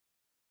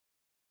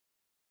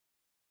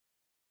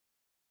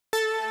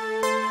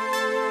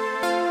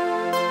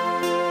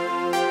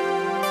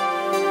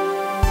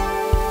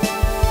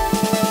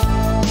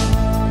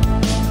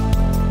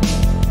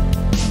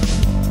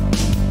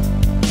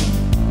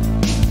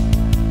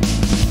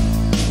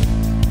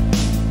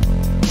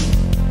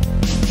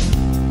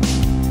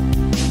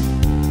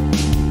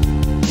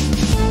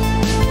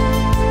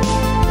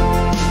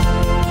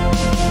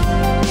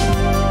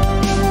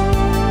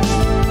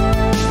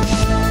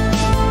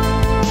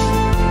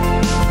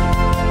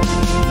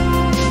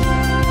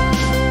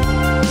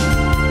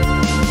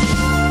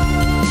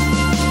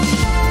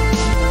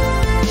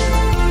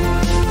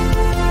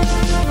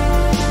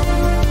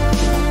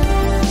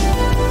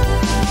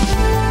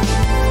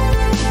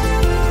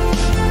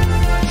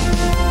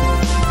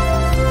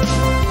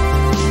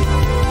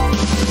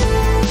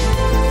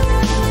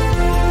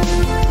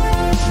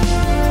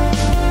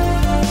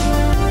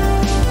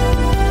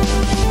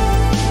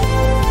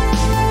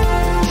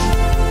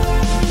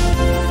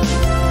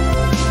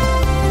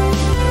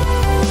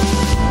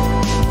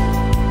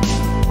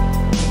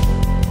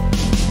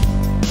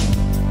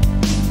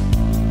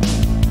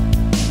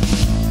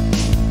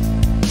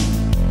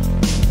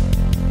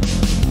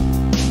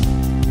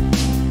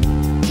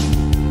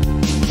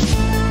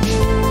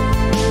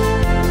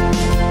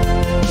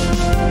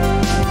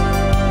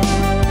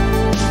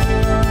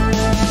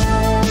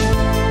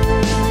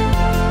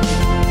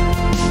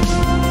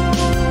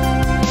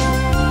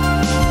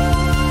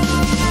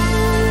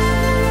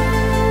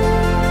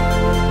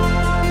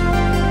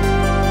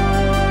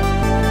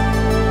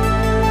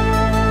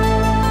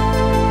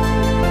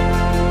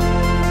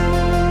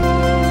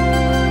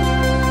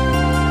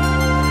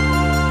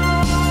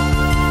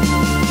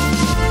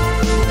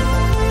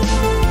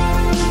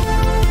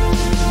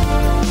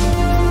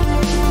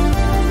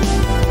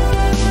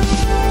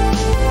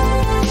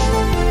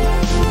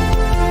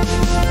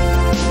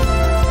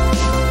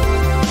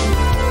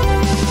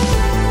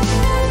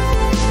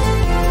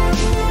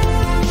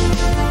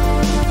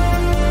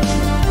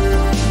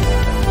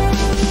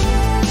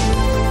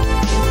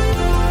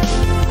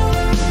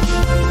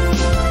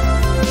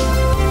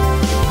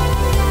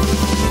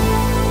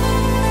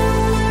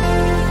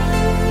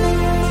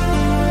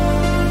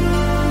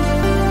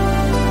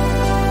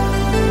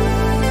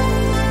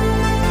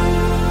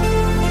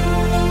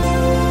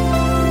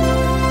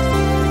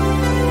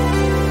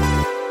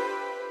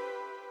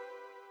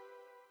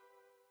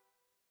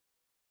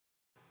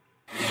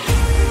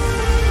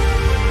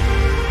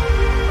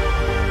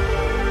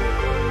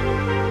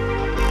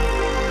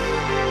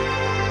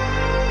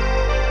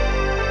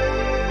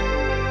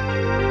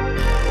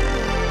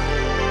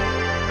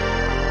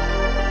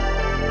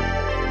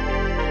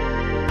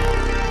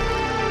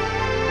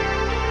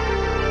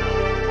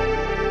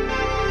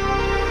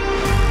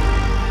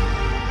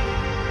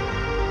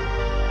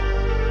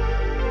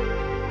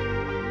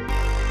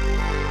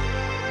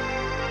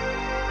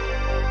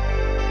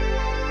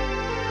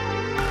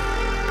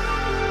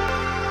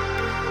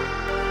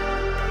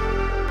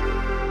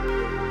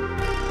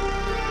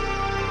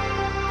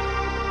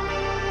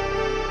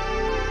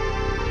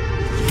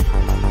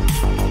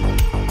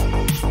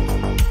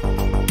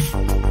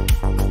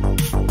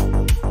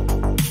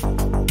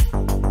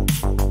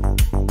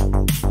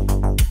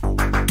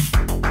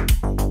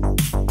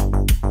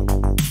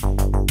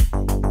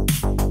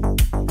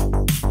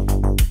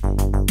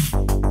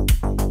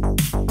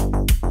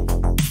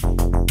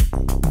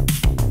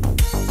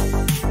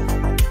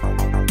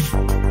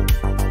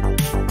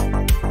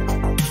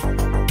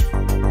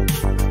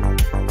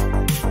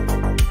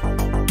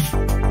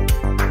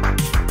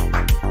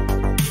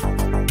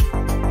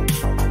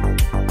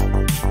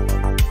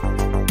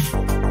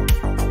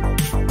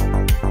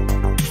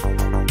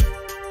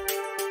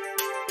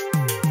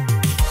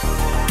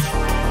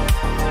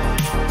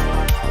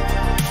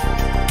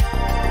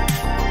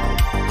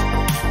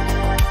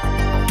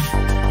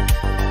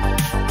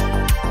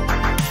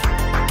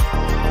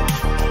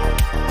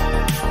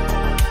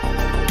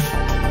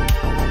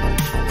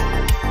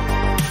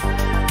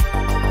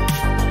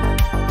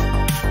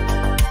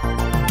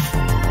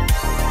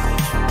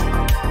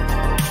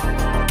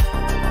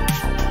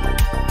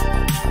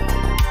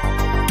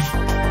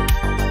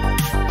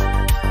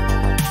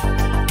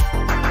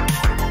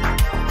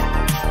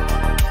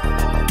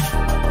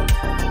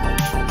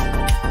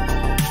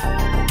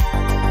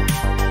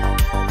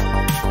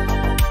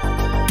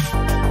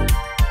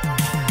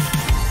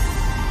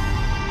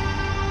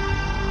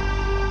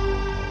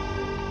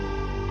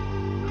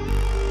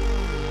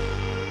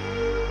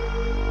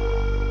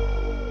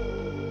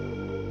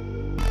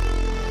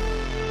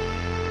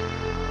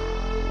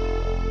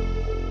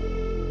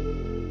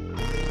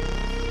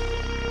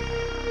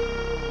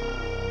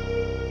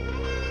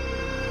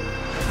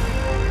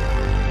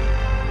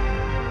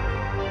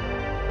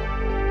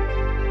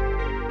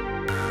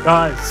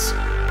Guys,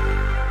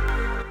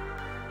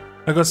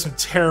 I got some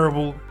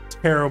terrible,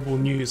 terrible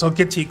news. I'll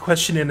get to your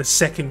question in a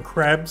second,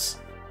 Crabs.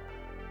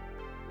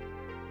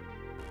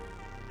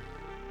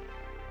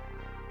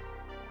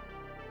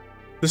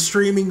 The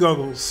streaming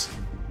goggles,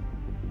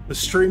 the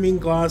streaming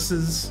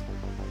glasses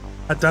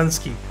are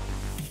Dunsky.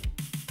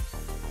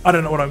 I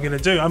don't know what I'm going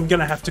to do. I'm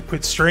going to have to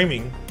quit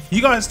streaming.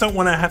 You guys don't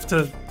want to have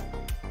to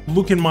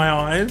look in my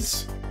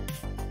eyes.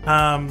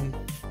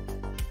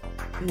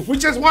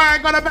 Which is why I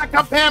got a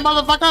backup pair,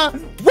 motherfucker!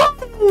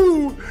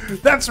 Woo!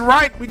 That's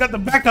right, we got the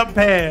backup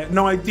pair.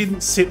 No, I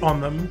didn't sit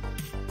on them,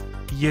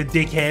 you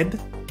dickhead.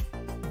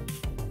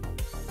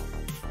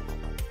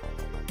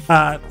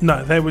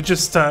 No, they were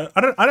just. I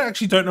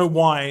actually don't know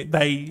why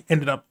they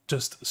ended up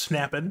just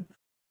snapping.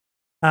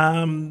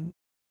 But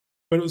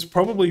it was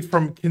probably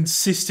from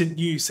consistent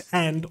use,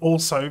 and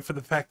also for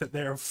the fact that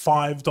they're a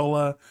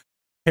 $5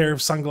 pair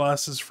of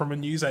sunglasses from a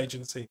news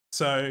agency.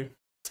 So,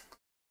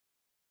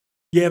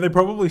 yeah, they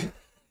probably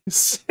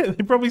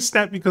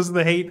snapped because of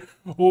the heat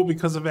or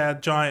because of our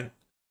giant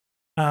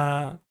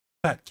fat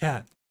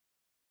cat.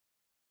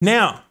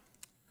 Now,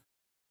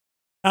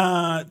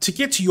 to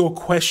get to your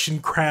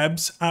question,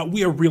 Crabs,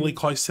 we are really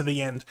close to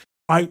the end.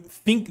 I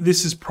think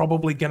this is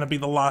probably going to be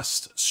the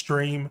last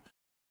stream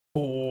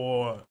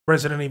for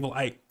Resident Evil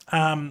 8.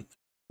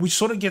 Which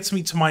sort of gets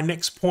me to my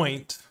next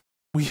point.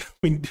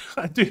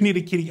 I do need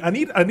a kitty. I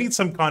need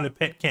some kind of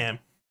pet cam.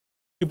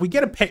 If we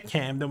get a pet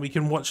cam, then we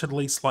can watch at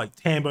least like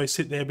Tambo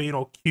sit there being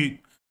all cute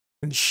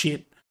and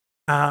shit.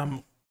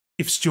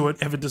 If Stuart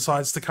ever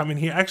decides to come in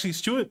here. Actually,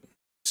 Stuart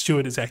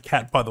is our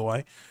cat, by the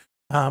way.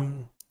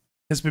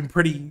 Has been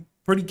pretty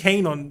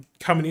keen on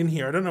coming in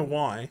here. I don't know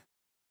why.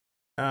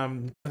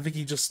 I think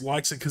he just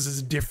likes it because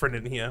it's different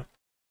in here.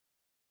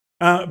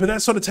 But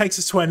that sort of takes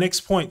us to our next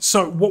point.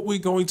 So what we're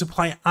going to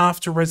play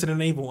after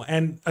Resident Evil,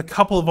 and a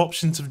couple of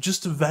options have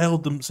just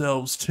availed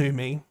themselves to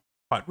me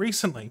quite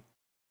recently.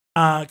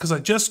 Because I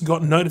just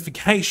got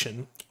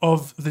notification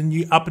of the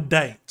new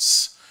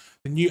updates.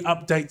 The new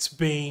updates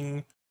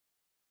being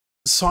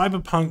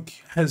Cyberpunk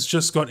has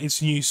just got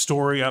its new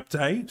story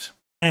update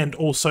and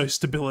also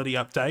stability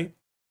update.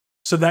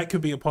 So that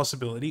could be a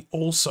possibility.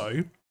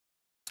 Also,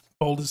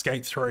 Baldur's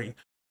Gate 3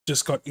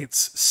 just got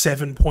its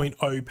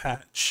 7.0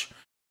 patch.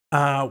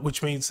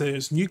 Which means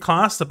there's new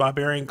class, the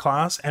Barbarian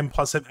class, and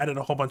plus they've added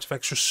a whole bunch of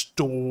extra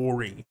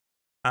story.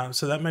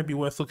 So that may be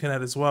worth looking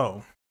at as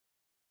well.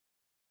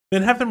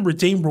 Then have them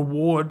redeem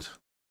rewards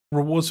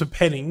for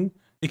petting.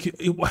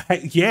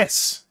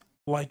 Yes,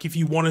 like if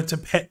you wanted to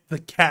pet the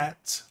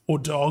cat or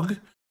dog,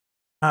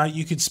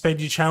 you could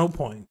spend your channel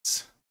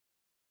points.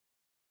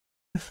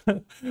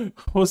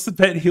 What's the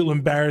pet? He'll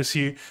embarrass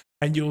you,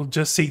 and you'll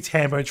just see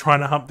Tambo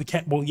trying to hump the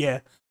cat. Well, yeah.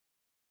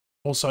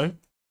 Also,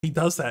 he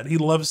does that. He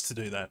loves to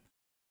do that.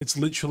 It's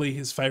literally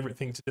his favorite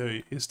thing to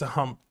do is to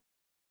hump.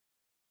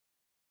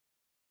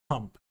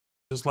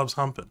 Just loves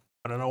humping.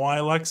 I don't know why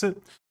he likes it,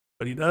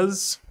 but he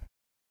does.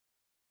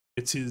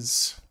 It's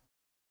his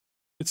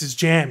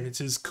jam. It's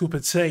his cup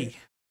of tea.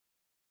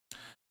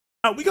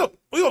 We got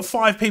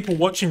 5 people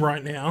watching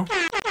right now,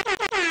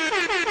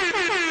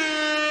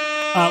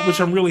 which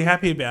I'm really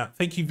happy about.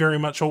 Thank you very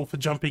much all for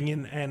jumping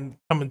in and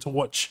coming to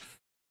watch.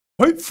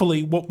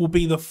 Hopefully, what will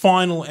be the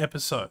final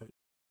episode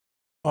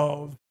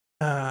of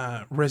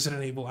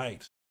Resident Evil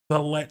 8, the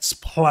Let's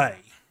Play.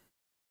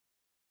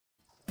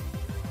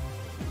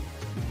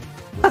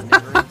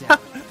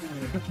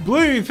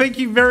 Blue, thank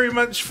you very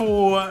much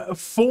for a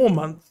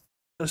 4-month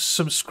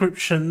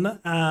subscription.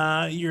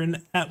 You're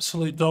an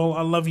absolute doll.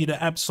 I love you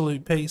to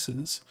absolute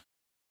pieces.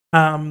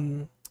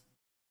 So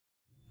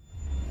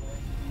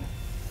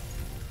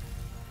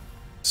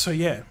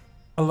yeah,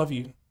 I love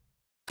you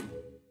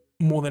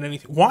more than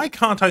anything. Why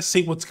can't I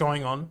see what's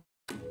going on?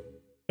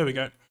 There we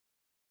go.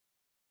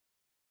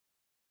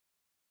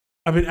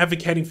 I've been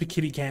advocating for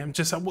kitty cam.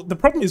 Just the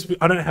problem is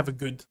I don't have a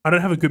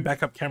good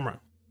backup camera.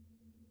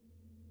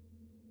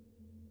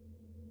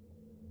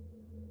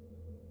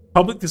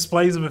 Public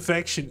displays of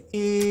affection.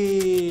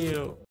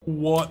 Ew.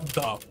 What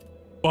the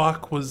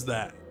fuck was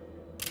that?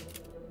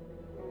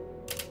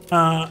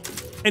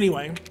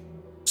 Anyway,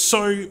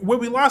 so where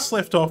we last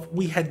left off,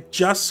 we had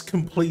just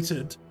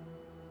completed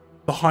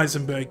the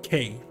Heisenberg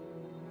key.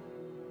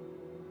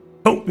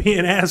 Don't be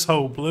an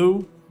asshole,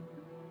 Blue.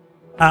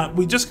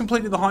 We just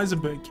completed the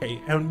Heisenberg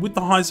key, and with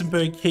the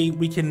Heisenberg key,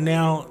 we can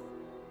now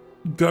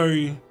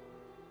go,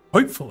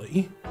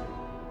 hopefully,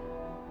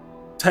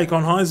 take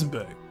on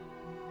Heisenberg.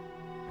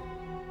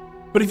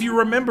 But if you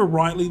remember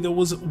rightly, there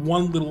was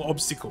one little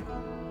obstacle.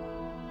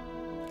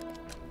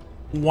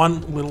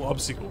 One little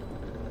obstacle.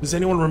 Does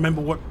anyone remember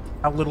what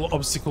our little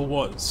obstacle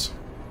was?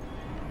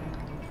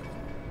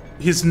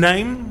 His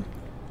name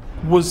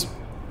was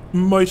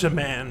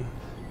Motorman.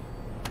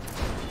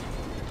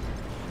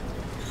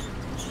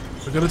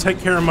 We're going to take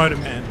care of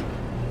Motorman,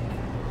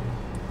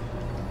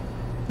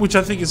 which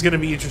I think is going to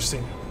be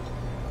interesting.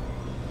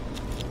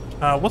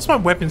 What's my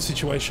weapon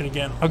situation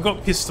again? I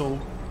got pistol.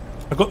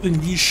 I got the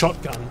new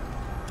shotgun.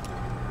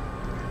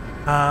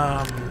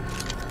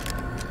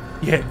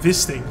 Yeah,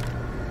 this thing.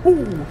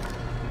 Ooh.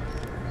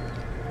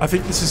 I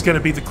think this is going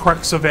to be the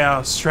crux of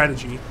our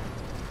strategy.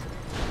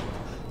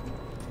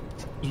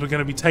 We're going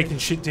to be taking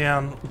shit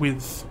down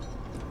with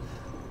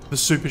the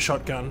super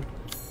shotgun.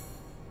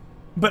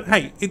 But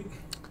hey, it...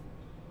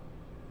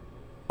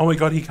 Oh my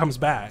god, he comes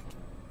back.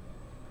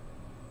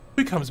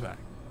 Who comes back?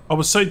 I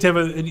was so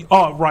devastated.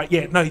 Oh, right,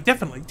 yeah, no,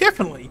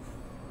 definitely.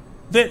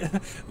 They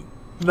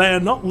are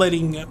not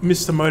letting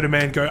Mr.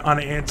 Motorman go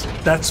unanswered,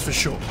 that's for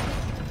sure.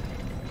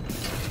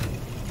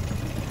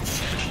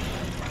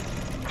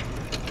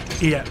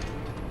 Yeah,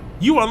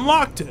 you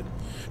unlocked it.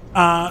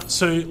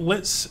 So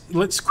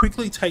let's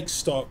quickly take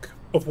stock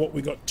of what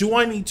we got. Do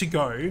I need to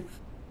go?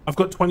 I've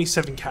got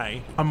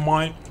 27k.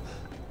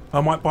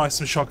 I might buy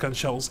some shotgun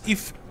shells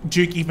if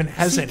Duke even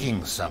has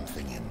any.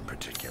 Something in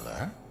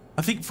particular?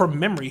 I think from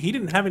memory he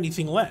didn't have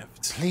anything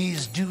left.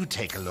 Please do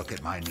take a look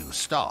at my new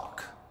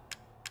stock.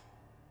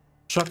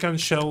 Shotgun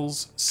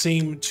shells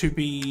seem to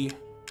be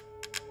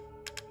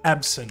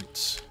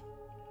absent.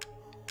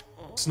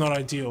 It's not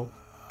ideal.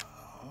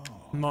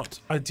 Not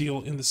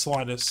ideal in the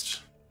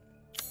slightest.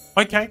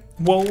 Okay,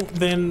 well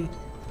then,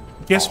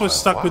 guess we're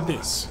stuck with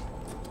this.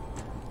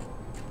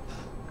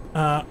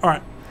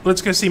 Alright,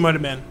 let's go see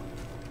Motorman.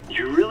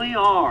 You really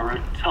are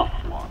a tough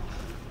one.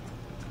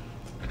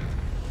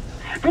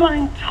 But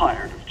I'm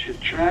tired of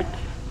chit-chat.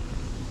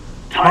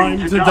 Time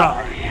to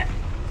die.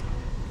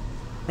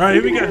 Alright,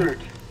 here we go. Heard,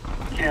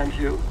 can't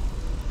you?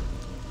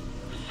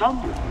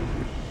 Someone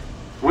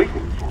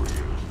waiting for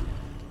you.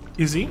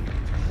 Is he?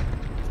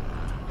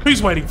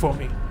 Who's waiting for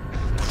me?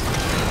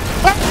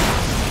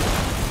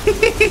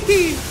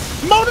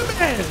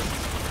 Motorman!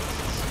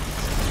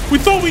 We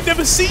thought we'd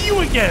never see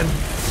you again.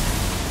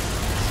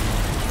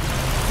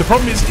 The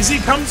problem is he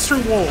comes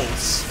through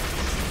walls.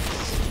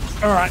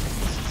 Alright.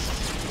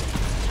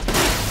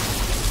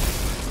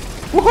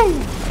 Woohoo!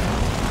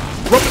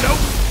 Rub it out.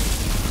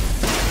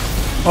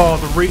 Oh,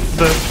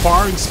 the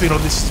firing speed on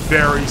this is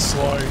very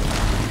slow.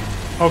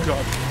 Oh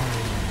god.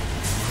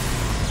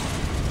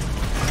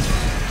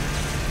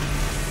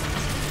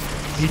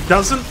 He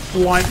doesn't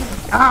like...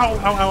 Ow,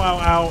 ow, ow, ow,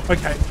 ow.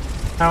 Okay.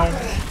 Ow.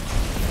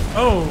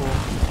 Oh.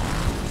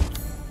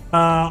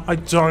 I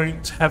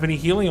don't have any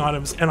healing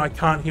items, and I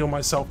can't heal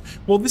myself.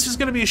 Well, this is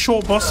going to be a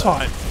short boss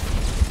fight.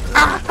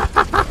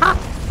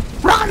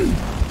 Run!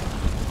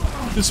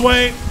 This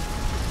way.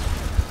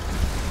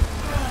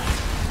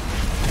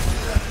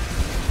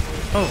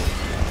 Oh.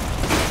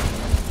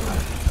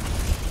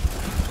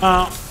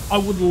 I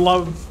would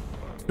love...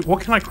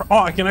 What can I craft? Oh,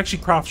 I can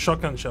actually craft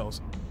shotgun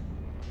shells.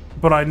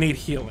 But I need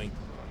healing.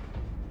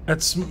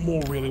 That's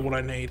more really what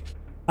I need.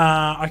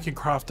 I can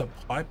craft a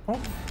pipe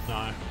bomb?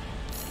 No.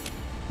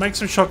 Make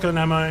some shotgun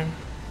ammo.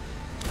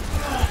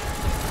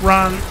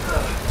 Run.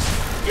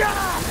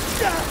 Yeah.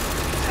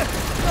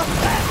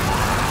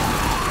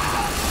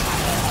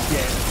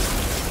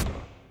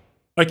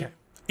 Okay.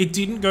 It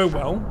didn't go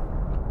well.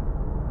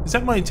 Is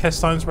that my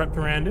intestines wrapped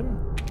around him?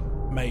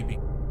 Maybe.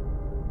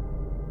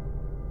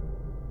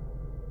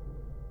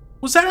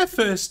 Was that our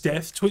first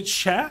death, Twitch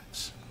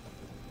chat?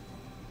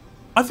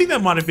 I think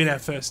that might have been our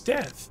first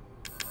death.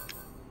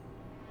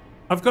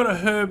 I've got a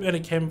herb and a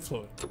chem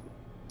fluid.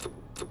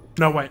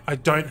 No, wait, I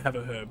don't have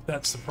a herb.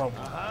 That's the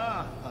problem.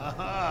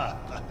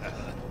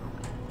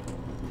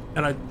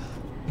 And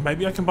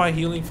maybe I can buy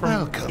healing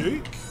from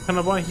Duke? Can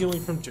I buy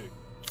healing from Duke?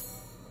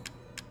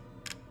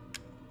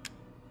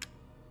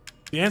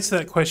 The answer to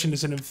that question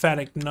is an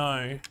emphatic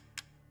no.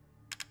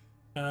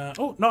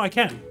 Oh, no, I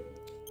can.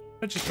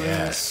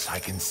 Yes, I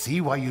can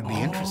see why you'd be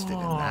interested in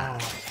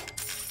that.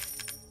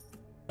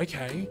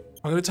 Okay,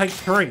 I'm gonna take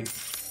 3.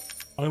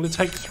 I'm gonna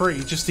take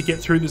 3 just to get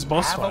through this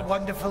boss fight. Have a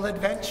wonderful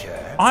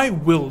adventure. I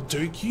will,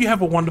 Duke. You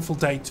have a wonderful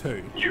day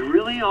too. You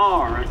really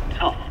are a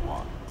tough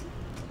one.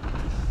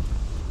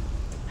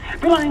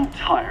 But I'm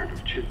tired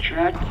of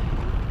chit-chat.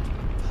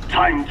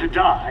 Time to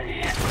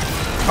die.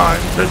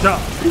 Time to die.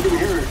 You can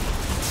hear it,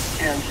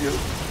 can't you?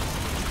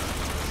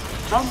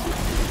 Someone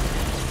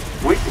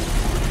waiting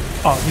for you.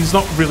 Oh, he's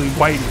not really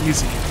waiting,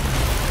 is he?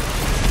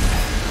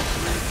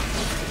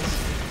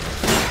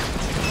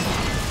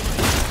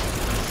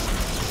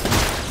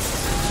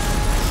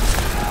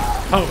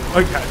 Oh,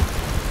 okay.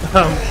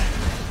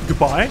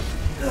 Goodbye.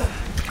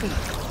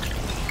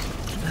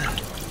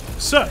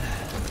 So,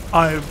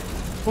 oh,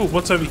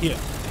 what's over here?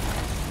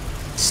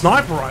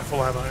 Sniper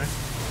rifle ammo.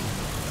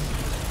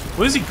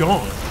 Where's he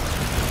gone?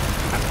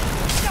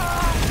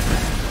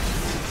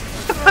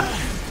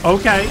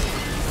 Okay.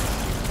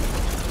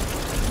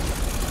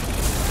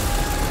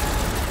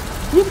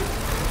 Whoop.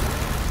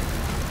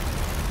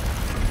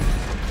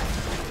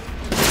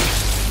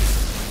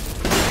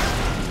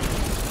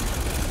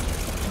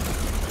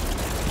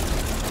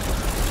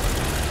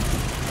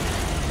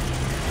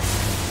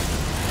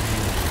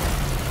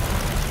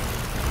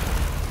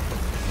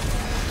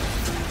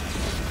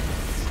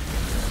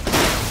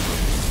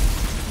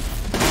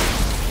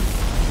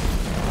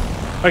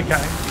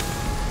 Okay.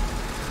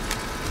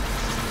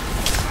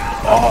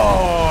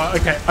 Oh,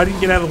 okay. I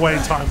didn't get out of the way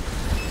in time.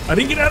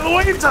 Alright,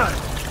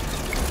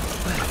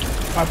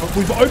 but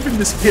we've opened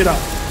this kit up.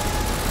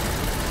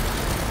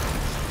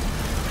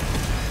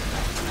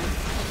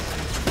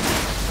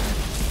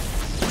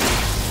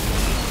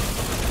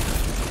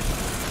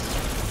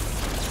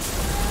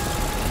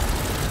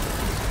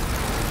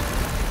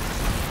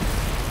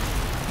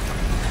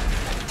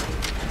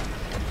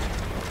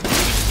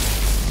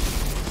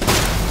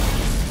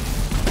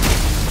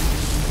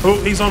 Oh,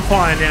 he's on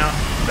fire now.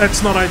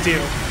 That's not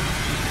ideal.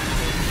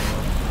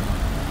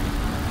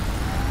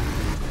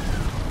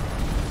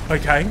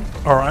 Okay,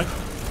 alright.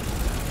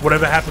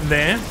 Whatever happened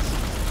there.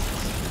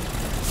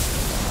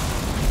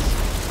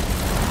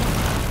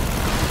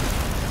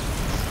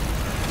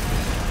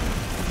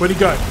 Where'd he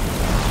go?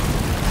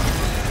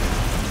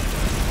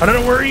 I don't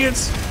know where he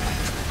is.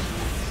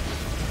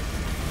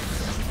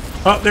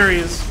 Oh, there he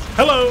is.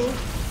 Hello.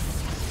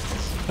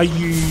 Are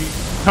you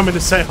coming to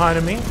say hi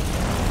to me?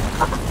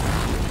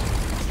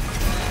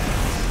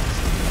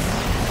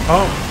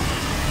 Oh,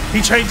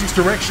 he changes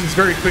directions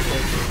very quickly.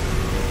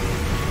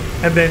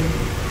 And then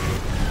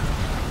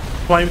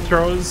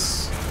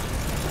flamethrowers.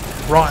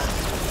 Right.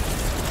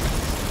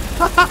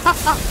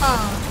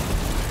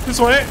 This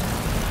way.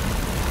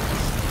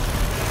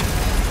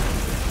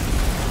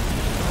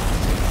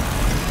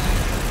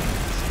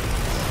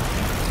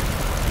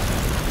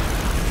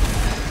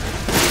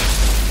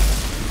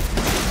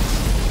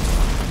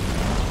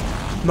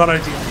 Not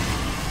ideal.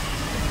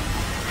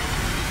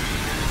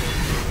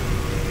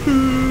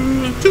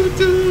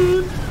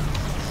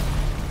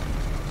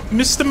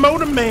 Mr.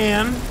 Motor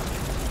Man.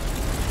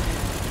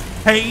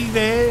 Hey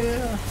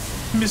there,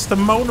 Mr.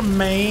 Motor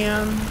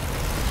Man.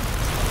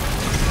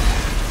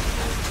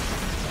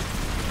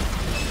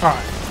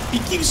 Alright, he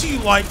gives you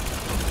like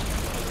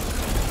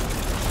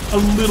a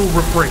little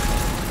reprieve.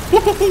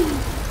 Woo-hoo-hoo.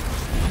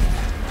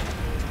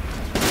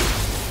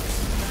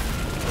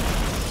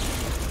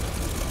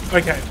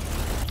 Okay.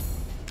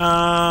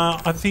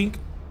 I think,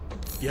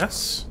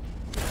 yes.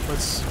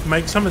 Let's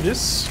make some of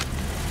this.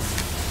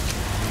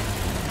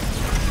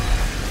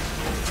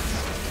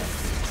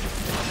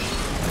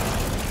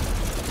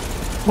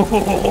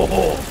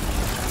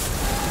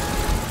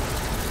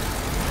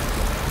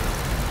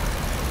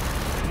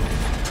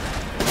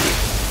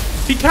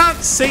 He can't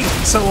see,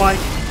 so like,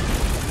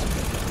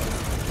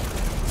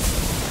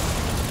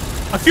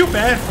 I feel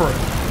bad for him.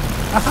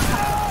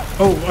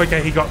 Oh,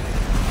 okay, he got me.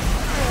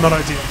 Not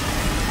ideal.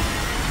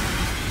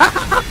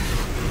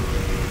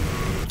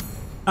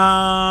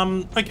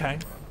 Okay.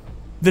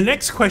 The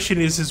next question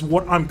is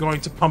what I'm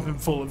going to pump him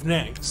full of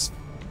next.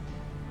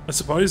 I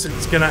suppose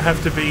it's gonna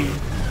have to be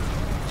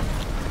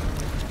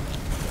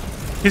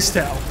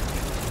pistol.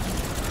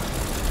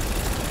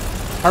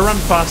 I run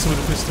faster with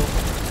a pistol.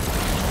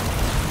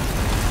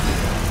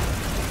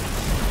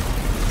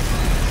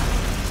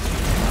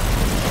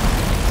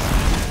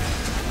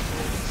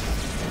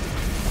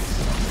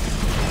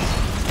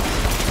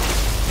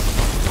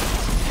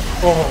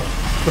 Oh.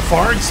 The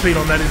firing speed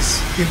on that is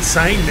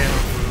insane now.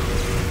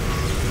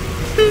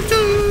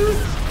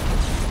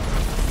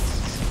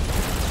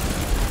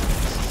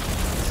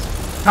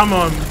 Come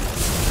on.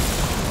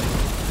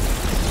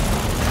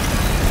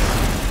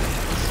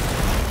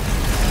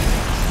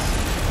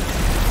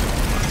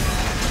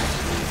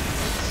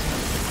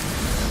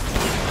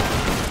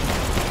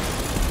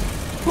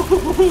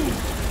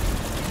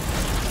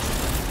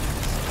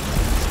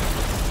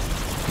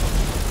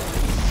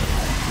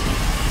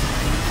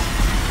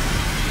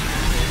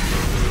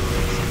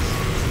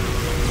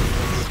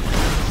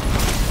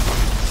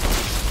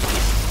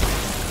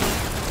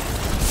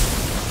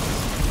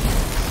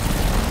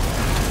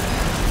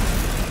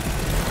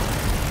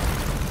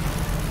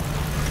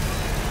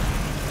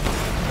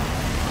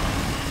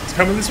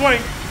 Coming this way.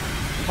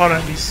 Oh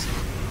no, he's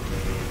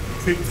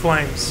shooting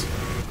flames.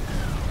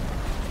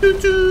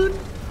 Doot doot.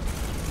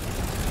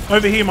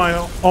 Over here, my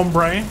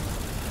hombre.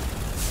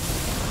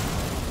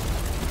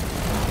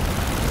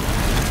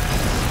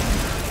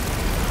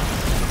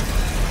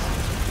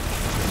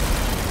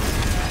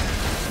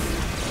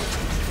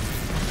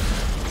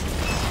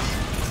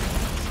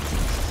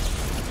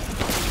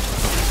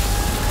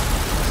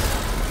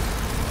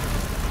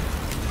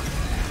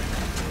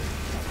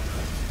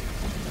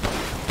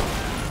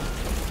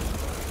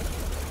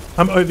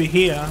 I'm over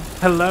here.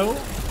 Hello?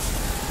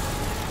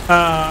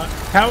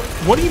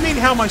 What do you mean,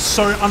 how am I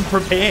so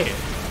unprepared?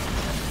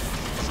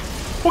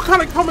 What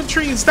kind of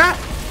commentary is that?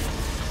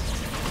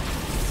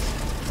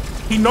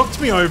 He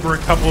knocked me over a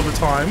couple of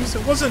times.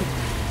 It wasn't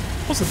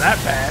that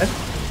bad.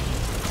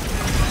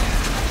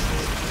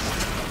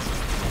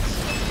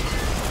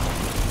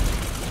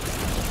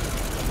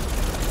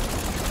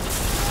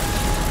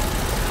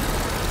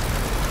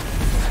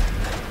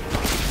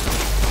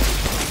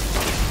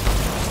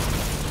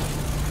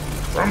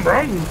 Brum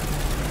brum.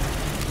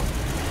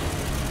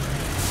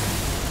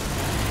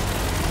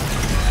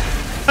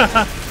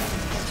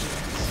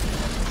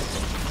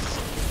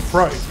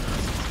 Bro.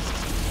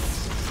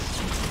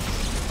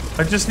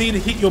 I just need to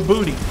hit your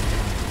booty.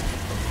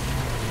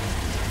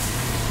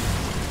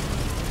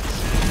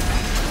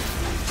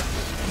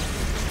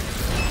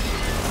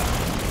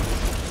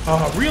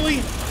 Oh,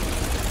 really?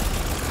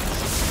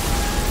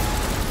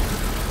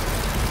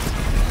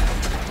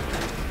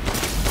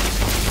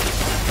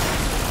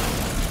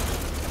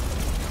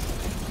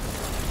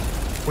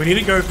 We need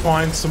to go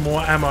find some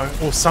more ammo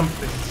or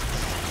something.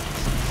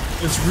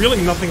 There's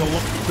really nothing a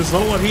lot. There's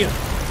not a lot here.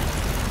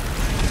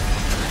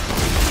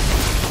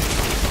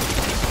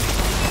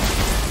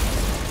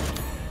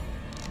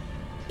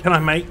 Can I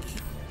make?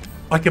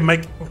 I can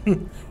make.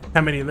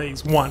 How many of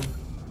these? One.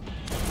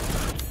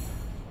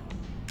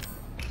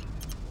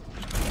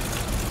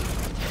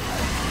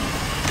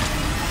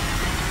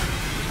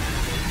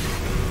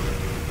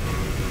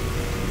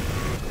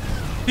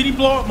 Did he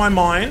blow up my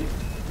mind?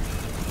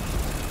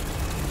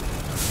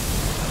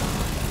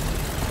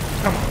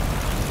 Come on.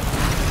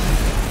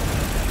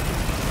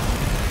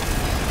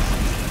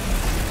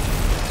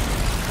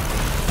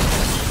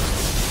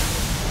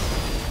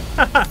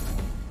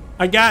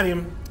 I got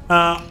him.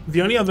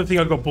 The only other thing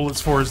I got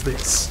bullets for is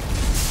this.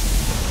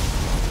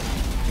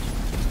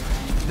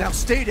 Now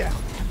stay down.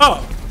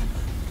 Oh,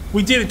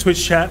 we did a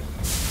Twitch chat,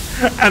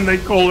 and they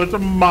call it a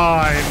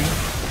mine.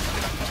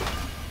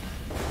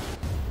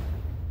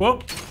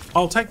 Well,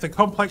 I'll take the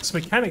complex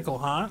mechanical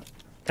heart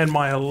and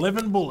my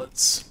 11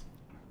 bullets.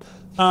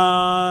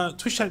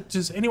 Twitch chat,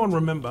 does anyone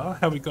remember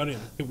how we got in?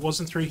 It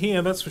wasn't through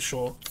here, that's for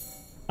sure.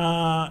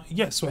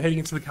 Yes, we're heading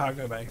into the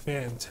cargo bay.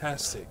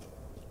 Fantastic.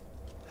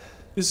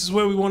 This is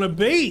where we want to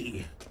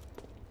be.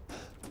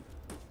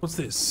 What's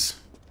this?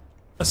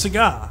 A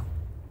cigar.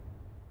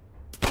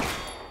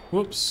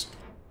 Whoops.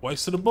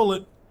 Wasted a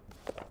bullet.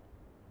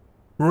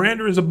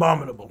 Miranda is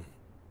abominable,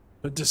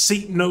 but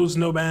deceit knows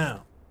no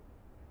bound.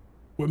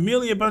 We're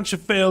merely a bunch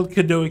of failed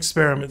Cadeau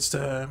experiments to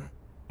her.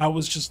 I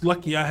was just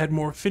lucky I had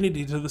more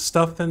affinity to the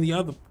stuff than the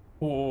other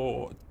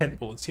poor 10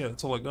 bullets. Yeah,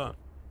 that's all I got.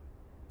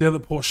 The other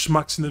poor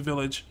schmucks in the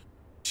village.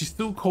 She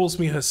still calls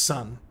me her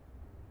son.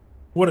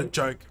 What a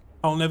joke.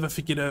 I'll never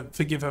forgive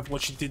her for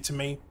what she did to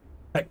me.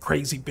 That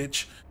crazy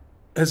bitch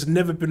has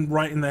never been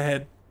right in the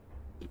head.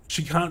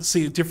 She can't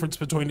see a difference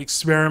between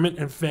experiment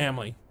and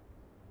family.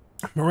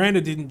 Miranda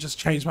didn't just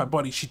change my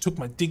body, she took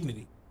my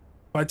dignity.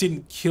 If I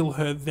don't kill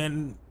her,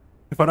 then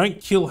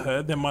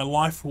my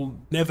life will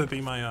never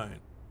be my own.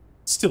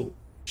 Still,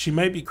 she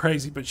may be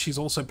crazy, but she's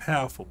also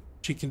powerful.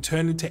 She can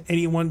turn into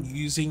anyone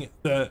using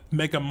the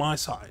Mega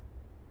Mycide.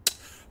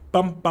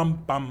 Bum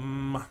bum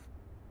bum.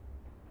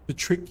 The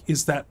trick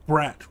is that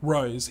brat,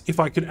 Rose. If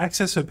I could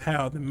access her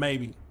power, then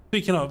maybe.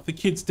 Speaking of, the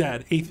kid's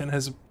dad, Ethan,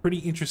 has a pretty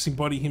interesting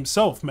body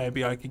himself.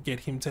 Maybe I could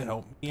get him to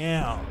help me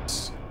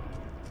out.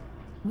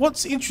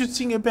 What's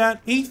interesting about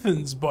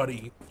Ethan's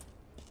body?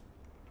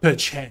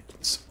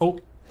 Perchance. Oh,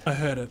 I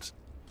heard it.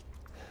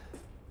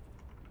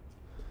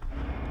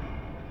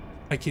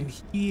 I can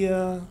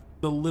hear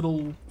the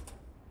little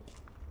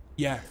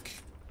yak.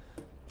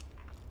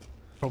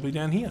 Probably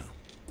down here.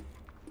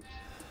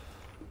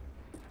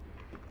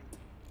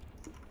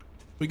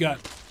 We got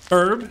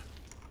herb.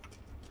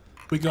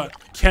 We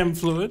got chem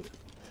fluid.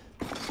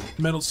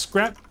 Metal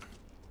scrap.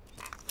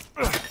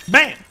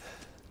 Bam!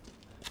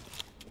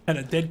 And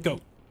a dead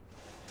goat.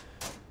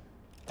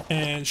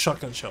 And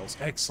shotgun shells.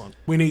 Excellent.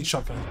 We need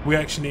shotgun. We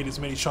actually need as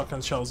many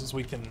shotgun shells as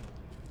we can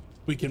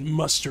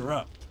muster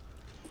up.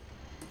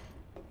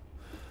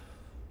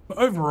 But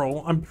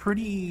overall, I'm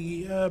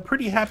pretty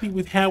happy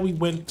with how we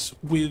went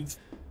with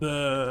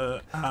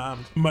the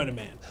Motor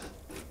Man.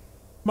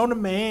 Motor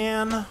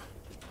Man.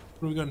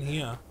 What have we got in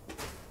here?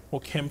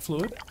 More chem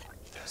fluid.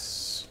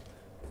 Yes.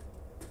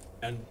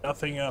 And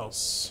nothing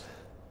else.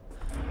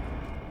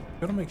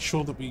 Gotta make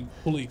sure that we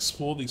fully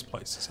explore these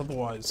places,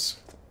 otherwise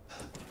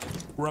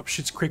we're up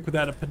Shit's Creek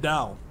without a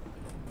pedal.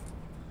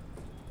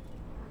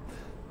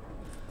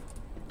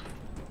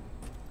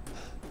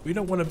 We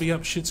don't want to be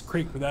up Shit's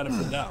Creek without a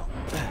pedal.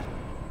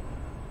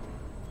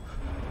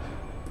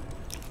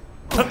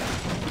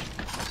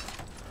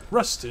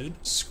 Rusted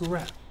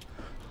scrap.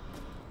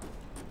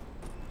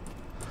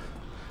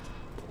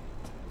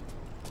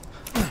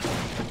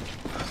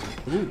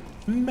 Ooh,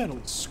 metal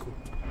screw.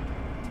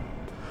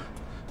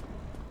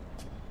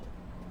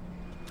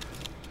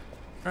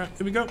 Alright,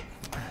 here we go.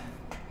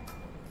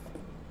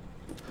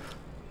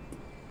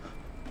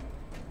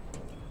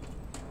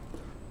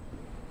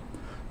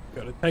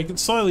 Gotta take it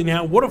slowly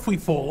now. What if we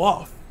fall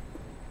off?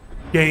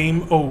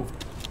 Game over.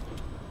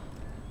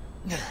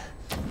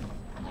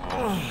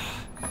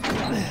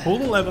 Pull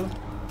the lever.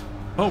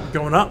 Oh, we're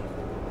going up.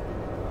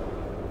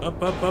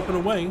 Up, up, up and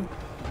away.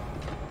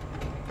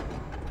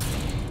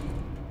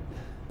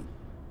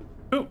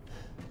 Oh,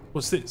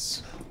 what's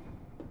this?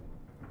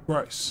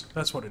 Gross.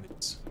 That's what it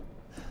is.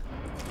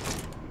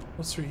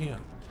 What's through here?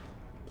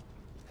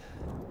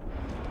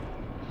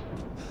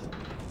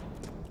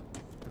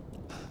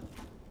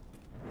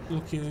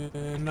 Looking,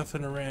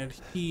 nothing around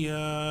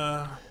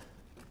here.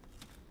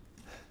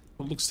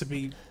 What looks to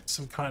be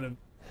some kind of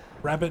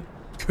rabbit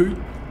coop.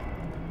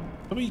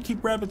 How about you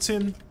keep rabbits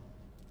in?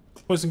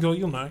 Boys and girls,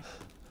 you'll know.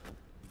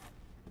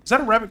 Is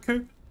that a rabbit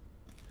coop?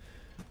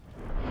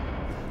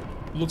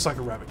 It looks like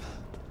a rabbit.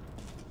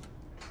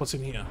 What's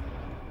in here?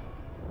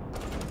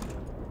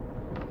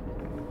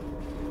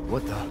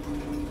 What the?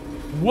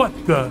 What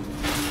the?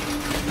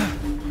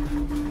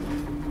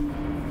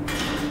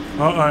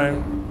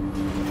 Uh-oh.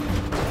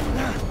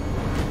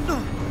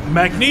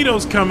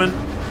 Magneto's coming.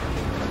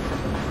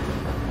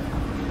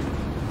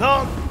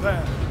 Not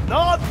bad.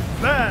 Not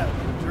bad,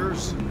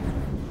 Rangers.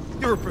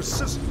 You're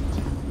persistent.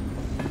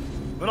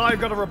 But I've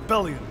got a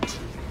rebellion.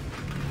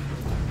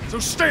 So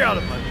stay out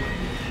of my way.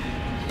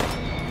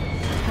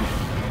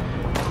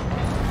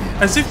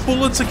 As if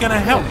bullets are gonna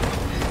help.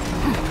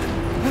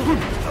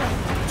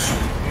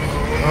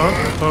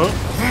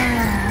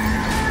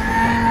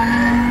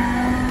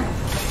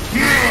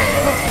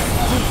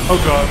 Oh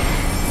god.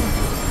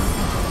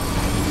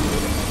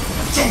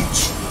 Don't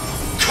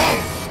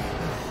come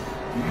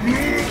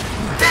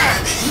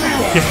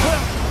back.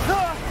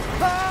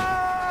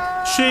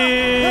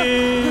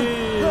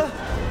 Shit!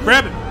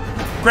 Grab it.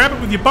 Grab it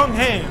with your bung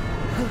hand.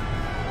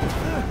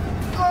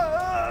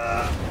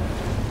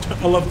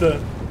 I love the...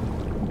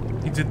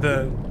 He did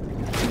the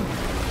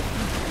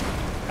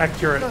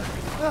accurate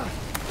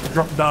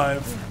drop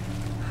dive.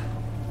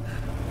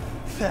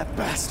 That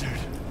bastard.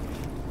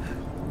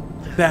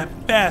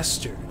 That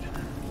bastard.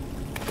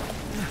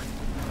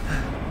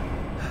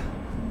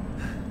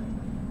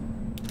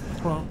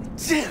 Well,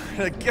 Damn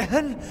it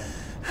again.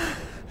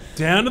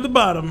 down to the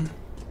bottom.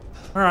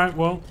 All right,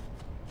 well,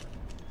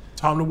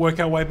 time to work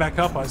our way back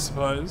up, I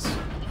suppose.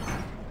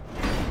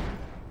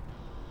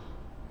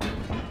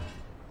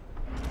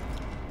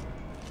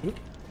 Oop.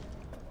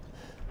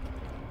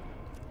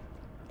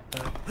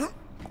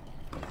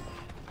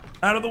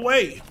 Out of the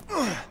way.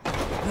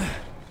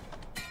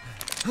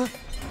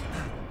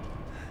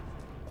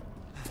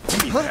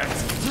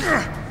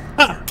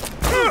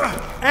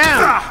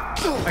 Ow!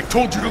 I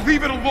told you to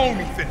leave it alone,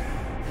 Ethan.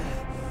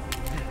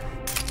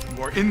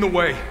 You are in the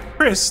way.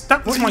 Chris,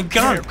 that was What do my you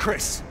gun. care,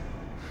 Chris?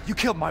 You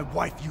killed my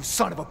wife, you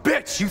son of a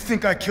bitch! You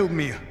think I killed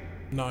Mia?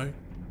 No.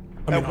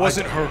 I That mean,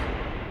 wasn't her.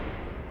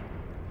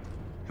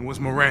 It was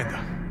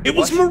Miranda. It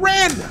was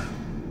Miranda.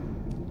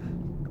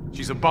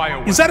 She's a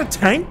bioweapon. Is that a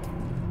tank?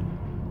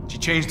 She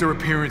changed her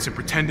appearance and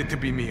pretended to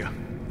be Mia.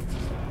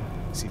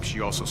 Seems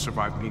she also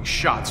survived being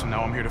shot, so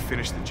now I'm here to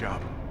finish the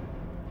job.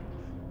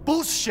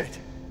 Bullshit!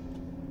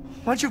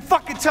 Why'd you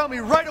fucking tell me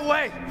right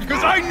away?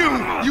 Because I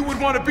knew you would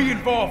want to be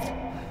involved.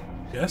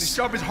 This Yes.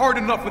 job is hard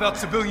enough without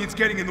civilians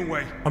getting in the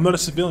way. I'm not a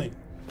civilian.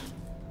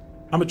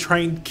 I'm a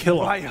trained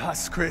killer. Why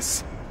us,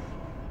 Chris?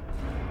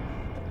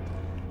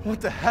 What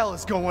the hell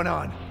is going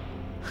on?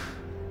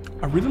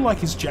 I really like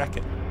his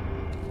jacket.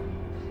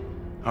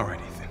 All right,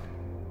 Ethan.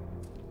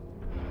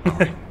 All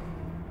right.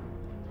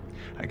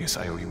 I guess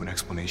I owe you an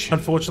explanation.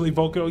 Unfortunately,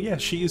 Volko, yeah,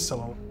 she is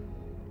still on.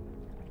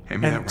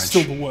 Hand me that And wrench.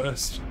 still the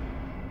worst.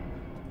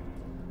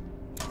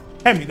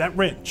 Hand me that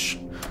wrench.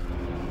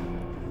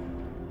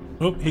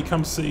 Oh, here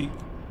comes the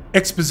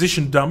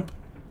exposition dump.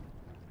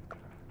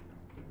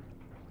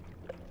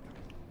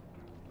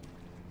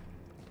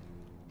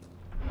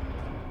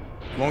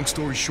 Long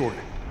story short,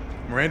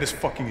 Miranda's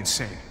fucking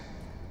insane.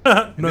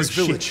 In No this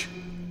shit. village,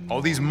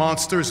 all these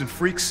monsters and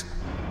freaks,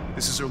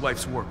 this is her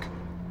life's work.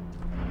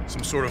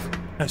 Some sort of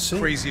I see.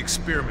 crazy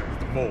experiment with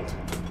the mold.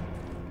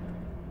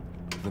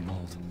 The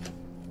mold.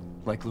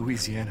 Like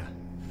Louisiana.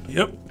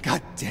 Yep.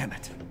 God damn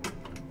it.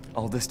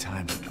 All this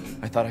time,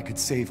 I thought I could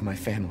save my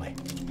family.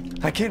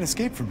 I can't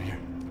escape from here.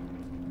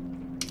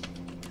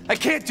 I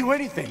can't do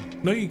anything.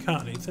 No, you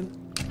can't,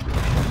 Ethan.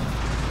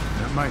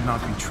 That might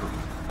not be true.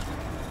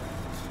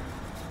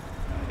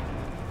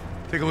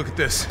 Take a look at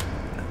this.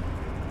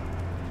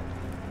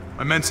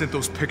 My men sent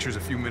those pictures a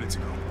few minutes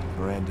ago.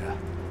 Miranda.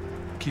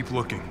 Keep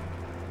looking.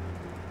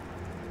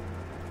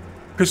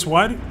 Chris,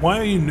 why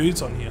are your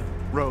nudes on here?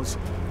 Rose.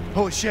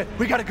 Holy shit,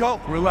 we gotta go!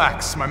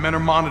 Relax, my men are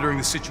monitoring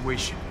the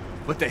situation.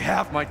 But they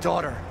have my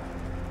daughter.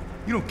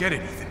 You don't get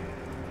it, Ethan.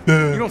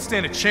 You don't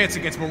stand a chance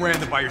against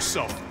Miranda by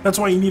yourself. That's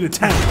why you need a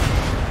tank.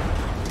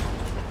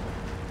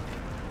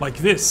 Like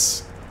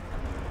this.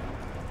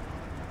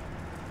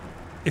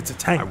 It's a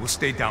tank. I will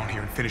stay down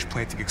here and finish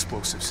planting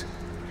explosives.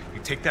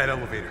 You take that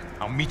elevator.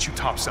 I'll meet you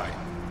topside.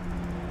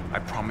 I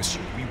promise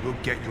you, we will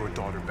get your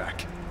daughter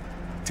back.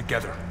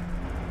 Together.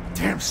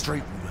 Damn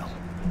straight we will.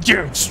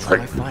 Yeah, When straight.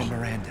 I find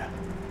Miranda,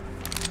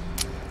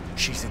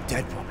 she's a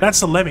dead woman. That's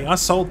the levy. I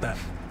sold that.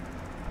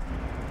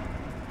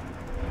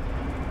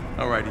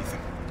 All right, Ethan.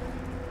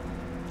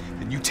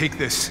 Then you take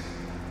this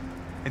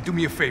and do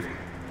me a favor.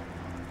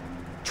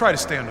 Try to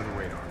stay under the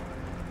radar.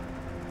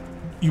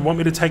 You want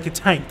me to take a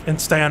tank and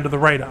stay under the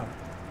radar?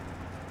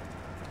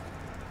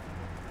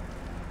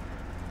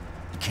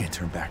 You can't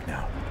turn back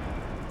now.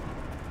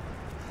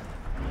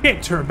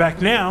 Can't turn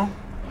back now.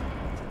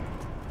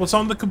 What's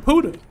on the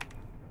computer?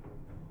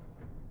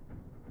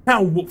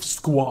 Now Wolf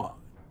Squad.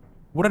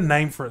 What a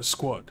name for a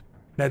squad.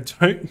 Now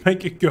don't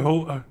make a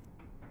girl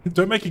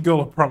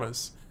a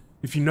promise.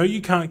 If you know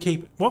you can't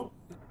keep it. What?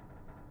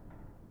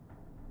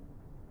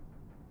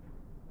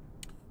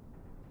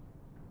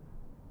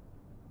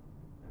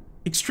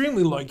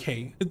 Extremely low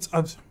key. It's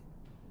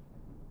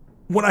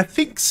when I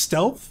think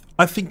stealth,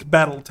 I think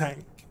battle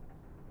tank.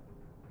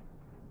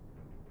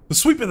 The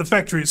sweep of the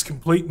factory is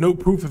complete, no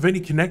proof of any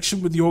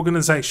connection with the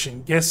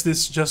organization. Guess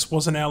this just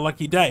wasn't our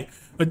lucky day.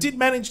 I did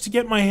manage to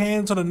get my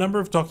hands on a number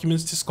of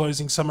documents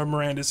disclosing some of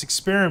Miranda's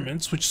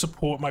experiments, which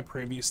support my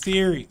previous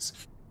theories.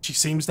 She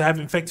seems to have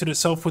infected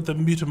herself with the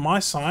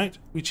mutamycite,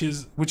 which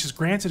has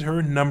granted her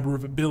a number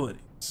of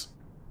abilities.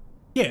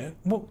 Yeah,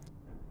 well,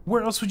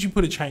 where else would you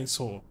put a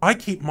chainsaw? I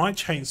keep my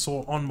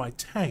chainsaw on my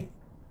tank.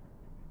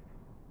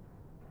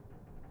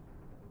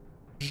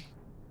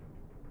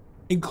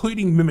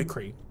 including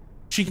mimicry.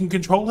 She can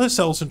control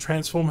herself and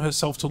transform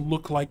herself to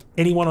look like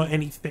anyone or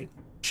anything.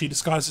 She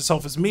disguised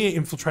herself as Mia,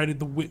 infiltrated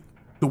the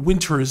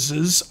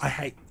Winterses. I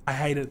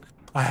hate it.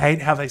 I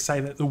hate how they say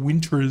that, the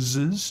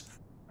Winterses.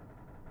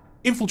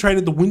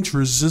 Infiltrated the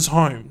Winterses'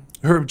 home.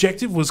 Her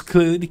objective was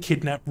clearly to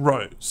kidnap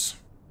Rose.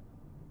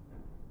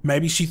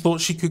 Maybe she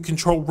thought she could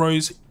control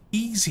Rose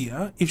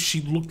easier if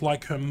she looked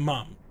like her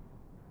mum.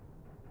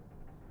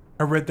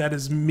 I read that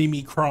as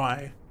Mimi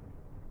cry.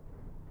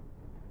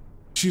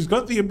 She's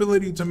got the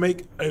ability to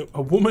make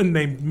a woman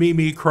named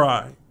Mimi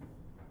cry.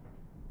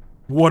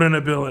 What an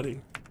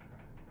ability.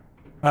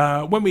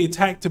 When we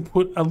attacked, to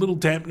put a little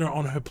dampener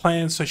on her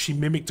plans, so she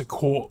mimicked a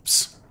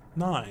corpse.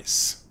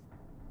 Nice.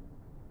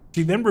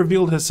 She then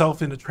revealed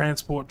herself in the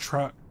transport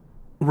truck,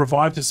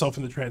 revived herself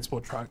in the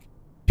transport truck,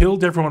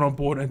 killed everyone on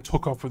board, and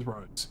took off with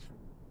Rose.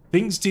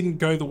 Things didn't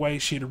go the way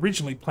she had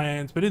originally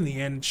planned, but in the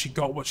end, she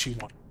got what she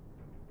wanted.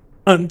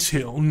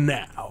 Until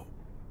now.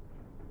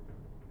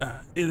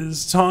 It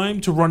is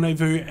time to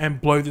rendezvous and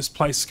blow this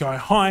place sky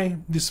high.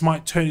 This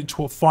might turn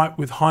into a fight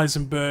with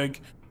Heisenberg,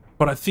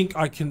 but I think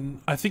I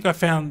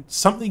found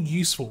something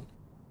useful.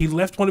 He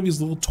left one of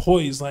his little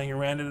toys laying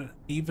around, and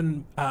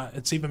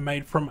it's even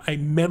made from a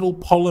metal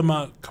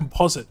polymer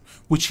composite,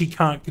 which he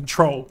can't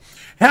control.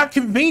 How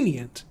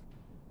convenient!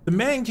 The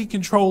man can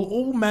control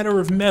all manner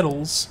of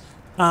metals,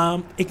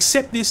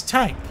 except this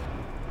tank.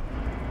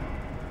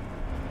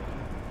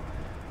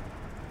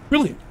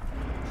 Brilliant.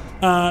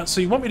 So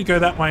you want me to go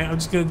that way? I'm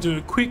just going to do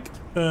a quick,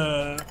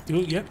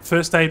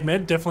 first aid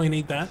med. Definitely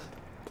need that.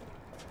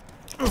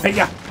 Hey,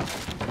 yeah.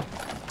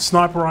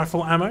 Sniper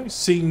rifle ammo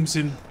seems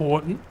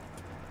important.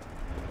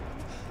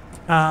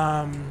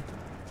 Anything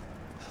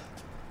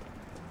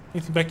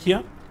back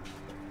here?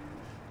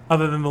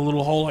 Other than the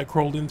little hole I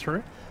crawled in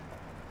through?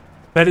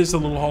 That is the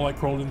little hole I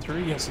crawled in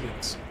through. Yes, it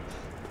is.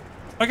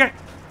 Okay.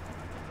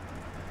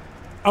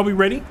 Are we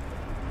ready?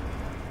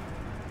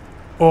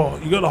 Oh,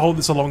 you got to hold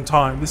this a long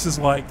time. This is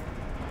like,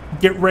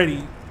 get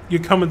ready.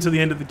 You're coming to the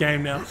end of the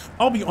game now.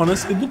 I'll be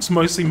honest, it looks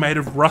mostly made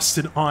of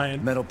rusted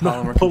iron. Metal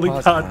polymer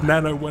polycard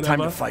nano, whatever.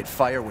 Time to fight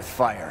fire with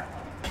fire.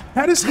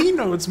 How does he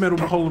know it's metal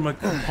polymer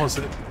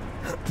composite?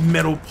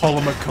 Metal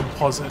polymer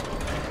composite.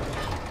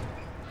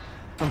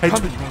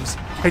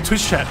 Hey,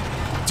 Twitch chat,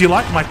 do you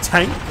like my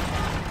tank?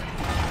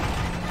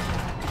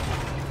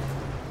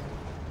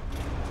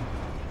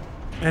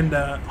 And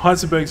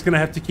Heisenberg's gonna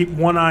have to keep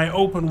one eye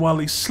open while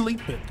he's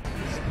sleeping.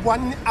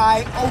 One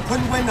eye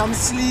open when I'm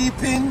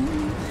sleeping.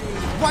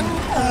 One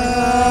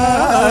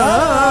eye.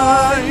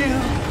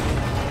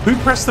 Who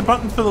pressed the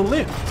button for the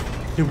lift?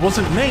 It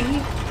wasn't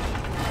me.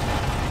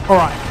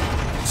 Alright,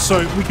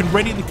 so we can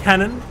ready the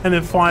cannon and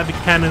then fire the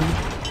cannon,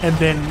 and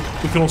then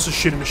we can also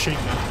shoot a machine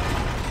gun.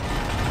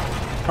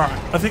 Alright,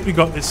 I think we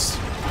got this.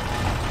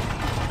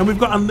 And we've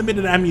got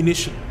unlimited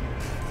ammunition.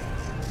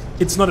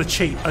 It's not a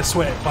cheat, I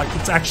swear. Like,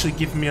 it's actually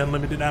giving me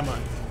unlimited ammo.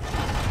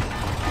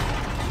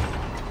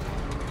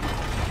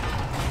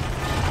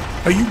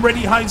 Are you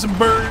ready,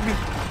 Heisenberg?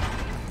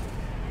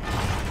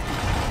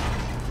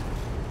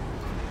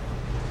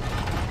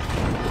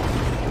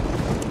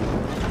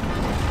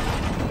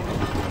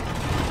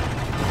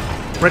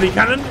 Ready,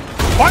 cannon?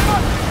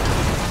 Fire!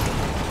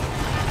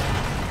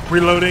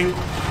 Reloading.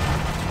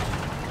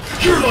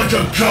 You're like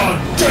a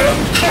goddamn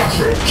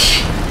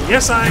cockroach.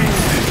 Yes, I am.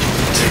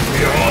 Take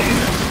me on.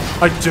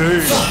 I do.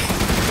 Fine.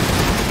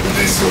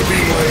 This will be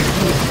my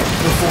home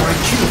before I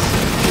kill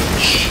you,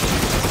 bitch.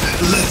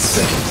 Let's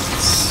settle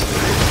this.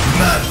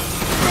 Man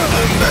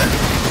by man.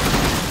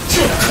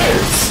 Your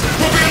corpse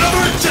will be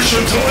another addition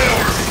to my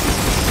army.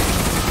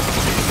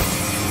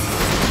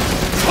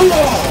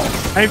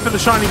 Hello. Aim for the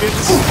shiny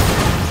bits.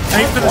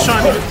 Aim for the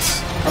shiny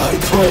bits. I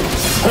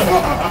close.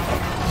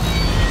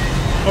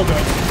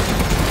 Okay.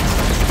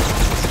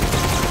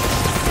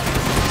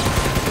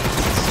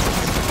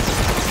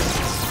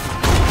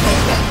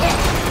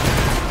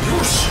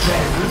 You're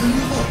stronger than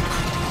you look.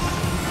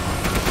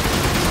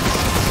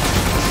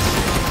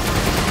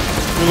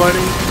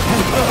 Reloading.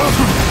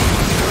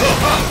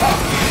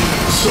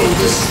 So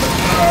this is the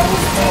power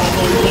of all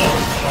the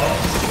love, huh?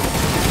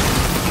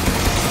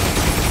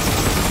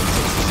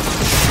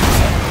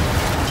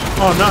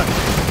 Oh no.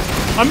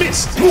 I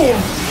missed. More!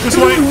 This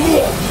way.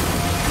 More!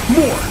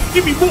 More.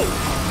 Give me more.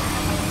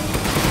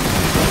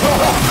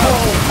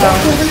 Uh-oh.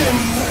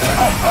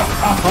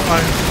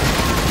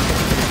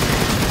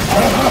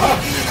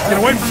 Get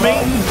away from me.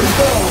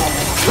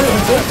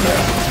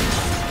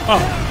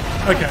 Oh,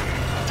 okay.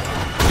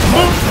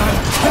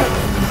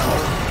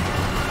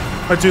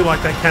 I do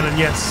like that cannon,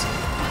 yes.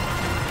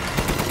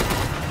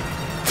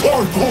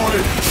 Poor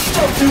boy!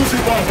 Stop using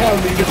my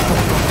hand.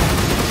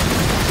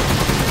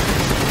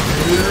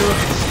 Here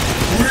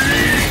we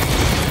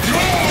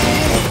go!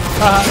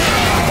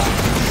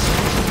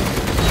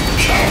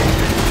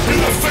 In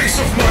the face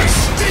of my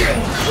steel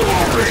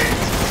glory!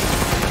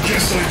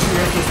 Guess I do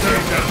have to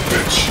thank that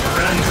bitch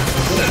and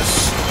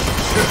this.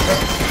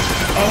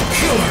 I'll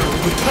kill her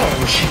with the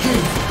power she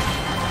gave me.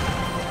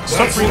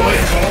 Stop That's what I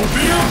call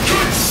being a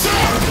good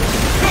son!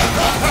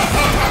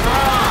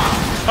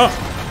 Oh.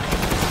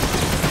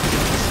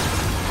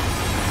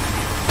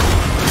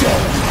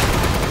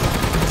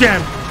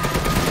 Damn.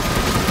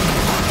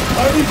 I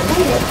need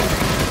more.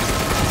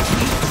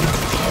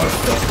 I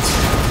felt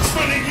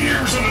spending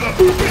years under the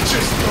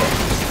bitch's throat.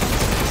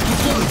 The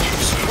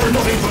villagers are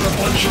nothing but a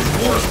bunch of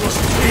worthless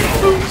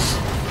peons.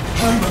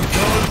 I'm a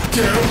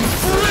goddamn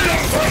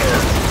freedom fighter.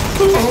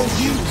 I'll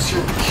use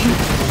your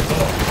cute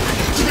dog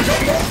to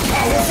become more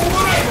powerful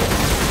than ever.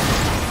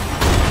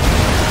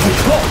 The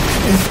clock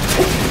is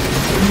ticking.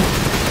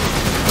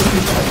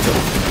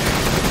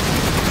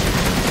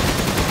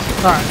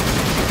 Alright.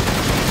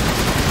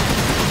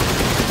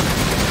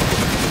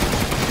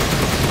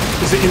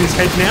 Is it in his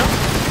head now?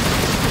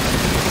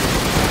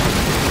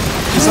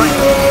 It's like... Oh.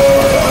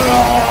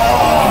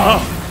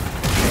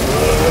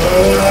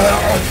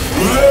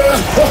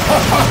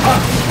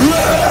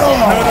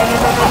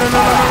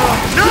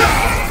 No!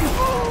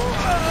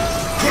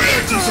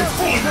 Creators are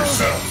fooling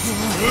yourself.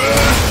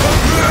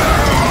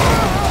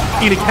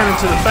 Eat a cannon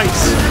to the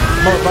face,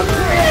 motherfucker.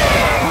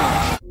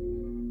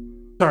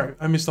 Sorry,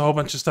 I missed a whole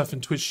bunch of stuff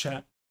in Twitch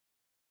chat.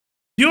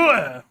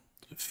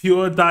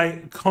 Für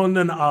die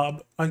Konden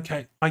ab.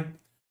 Okay, I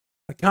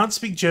can't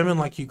speak German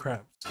like you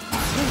crabs.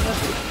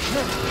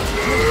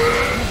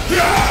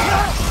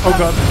 Oh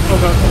god, oh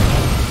god.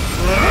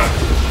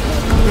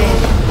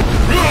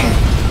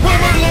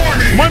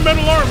 My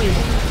metal army!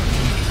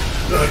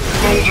 That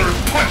boulder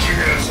punching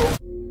asshole.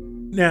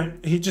 Now,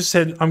 he just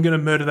said, I'm going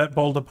to murder that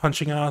boulder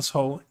punching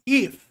asshole.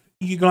 If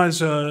you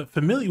guys are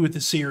familiar with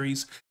the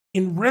series,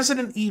 in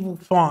Resident Evil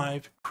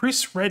 5,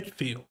 Chris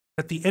Redfield,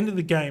 at the end of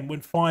the game,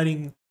 when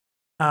fighting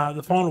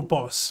the final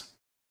boss,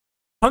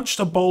 punched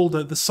a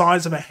boulder the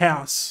size of a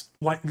house,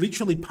 like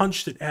literally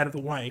punched it out of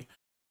the way.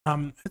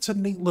 It's a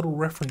neat little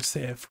reference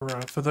there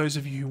for those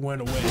of you who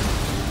weren't aware.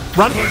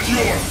 Run! But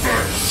you're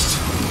first.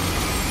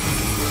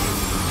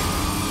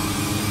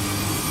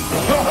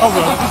 Oh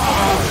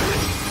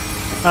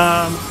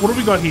god. What do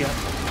we got here?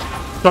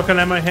 Shotgun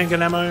ammo,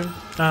 handgun ammo.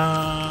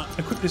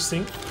 Equip this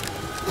thing.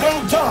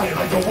 Don't die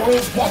like the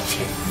world's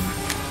watching.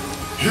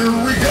 Here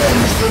we go,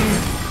 Ethan.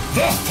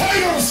 The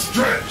final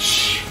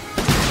stretch.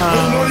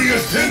 And what do you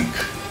think?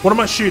 What am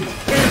I shooting?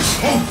 It's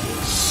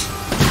hopeless,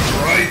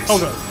 right? Oh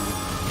god.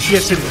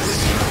 Yes, it is.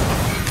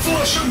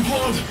 Flesh and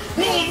blood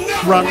will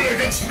never Run. win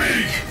against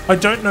me. I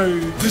don't know.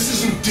 This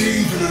isn't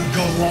David and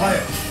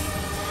Goliath.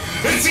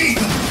 It's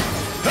Ethan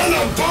and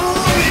a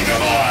bloody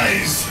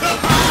demise.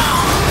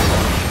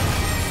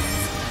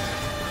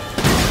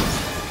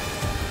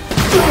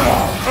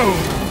 Oh.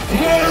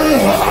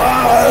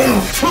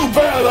 Too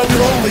bad I'm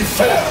your only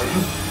fan.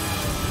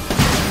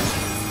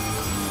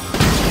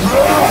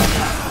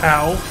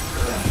 Ow.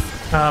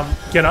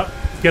 Get up.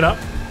 Get up.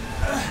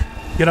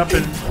 Get up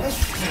and...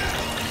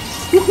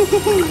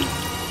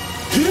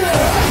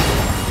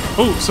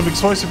 Oh, some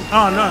explosive...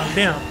 Oh, no.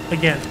 Down.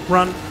 Again.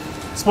 Run.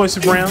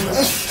 Explosive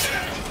rounds.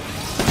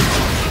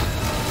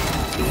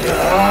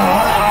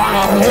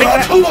 Take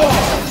that.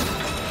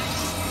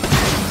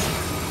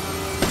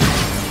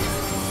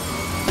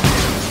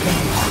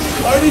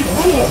 I need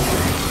more.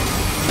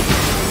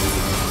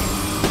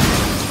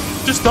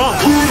 Just die.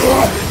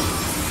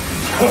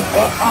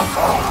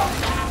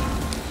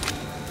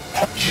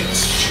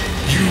 Just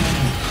you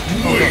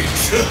wait.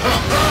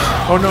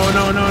 Oh, no,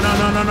 no, no, no,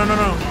 no, no, no, no,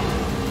 no.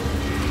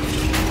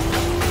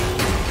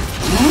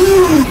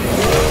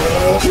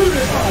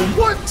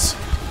 What?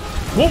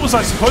 What was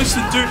I supposed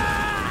to do?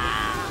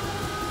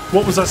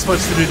 What was I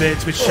supposed to do there,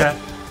 Twitch chat?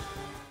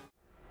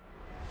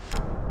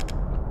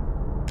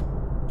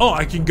 Oh,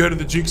 I can go to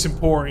the Duke's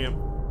Emporium.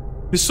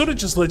 This sort of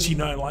just lets you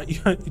know, like, do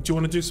you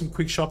want to do some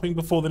quick shopping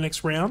before the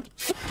next round?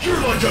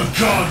 You're like a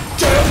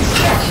goddamn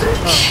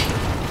cockroach.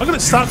 I'm gonna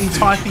start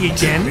typing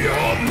again.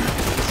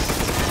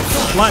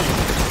 Lame.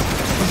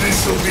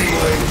 This'll be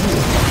my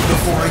war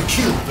before I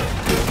kill that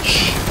bitch.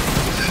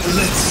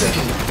 Let's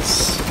settle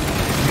this.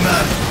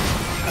 Man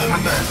and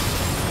man.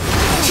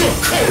 Your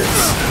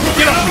corpse will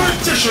be another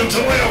addition to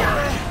my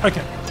army.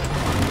 Okay.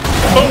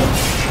 Oh.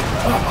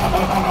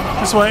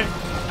 This way.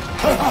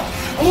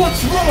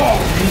 What's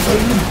wrong,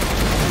 Ethan?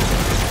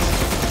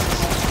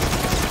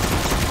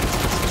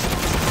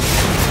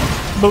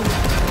 Boop.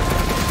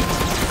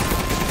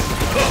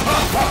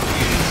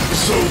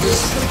 So this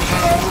is the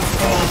power of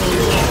father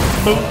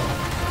love. Boop.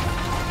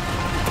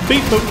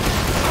 Beep boop.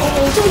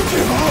 Oh, don't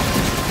give up.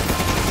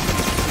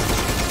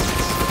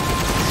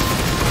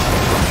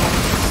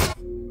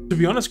 To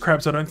be honest,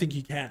 Krabs, I don't think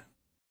you can.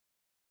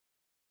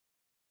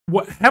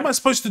 What? How am I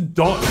supposed to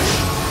dodge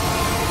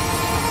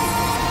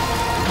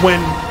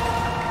when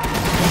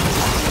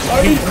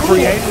he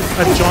created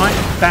a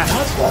giant bat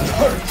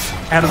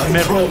out of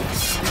metal?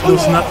 There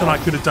was nothing I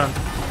could have done.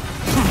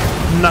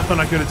 Nothing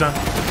I could have done.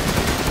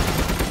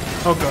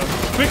 Oh god!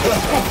 Quick!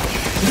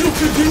 You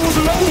could use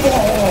an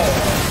overhaul.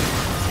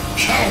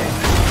 Coward!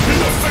 In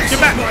the face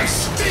Get back. of my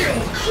steel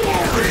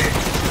glory.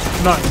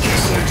 No.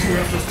 Guess I do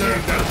have to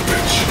stand that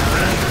bitch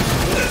and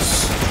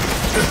this.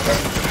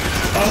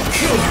 I'll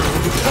kill her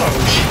with the power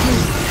she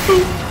gave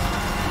me.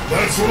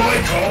 That's what I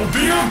call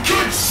being a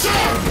good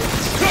son!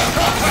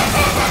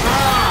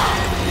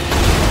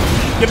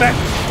 Get back!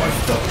 My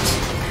thoughts,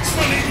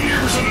 spending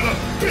years under the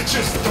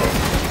bitch's throat.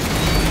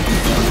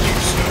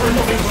 They're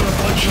nothing but a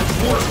bunch of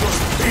worthless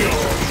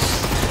peons.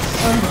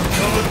 I'm a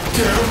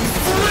goddamn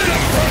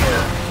freedom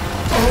fighter.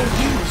 I'll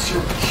use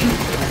your cute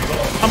little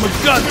love. I'm a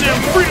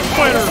goddamn freedom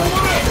fighter!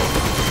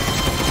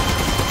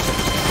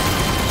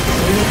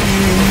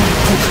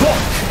 The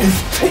clock is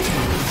ticking,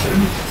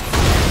 Ethan.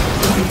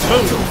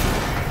 Contact over.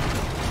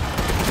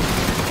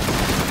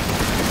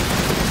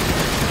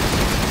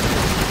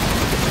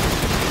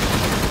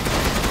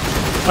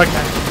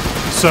 Okay,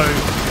 so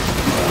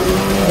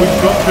we've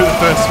got through the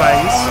first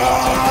phase.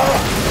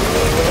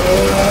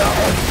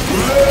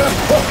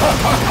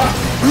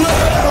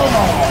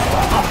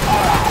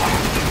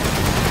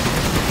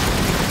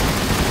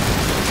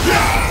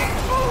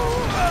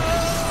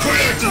 Quit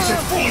acting so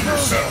full of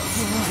yourself.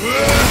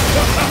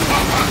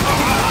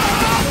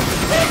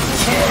 I'm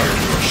tired of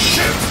your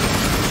shit.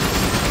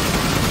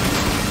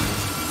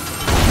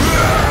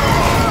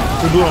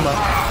 We blew him up.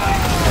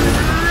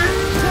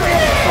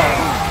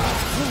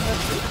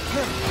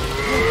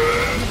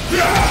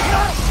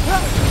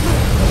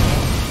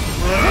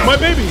 My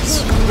babies!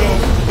 No!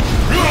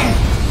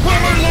 Why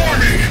am I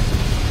Lordy?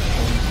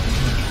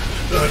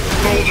 That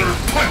boulder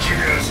punching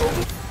asshole!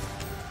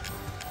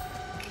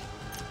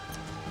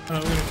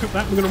 We're gonna cook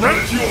that, we're gonna run.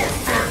 But you're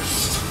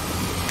first!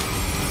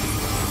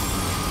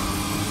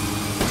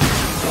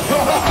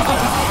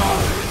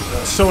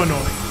 So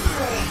annoying.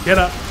 Get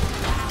up.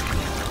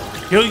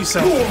 Heal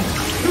yourself.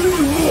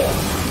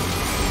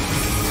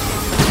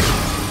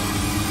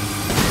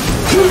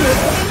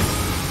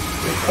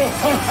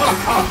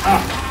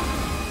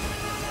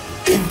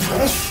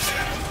 Impressed?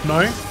 No?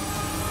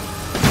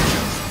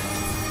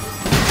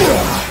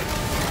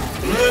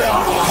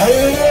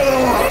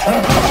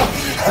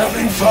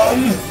 Having fun?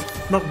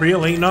 Not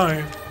really,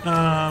 no.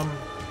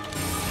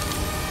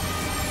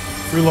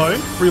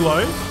 Reload,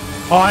 reload.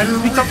 Oh, I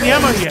haven't picked up the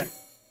ammo yet.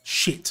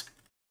 Shit.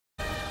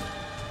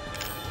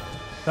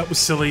 That was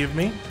silly of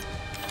me.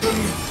 The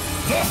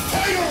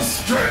final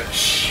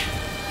stretch!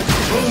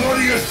 Well, what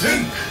do you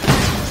think?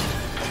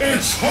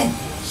 It's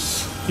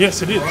hopeless.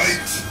 Yes, it is.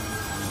 Right?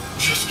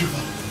 Just give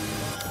up.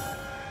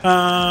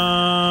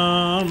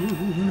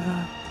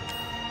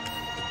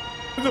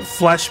 I've got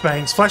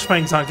flashbangs.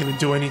 Flashbangs aren't going to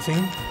do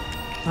anything.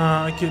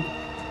 I could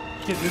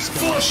get this guy.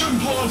 Flesh and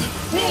blood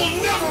will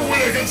never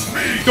win against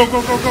me! Go,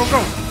 go, go, go,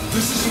 go!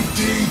 This is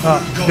indeed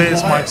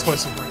There's my Goliath.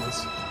 explosive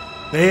rings.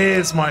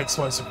 There's my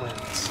explosive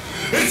rings.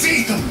 It's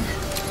Ethan!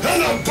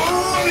 And a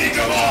bloody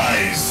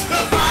demise!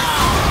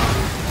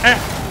 Ah!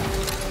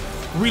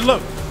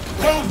 Reload.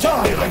 I'll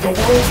die like the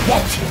world's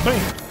watching!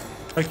 Bam.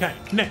 Okay,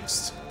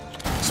 next.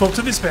 Swap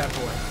to this bad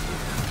boy.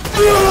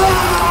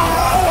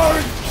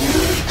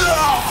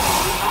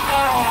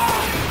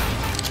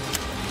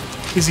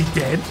 Is he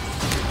dead?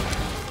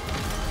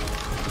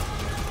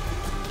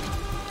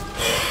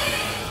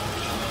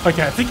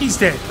 Okay, I think he's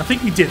dead. I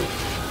think we did it.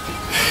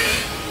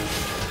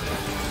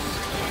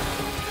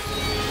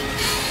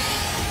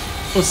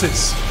 What's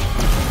this?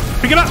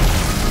 Pick it up!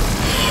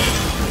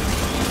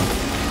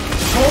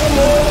 So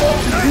long,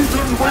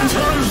 Ethan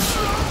Winters!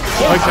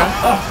 Okay.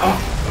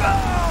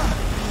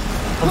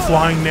 I'm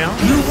flying now.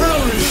 You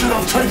really should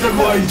have taken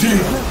my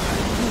deal!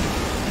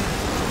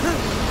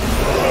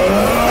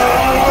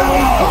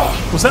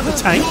 Was that the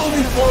tank?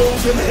 Only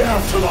foes in the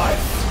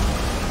afterlife!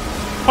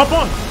 Hop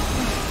on!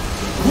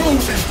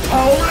 Rose's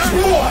power is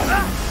one!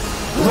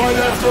 Right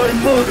after I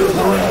murder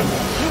Miranda!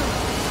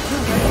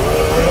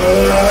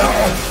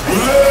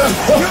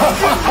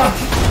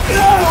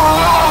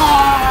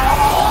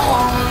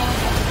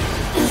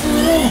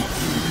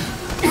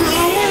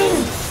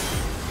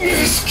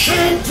 This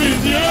can't be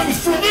the end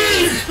for me!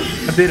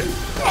 I did it.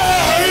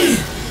 I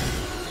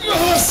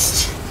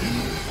must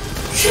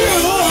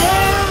kill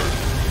her!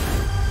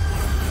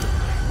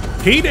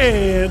 He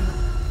did!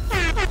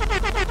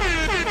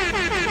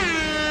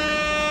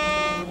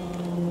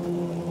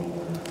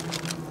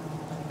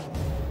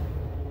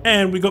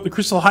 And we got the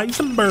Crystal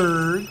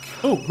Heisenberg.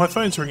 Oh, my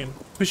phone's ringing.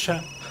 Push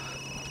chat.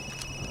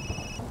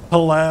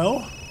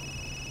 Hello?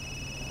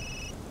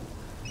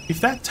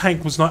 If that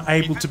tank was not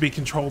able to be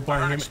controlled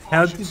by him,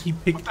 how did he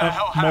pick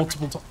up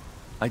multiple times?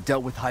 I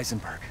dealt with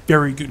Heisenberg.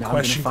 Very good Now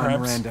question, I'm gonna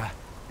find Krabs. Miranda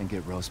and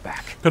get Rose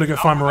back. Gotta go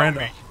find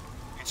Miranda.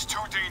 It's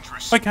too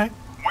dangerous. Okay,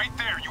 Wait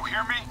there, you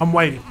hear me? I'm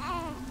waiting.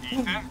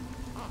 Ethan?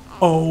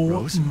 Oh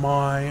Rose?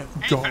 my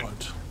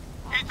god.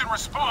 Ethan,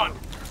 respond!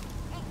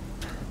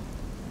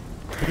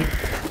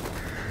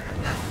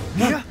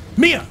 Mia?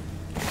 Mia!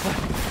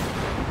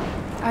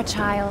 Our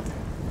child.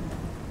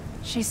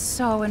 She's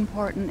so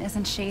important,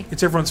 isn't she?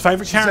 It's everyone's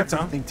favorite She's character.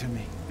 everything to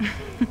me.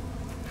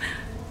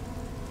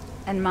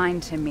 And mine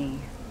to me.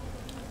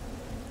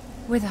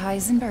 With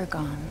Heisenberg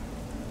gone,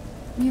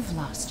 you've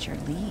lost your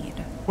lead.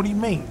 What do you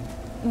mean?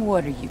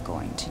 What are you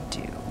going to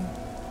do?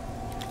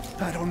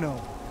 I don't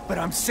know, but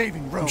I'm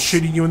saving Rose. I'm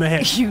shooting you in the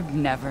head. You'd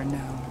never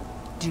know,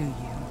 do you?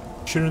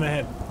 Shoot her in the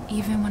head.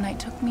 Even when I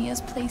took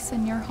Mia's place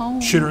in your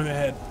home. Shoot her in the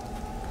head.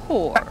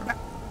 Poor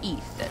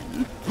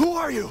Ethan. Who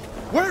are you?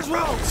 Where's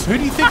Rose? Who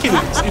do you think it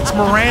is? It's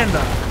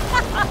Miranda.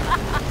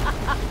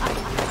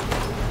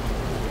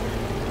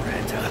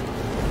 Miranda.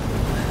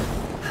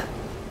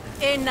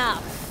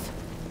 Enough.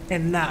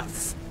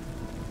 Enough.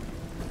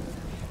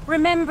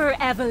 Remember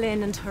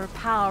Evelyn and her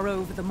power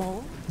over them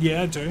all?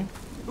 Yeah, I do.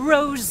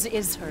 Rose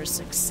is her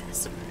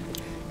successor.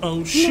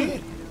 Oh,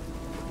 shit.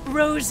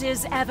 Rose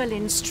is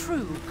Evelyn's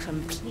true,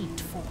 complete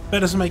form. That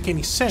doesn't make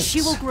any sense.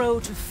 She will grow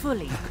to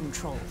fully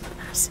control the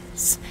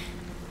masses.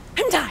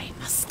 And I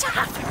must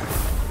have her.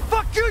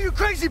 Fuck you, you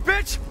crazy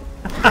bitch!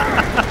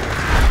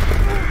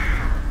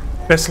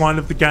 Best line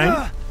of the game.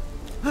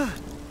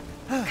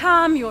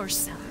 Calm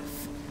yourself.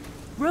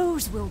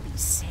 Rose will be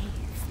saved.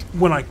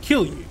 When I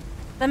kill you.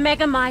 The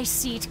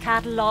Megamycete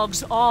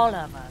catalogs all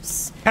of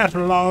us.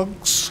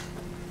 Catalogs.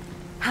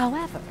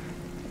 However,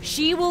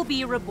 she will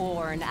be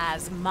reborn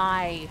as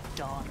my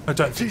daughter. I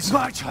don't think She's so.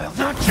 my child,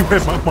 not You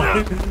yours. read my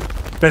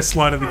mind. Best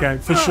line of the game,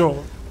 for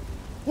sure.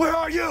 Where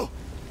are you?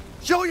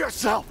 Show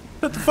yourself!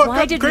 Shut the fuck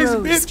Why up, did crazy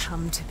Rose bitch.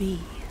 come to be?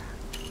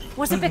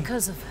 Was it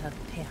because of her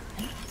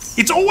parents?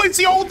 It's always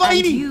the old And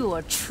lady. you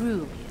are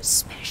truly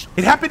special.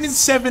 It happened in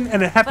 7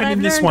 and it But happened I've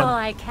in this learned one. all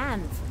I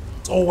can.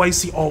 It's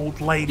always the old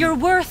lady. Your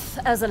worth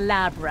as a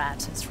lab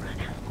rat has run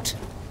out.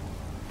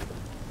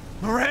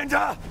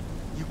 Miranda!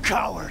 You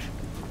coward!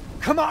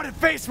 Come out and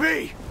face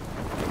me!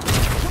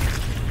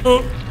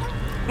 Oh,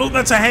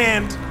 that's a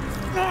hand.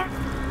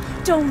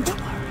 Don't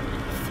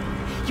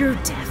worry. Your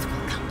death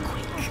will come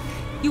quick.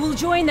 You will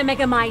join the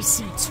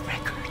Megamycete's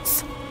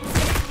records.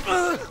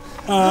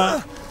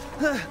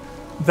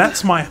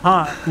 That's my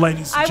heart,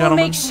 ladies and I will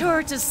gentlemen. make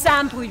sure to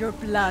sample your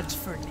blood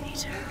for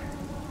later.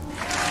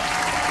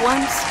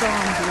 Once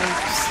dawn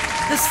breaks,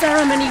 the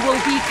ceremony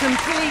will be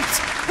complete,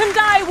 and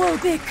I will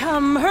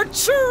become her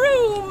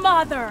true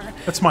mother.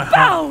 That's my heart.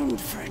 Bound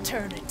for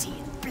eternity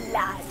in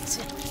blood.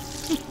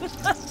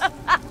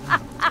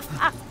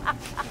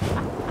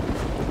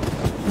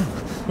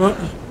 Well,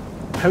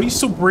 how are you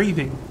still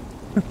breathing?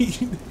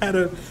 You had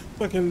a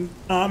fucking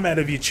arm out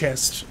of your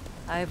chest.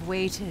 I've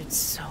waited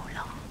so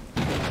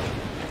long.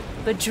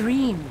 But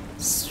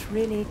dreams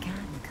really can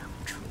come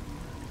true.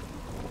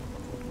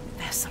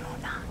 Vessel or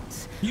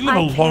not, You live a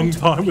I long can't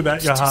time wait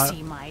without your to heart.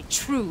 see my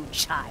true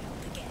child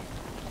again.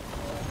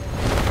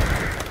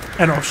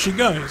 And off she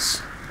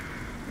goes.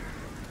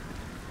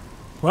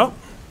 Well.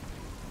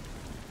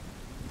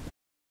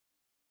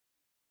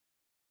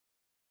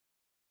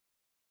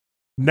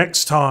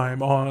 Next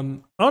time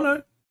on... Oh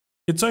no,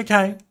 it's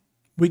okay.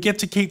 We get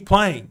to keep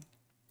playing.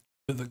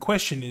 But the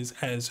question is,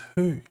 as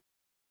who?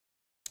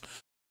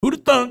 Who'da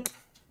thunk?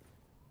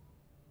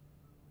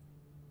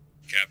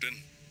 Captain,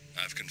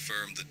 I've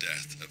confirmed the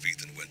death of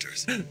Ethan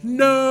Winters. I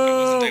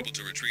No! wasn't able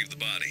to retrieve the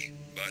body,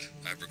 but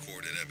I've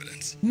recorded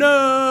evidence.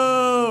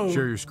 No!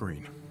 Share your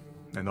screen,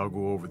 and I'll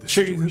go over the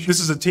Sure, situation. this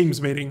is a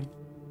Teams meeting.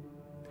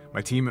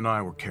 My team and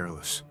I were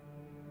careless.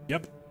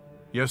 Yep.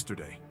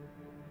 Yesterday,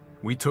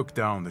 we took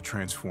down the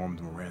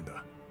transformed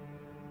Miranda,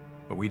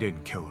 but we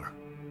didn't kill her.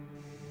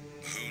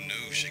 Who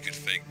knew she could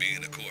fake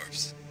being a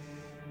corpse?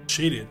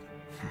 She did.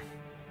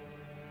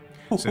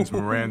 Since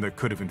Miranda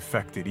could have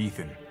infected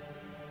Ethan,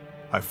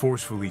 I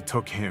forcefully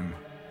took him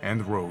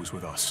and Rose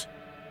with us.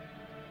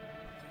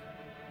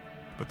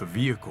 But the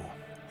vehicle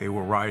they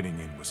were riding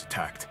in was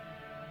attacked.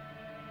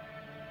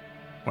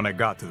 When I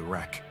got to the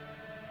wreck,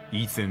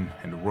 Ethan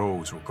and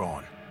Rose were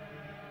gone.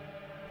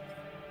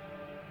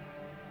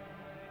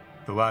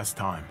 The last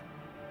time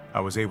I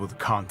was able to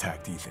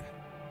contact Ethan,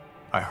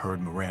 I heard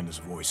Miranda's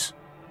voice.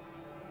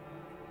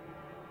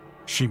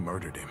 She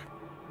murdered him,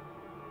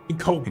 In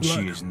cold and blood.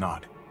 she is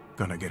not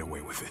gonna get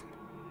away with it.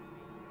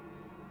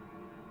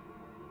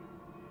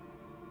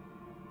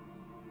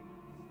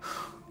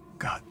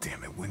 God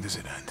damn it, when does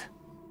it end?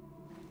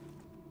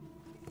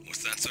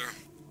 What's that, sir?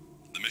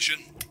 The mission?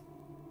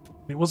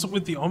 It wasn't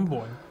with the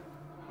envoy.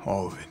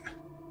 All of it.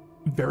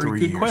 Very 3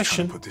 good years question.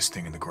 trying to put this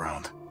thing in the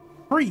ground.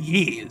 3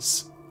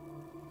 years.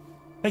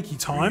 Take your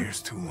 3 time.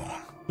 years too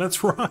long.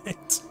 That's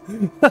right.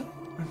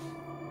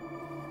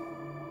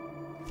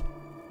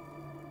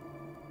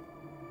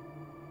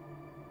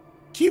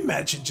 Can you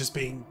imagine just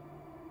being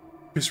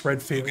Chris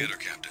Redfield Get her,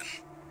 Captain.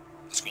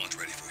 The squad's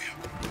ready for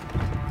you.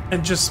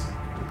 and just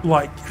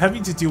like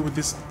having to deal with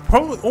this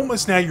probably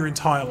almost now your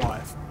entire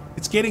life?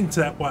 It's getting to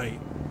that way.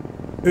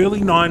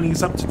 Early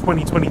 90s up to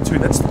 2022.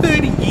 That's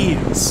 30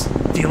 years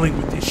dealing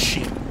with this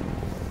shit.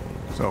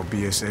 So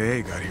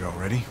BSAA got here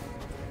already?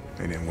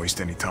 They didn't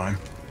waste any time?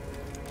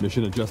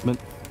 Mission adjustment?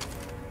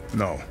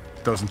 No,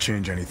 doesn't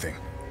change anything.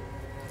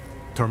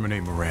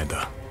 Terminate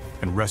Miranda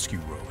and rescue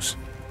Rose.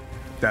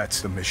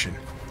 That's the mission.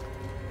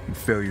 And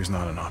failure's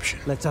not an option.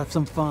 Let's have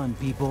some fun,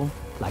 people.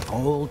 Like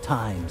old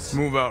times.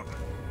 Move out.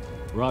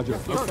 Roger.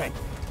 Okay.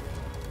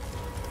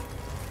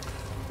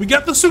 We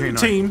got the super K9,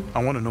 team.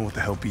 I want to know what the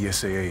hell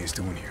BSAA is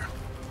doing here.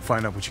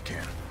 Find out what you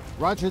can.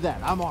 Roger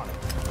that. I'm on it.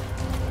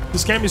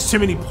 This game has too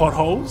many plot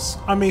holes.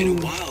 I mean,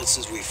 Been a while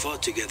since we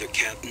fought together,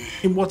 Captain.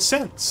 in what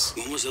sense?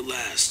 When was it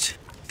last?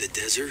 The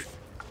desert?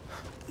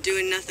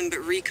 Doing nothing but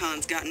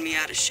recon's gotten me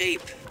out of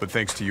shape. But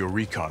thanks to your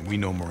recon, we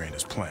know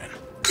Miranda's plan.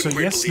 So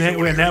yes,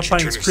 we're now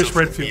playing as Chris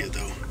Redfield.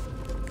 How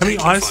many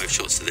eyes? 5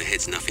 shots to the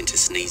head's nothing to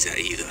sneeze at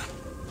either.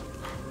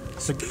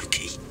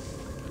 Spooky.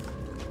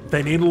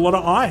 They need a lot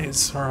of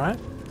eyes, alright?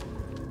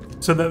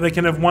 So that they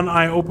can have one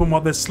eye open while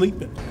they're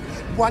sleeping.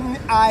 One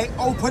eye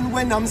open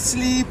when I'm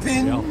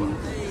sleeping.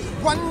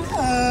 One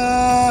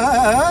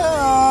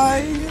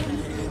eye.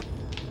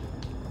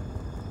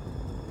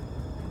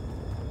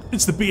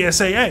 It's the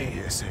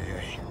BSAA.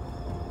 BSAA.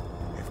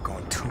 They've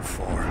gone too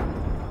far.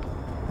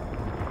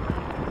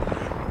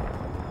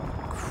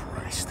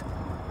 Christ.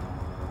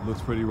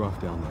 Looks pretty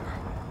rough down there.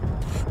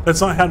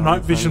 That's not how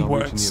night vision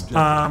works.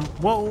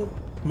 Well,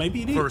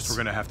 maybe it is. First, we're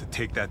gonna have to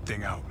take that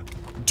thing out.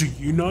 Do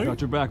you know?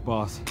 Got your back,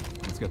 boss.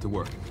 Let's get to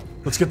work.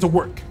 Let's get to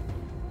work.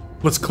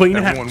 Let's clean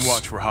house. Everyone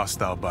watch for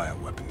hostile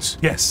bioweapons.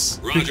 Yes,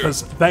 Roger.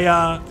 because they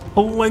are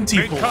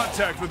plentiful. Make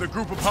contact with a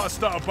group of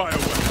hostile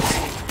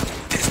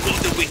bioweapons. There's more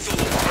than we thought.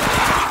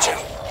 Watch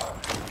out.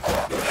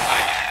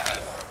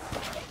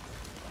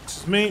 This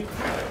is me.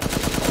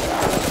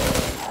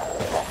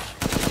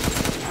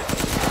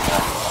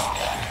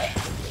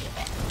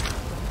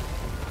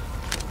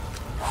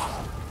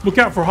 Look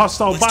out for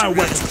hostile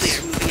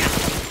bioweapons.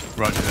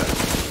 Roger that.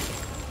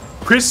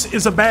 Chris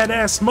is a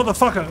badass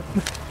motherfucker.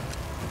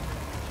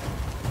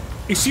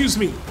 Excuse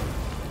me.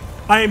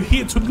 I am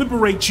here to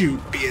liberate you.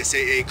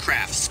 BSAA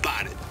craft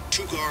spotted.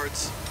 2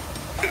 guards.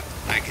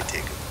 I can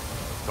take them.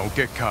 Don't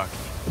get cocky.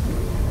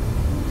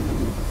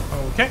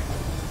 Okay.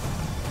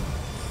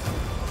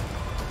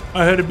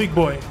 I heard a big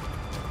boy.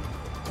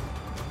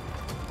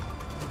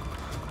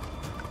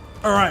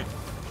 Alright.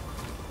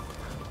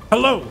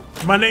 Hello,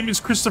 my name is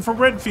Christopher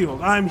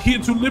Redfield. I'm here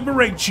to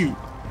liberate you.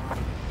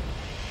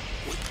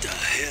 What the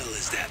hell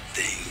is that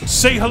thing?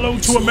 Say hello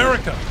to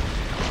America.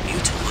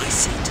 Mute my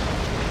seat.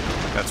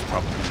 That's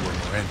probably where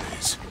Miranda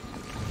is.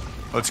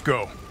 Let's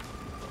go.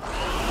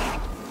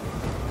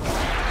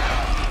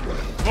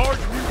 Large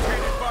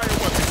mutated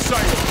bioweapon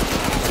sighted.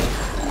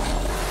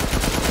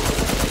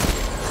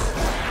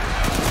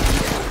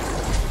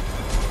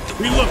 The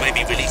war may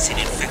be releasing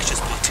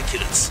infectious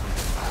particulates.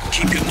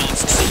 Keep your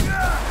masks on.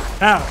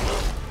 Ow.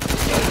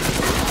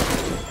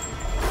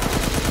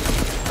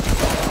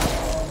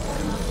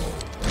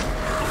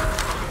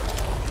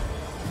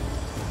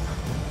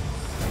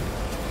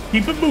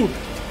 Keep it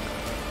moving.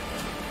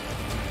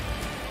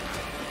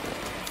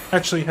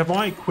 Actually, have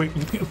I equipped?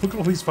 Look at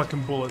all these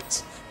fucking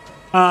bullets.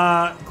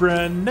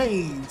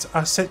 Grenades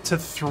are set to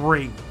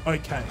 3.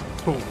 Okay,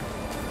 cool.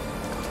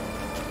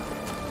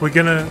 We're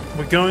going to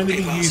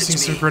be using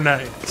some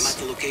grenades. I'm at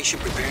the location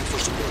preparing for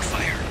support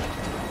fire.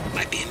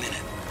 Might be a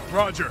minute.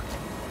 Roger.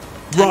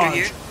 Under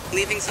here,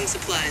 leaving some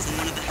supplies in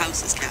one of the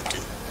houses, Captain.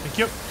 Thank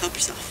you. Help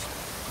yourself.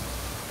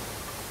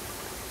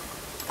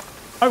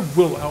 I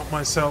will help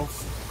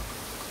myself.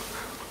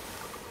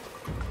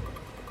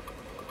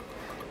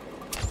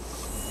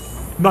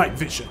 Night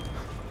vision.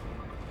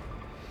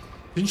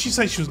 Didn't she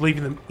say she was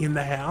leaving them in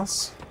the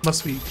house?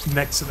 Must be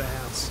next to the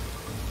house.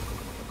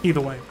 Either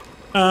way.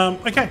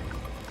 Okay.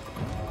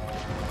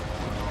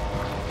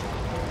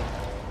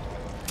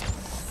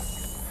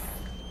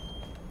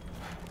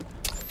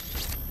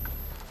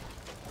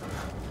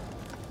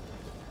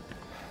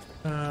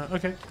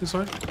 Okay, this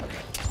way.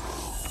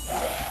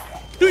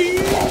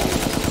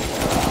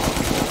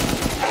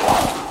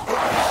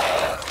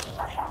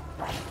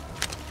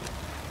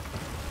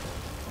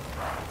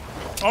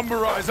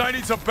 Umberise, I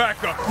need some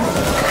backup.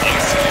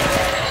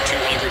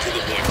 200 to the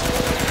point.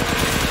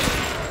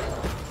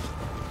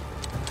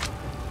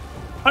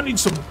 I need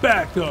some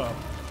backup.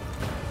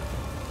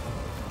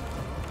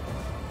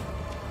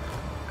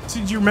 So,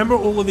 do you remember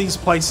all of these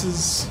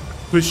places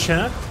with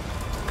chat?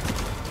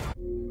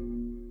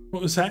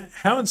 What was that?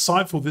 How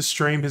insightful this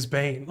stream has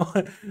been.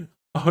 Oh,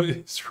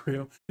 it's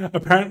real.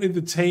 Apparently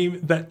the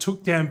team that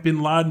took down Bin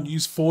Laden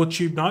used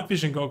 4-tube night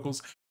vision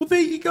goggles. Well,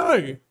 there you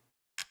go.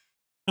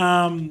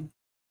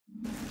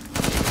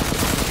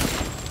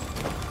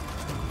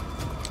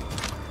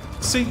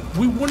 See,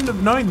 we wouldn't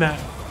have known that.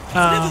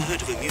 I've never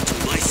heard of a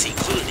mutant mycete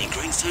colony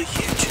growing so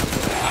huge.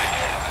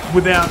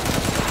 Without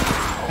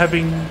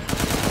having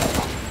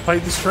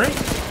played the stream.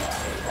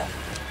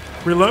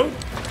 Reload.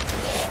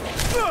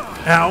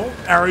 Ow.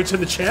 Arrow to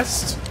the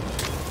chest.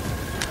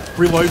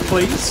 Reload,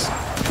 please.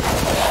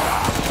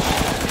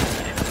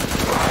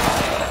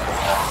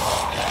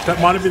 That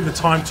might have been the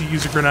time to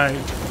use a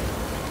grenade.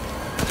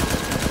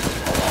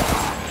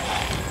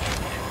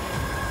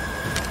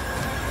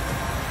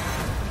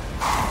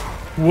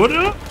 What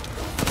up?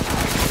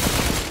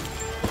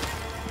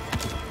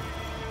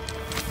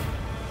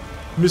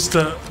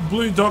 Mr.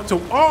 Blue Doctor.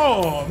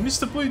 Oh,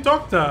 Mr. Blue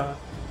Doctor.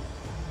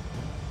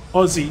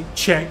 Aussie,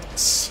 check.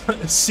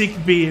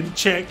 Sick beard,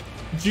 check.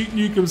 Duke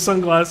Nukem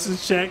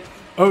sunglasses, check.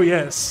 Oh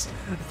yes.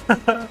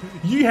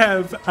 You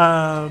have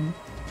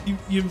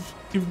you've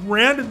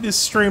rounded this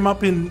stream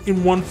up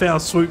in one foul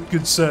swoop,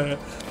 good sir.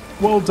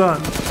 Well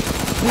done.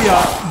 We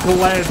are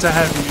glad to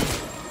have you.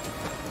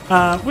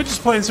 We're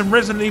just playing some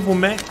Resident Evil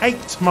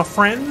 8, my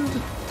friend.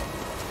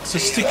 So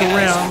stick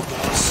around.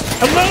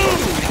 Hello!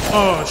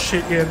 Oh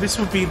shit, yeah, this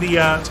would be the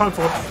time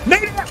for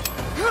Magneto!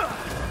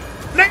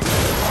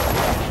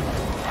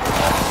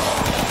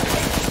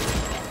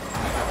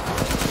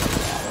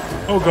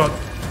 Oh god.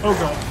 Oh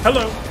god.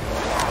 Hello.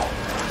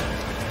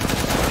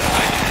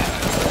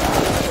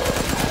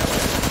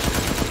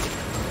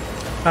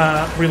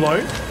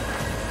 Reload.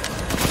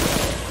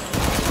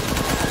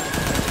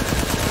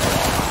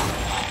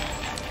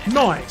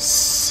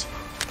 Nice.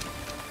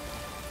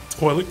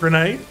 Toilet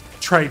grenade.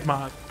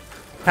 Trademark.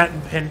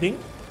 Patent pending.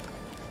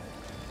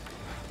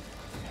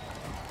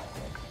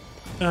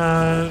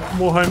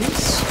 More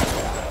homies.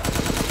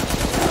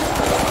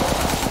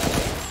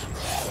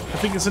 I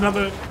think it's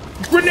another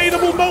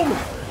grenadeable moment.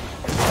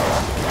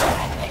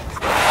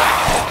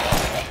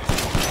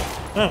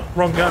 Oh,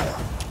 wrong gun.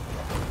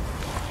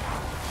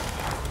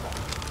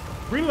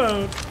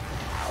 Reload.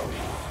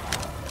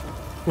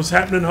 What's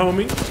happening,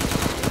 homie?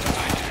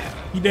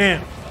 You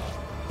damn.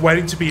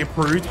 Waiting to be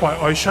approved by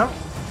OSHA?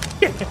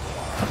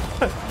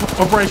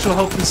 Operational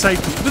Health and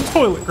Safety. The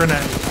toilet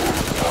grenade.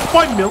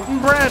 By Milton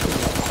Bradley.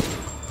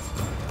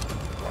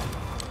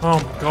 Oh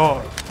my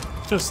god.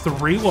 Just the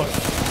reload.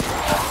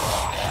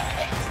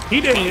 He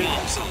did it. My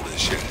mom saw this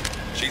shit.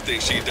 She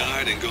thinks she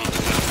died and gone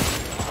to hell.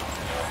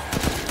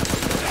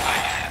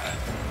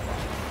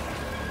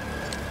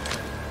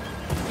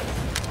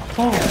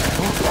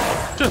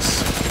 Oh,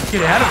 just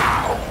get out of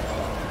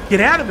it.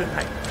 Get out of it,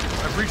 mate.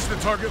 I've reached the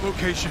target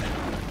location.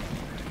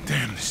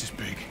 Damn, this is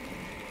big.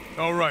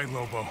 All right,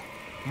 Lobo.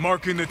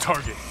 Marking the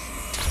target.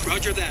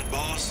 Roger that,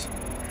 boss.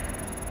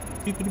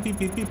 Beep, beep, beep,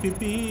 beep, beep, beep,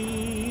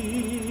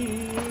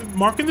 beep.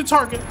 Marking the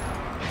target.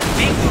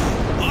 Bingo.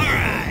 All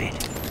right.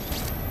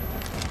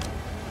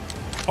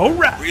 All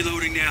right.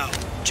 Reloading now.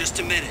 Just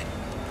a minute.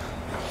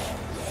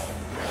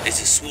 There's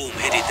a swarm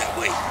headed that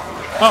way.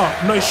 Oh,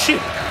 no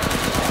shit.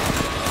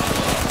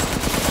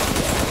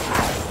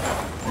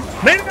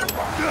 Magneto!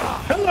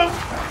 Hello.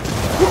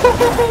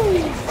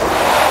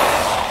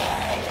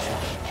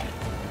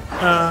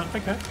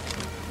 Okay.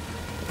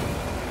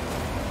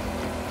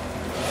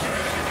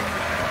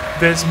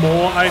 There's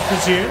more, I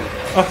presume.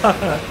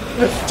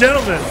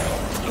 Gentlemen,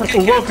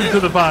 welcome to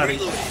the party.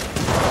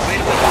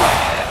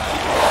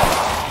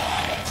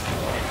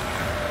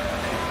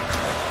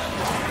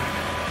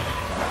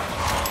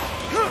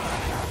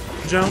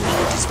 Gentlemen,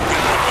 it's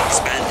rapidly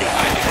expanding.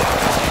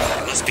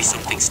 There must be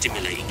something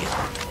stimulating it.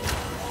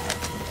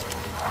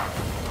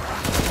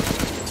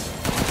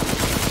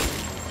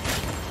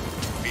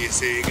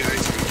 BSAA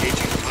guys are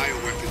engaging the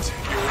bioweapons.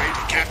 You're right,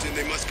 Captain,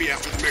 they must be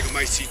after the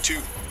Megamycete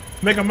too.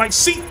 Megamycete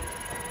seat.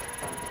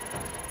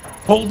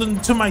 Holding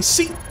to my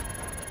seat.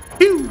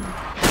 Pew.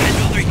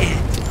 Another hit.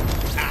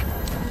 Ah,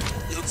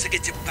 looks like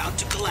it's about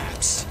to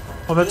collapse.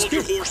 Oh, that's Hold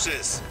good. your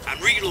horses. I'm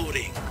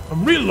reloading.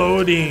 I'm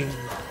reloading.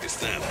 It's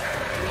them.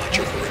 Watch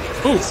your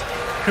Ooh,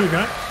 here we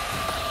go.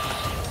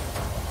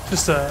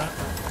 Just a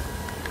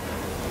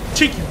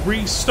cheeky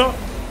restock.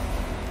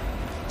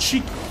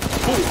 Cheeky.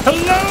 Oh,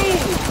 hello!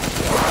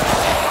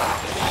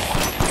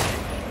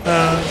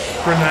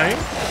 Grenade.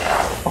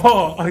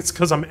 Oh, it's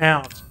because I'm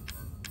out.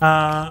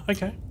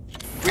 Okay.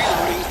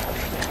 Reloading.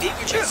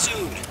 Need you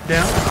soon.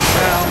 Down.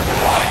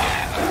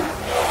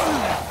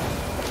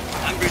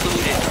 I'm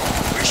reloaded.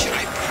 Where should I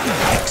be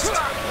next?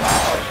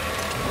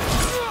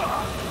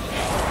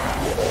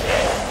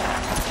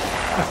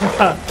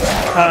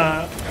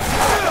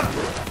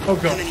 Oh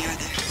god. How many are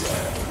there?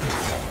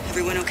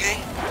 Everyone okay?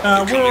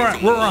 We're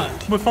alright. We're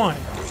alright. We're fine.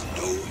 There's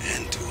no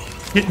end to them.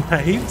 Hit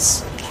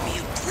nades. Give me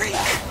a break.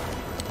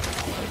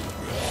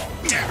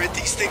 Damn it,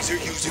 these things are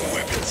using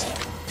weapons.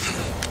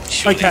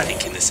 Sure Okay. they're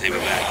thinking the same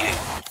about you.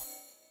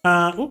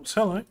 Oops,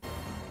 hello.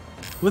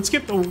 Let's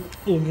get the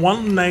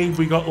one nade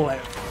we got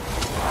left.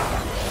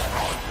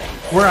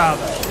 Where are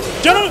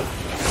they? Gentlemen!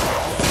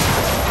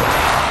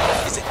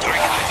 Is it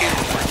target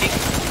locator working?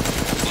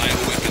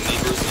 Bioweapon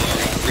numbers are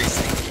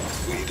increasing.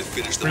 We need to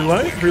finish them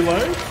Reload, off.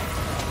 reload.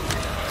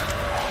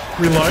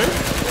 Reload.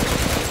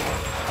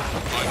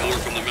 Five more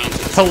from the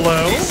mountains.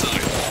 Hello? East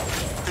side.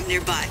 I'm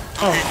nearby.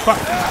 Oh, fuck.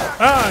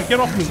 Ah, get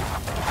off me.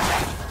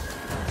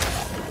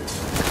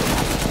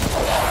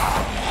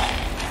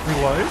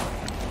 Reload.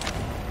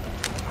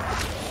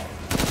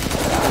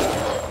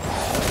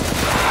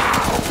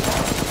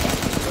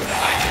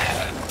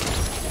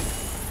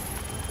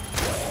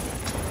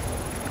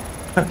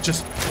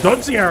 Just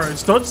dodge the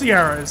arrows, dodge the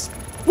arrows.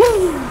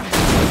 Woo!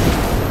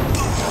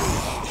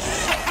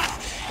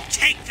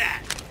 Take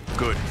that!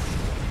 Good.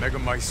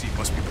 Megamycete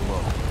must be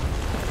below.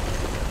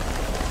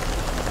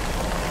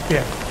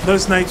 Yeah,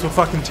 those nades were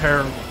fucking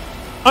terrible.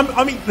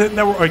 I mean,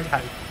 they were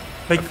okay.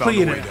 They I found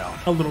cleared a way it down.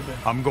 a little bit.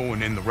 I'm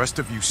going in. The rest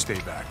of you stay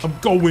back. I'm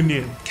going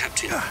in.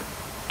 Captain,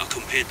 I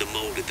compared the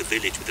mold at the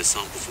village with a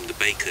sample from the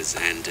bakers,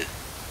 and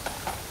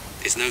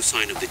there's no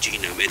sign of the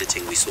genome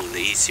editing we saw in the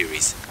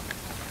E-series.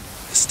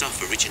 The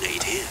stuff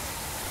originated here.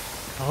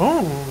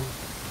 Oh.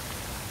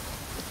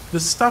 The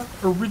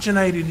stuff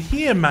originated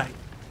here, mate.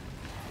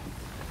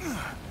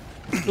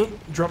 Oop,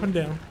 dropping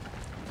down.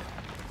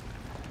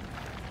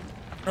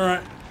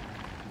 Alright.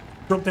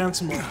 Drop down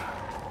some more.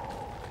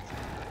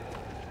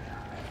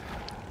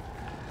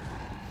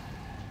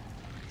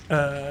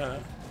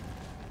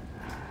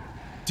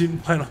 Didn't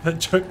plan on that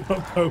joke, but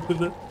I'll go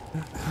with it.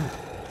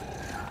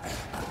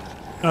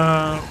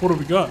 What do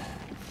we got?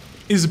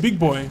 Is a big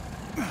boy.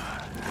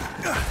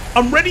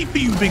 I'm ready for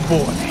you, big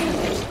boy.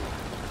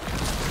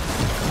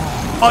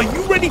 Are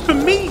you ready for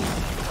me?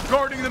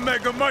 Guarding the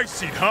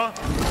Megamycete, huh?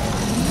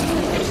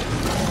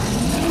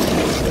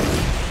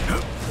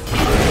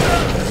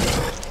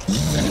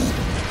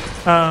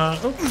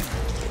 Oh,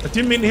 I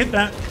didn't mean to hit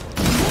that.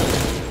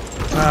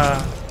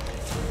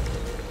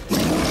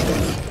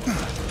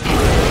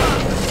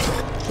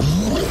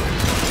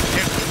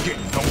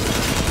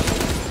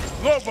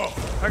 Lobo,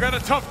 I got a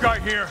tough guy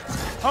here.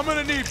 I'm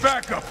gonna need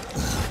backup.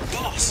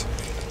 Boss,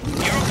 you're on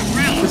the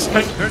ground.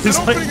 There's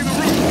an opening in the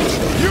roof.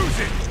 Use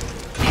it.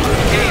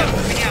 Okay, I'm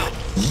moving out.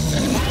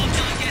 Hold on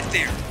till I get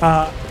there.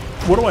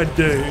 What do I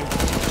do?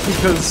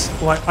 Because,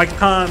 like, I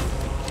can't...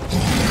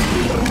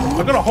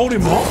 I gotta hold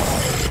him off.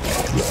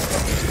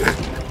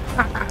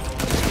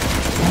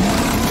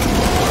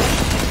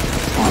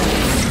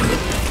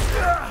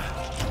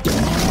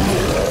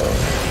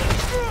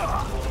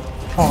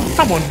 Oh,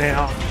 come on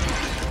now.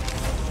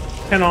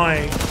 Can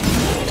I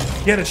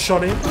get a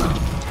shot in? I'm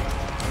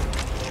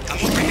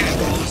over here,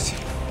 boss.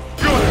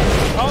 Good.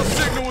 I'll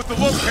signal with the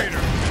locator.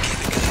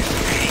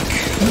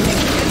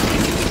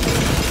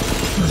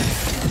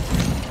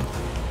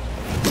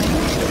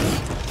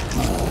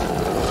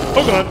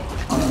 Oh god.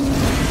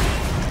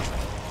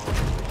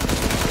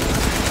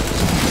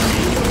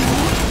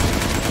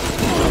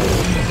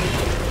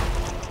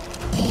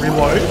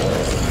 Reload.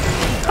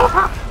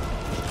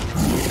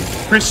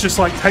 Chris just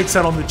like takes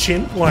that on the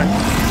chin, like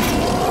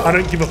I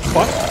don't give a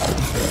fuck.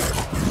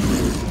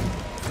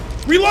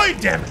 Reload,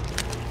 damn it.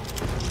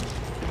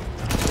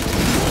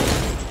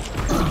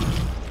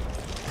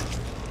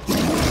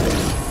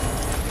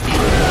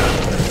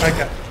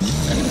 Okay.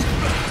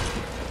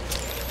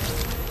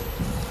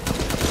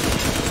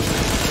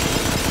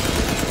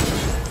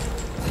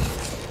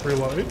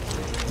 Reload.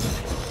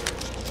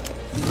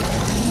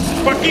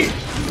 Fuck you!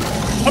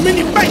 I'm in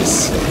your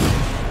face!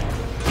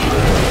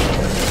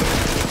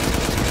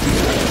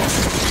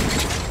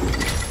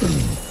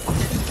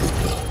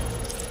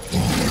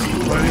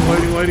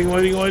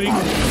 Loading.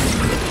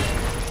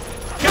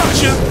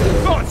 Gotcha!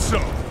 Thought so!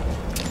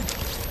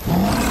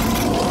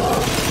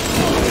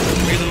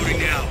 Reloading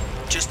now.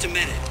 Just a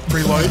minute.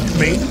 Reload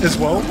me as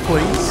well,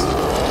 please.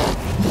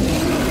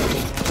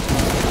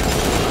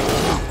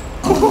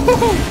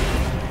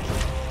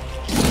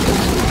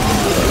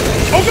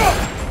 Oh god!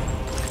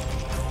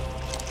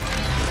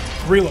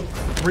 Reload.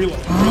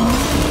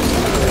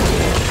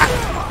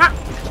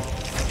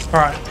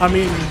 Alright, I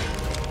mean...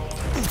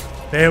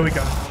 There we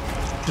go.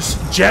 Just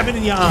jab it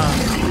in your arm.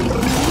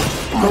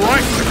 The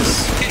right,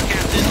 Chris. Okay,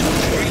 Captain.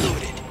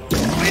 Reloaded.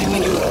 Ready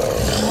when you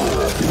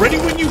are. Ready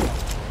when you...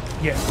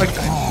 Yeah,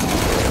 okay.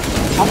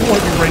 I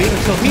won't be ready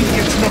until he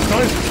gets knocked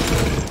over.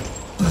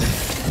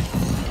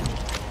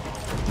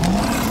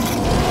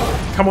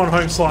 Come on,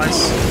 home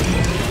slice.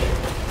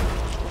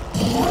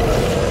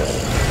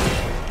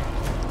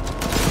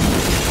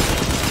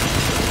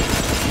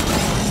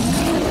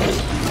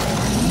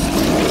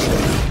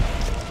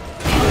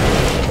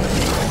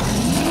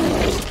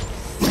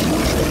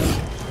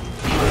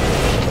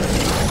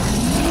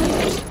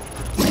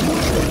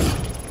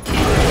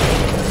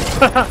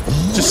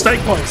 Just stay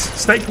close.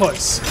 Stay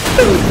close.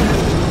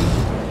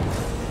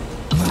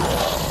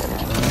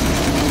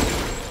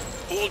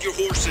 Hold your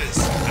horses.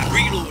 I'm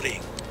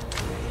reloading.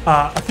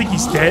 I think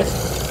he's dead.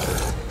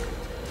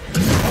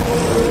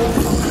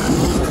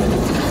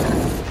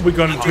 We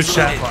got into a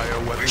chat.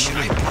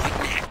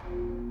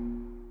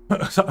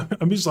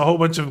 I missed a whole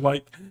bunch of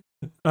like,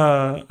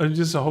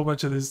 just a whole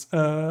bunch of this.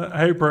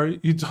 Hey, bro,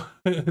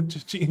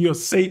 your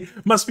seat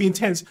must be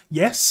intense.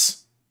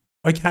 Yes.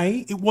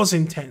 Okay, it was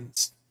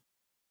intense.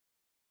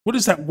 What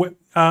is that?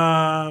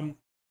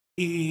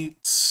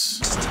 It's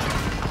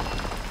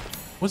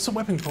what's the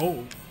weapon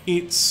called?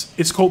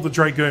 It's called the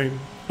Dragoon.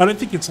 I don't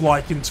think it's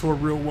likened to a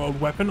real world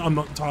weapon. I'm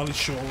not entirely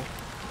sure,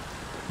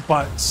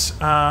 but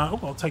oh,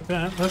 I'll take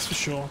that. That's for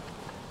sure.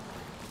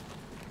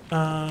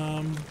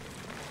 Can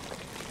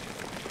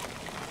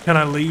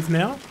I leave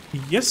now?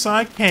 Yes,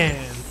 I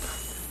can.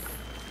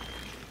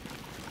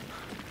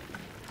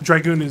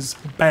 Dragoon is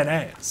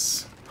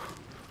badass.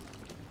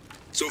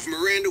 So if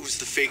Miranda was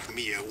the fake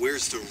Mia,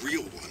 where's the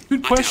real one?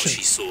 Good question. I doubt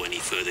she saw any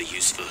further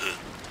use for her.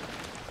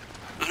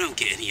 I don't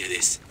get any of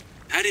this.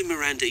 How did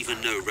Miranda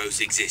even know Rose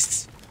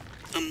exists?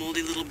 A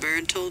moldy little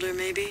bird told her,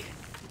 maybe?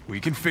 We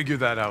can figure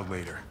that out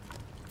later.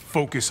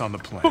 Focus on the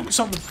plan. Focus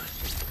on the...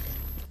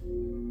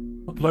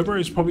 Lobo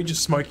is probably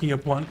just smoking a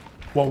blunt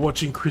while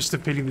watching Chris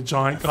defeating the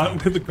giant guy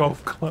with the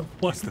golf club.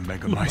 Like the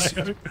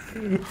Megamycete.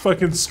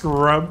 Fucking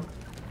scrub.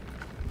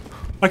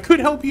 I could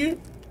help you,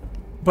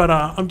 but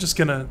I'm just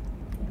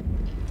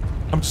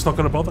not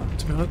gonna bother,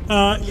 to be honest.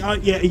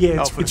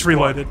 Yeah, it's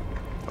reloaded.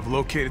 I've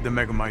located the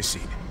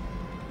Megamycete.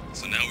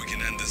 So now we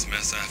can end this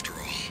mess after all.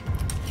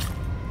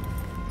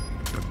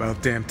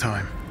 About damn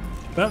time.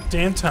 About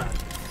damn time.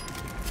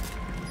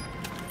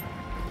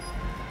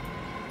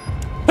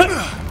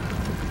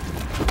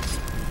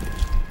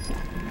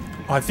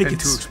 I think and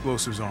it's 2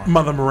 explosives armed.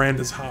 Mother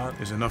Miranda's heart.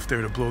 There's enough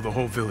there to blow the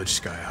whole village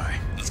sky high.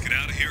 Let's get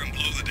out of here and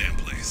blow the damn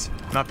place.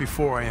 Not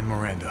before I end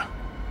Miranda.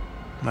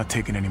 I'm not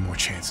taking any more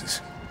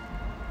chances.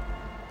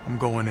 I'm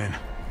going in.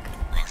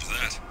 Roger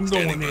that. I'm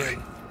going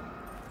in.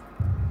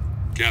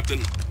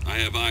 Captain, I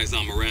have eyes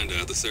on Miranda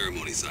at the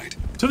ceremony site.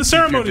 To the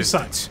ceremony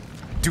site.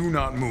 Do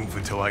not move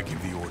until I give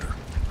the order.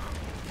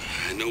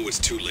 I know it's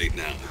too late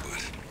now,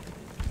 but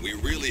we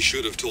really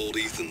should have told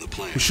Ethan the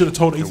plan. We should have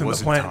told Ethan There the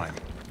wasn't plan. time.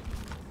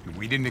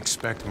 We didn't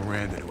expect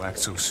Miranda to act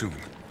so soon.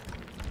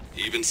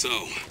 Even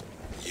so,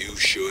 you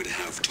should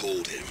have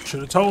told him. Should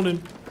have told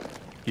him.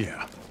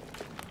 Yeah.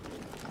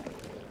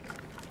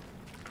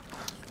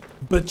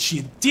 But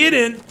you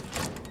didn't.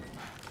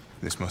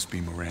 This must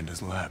be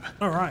Miranda's lab.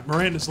 Alright,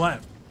 Miranda's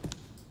lab.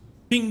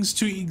 Things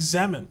to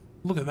examine.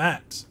 Look at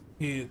that.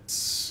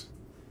 It's...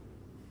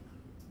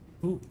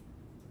 Ooh.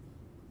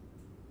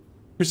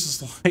 Chris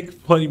is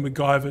like bloody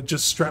MacGyver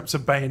just straps a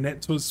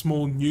bayonet to a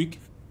small nuke.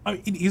 I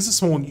mean, it is a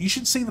small nuke. You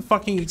should see the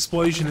fucking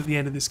explosion at the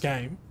end of this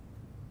game.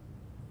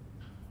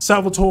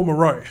 Salvatore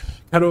Moreau.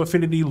 Cato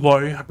affinity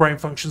low, brain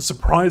function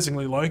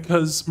surprisingly low,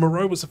 because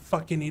Moreau was a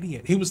fucking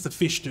idiot. He was the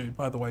fish dude,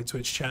 by the way,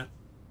 Twitch chat.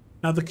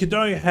 Now, the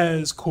Cadeau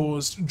has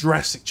caused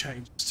drastic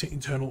changes to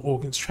internal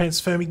organs,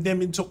 transforming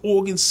them into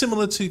organs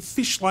similar to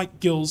fish-like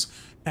gills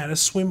and a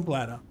swim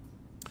bladder.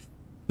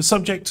 The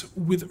subject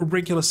with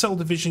irregular cell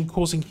division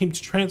causing him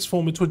to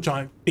transform into a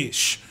giant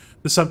fish.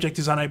 The subject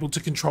is unable to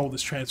control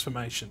this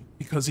transformation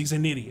because he's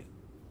an idiot.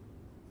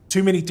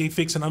 Too many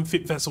defects and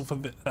unfit vessel for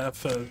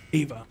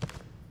Eva.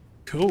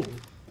 Cool.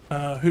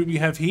 Who do we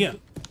have here?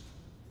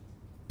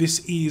 This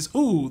is,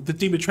 ooh, the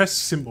Dimitrescu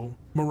symbol,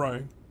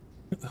 Moreau.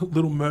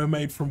 Little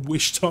Mermaid from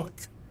Wish Talk.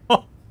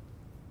 I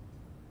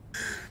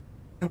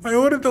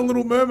ordered the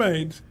Little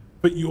Mermaid,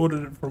 but you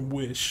ordered it from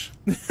Wish.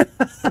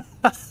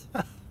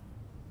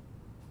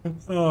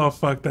 Oh,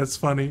 fuck, that's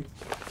funny.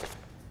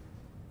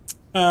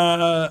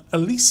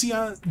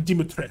 Alicia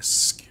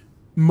Dimitrescu.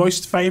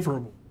 Most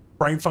favorable.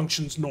 Brain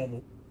functions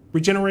normal.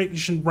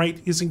 Regeneration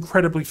rate is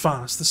incredibly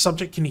fast. The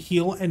subject can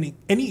heal any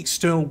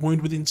external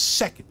wound within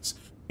seconds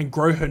and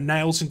grow her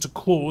nails into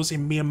claws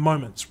in mere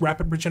moments.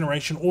 Rapid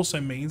regeneration also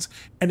means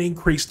an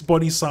increased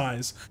body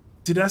size.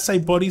 Did I say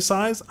body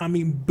size? I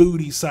mean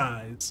booty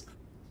size.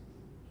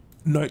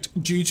 Note,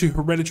 due to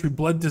hereditary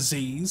blood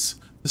disease,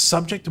 the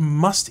subject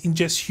must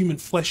ingest human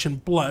flesh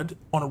and blood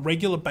on a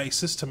regular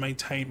basis to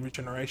maintain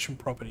regeneration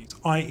properties,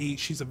 i.e.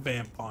 she's a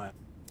vampire.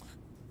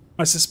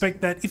 I suspect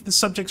that if the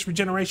subject's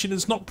regeneration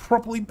is not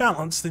properly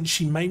balanced, then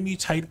she may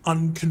mutate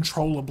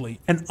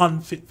uncontrollably, an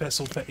unfit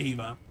vessel for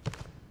Eva.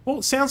 Well,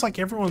 it sounds like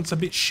everyone's a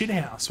bit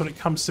shithouse when it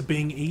comes to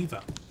being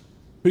Eva.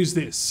 Who's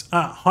this?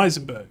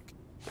 Heisenberg.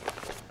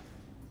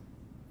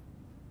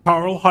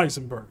 Carl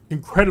Heisenberg.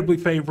 Incredibly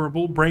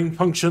favorable, brain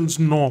functions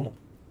normal.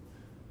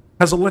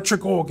 Has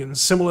electric organs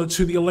similar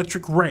to the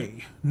electric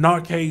ray,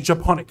 Narke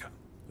japonica.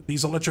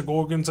 These electric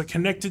organs are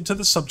connected to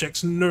the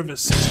subject's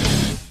nervous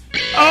system.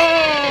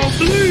 Oh,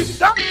 Blue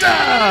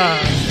Doctor!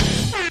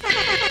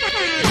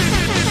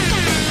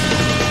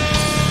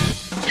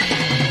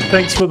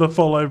 Thanks for the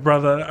follow,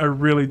 brother. I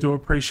really do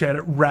appreciate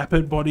it.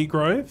 Rapid body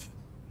growth.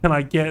 Can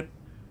I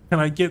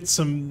get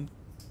some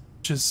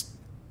just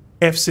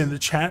F's in the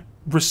chat?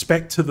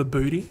 Respect to the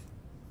booty.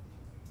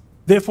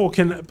 Therefore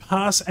can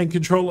pass and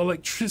control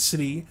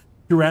electricity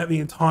throughout the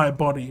entire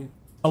body,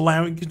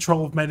 allowing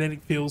control of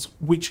magnetic fields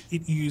which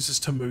it uses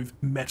to move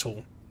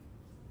metal.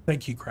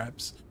 Thank you,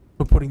 Krabs,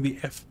 for putting the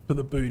F for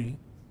the booty.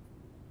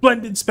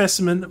 Blended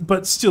specimen,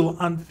 but still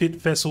unfit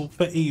vessel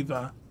for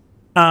Eva.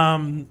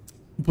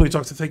 Blue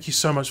Doctor, thank you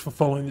so much for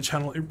following the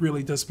channel. It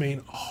really does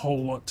mean a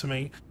whole lot to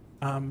me.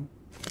 And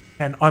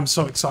I'm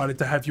so excited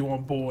to have you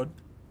on board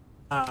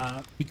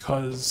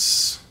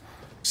because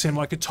you seem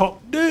like a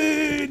top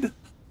dude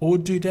or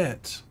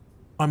dudette.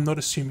 I'm not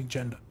assuming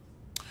gender.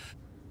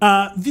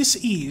 This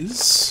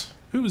is...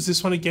 Who is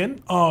this one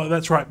again? Oh,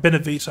 that's right,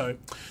 Benevito.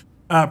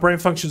 Brain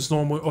functions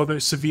normal, although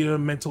severe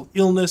mental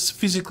illness.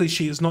 Physically,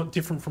 she is not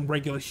different from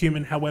regular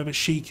human. However,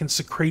 she can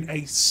secrete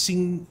a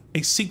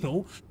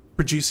signal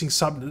producing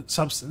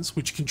substance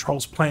which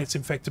controls plants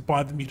infected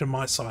by the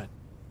mutamycete.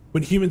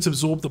 When humans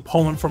absorb the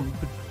pollen from...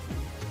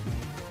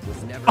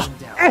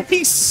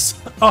 Ace!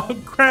 Oh,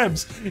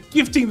 Krabs!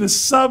 Gifting the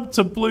sub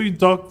to Blue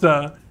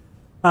Doctor.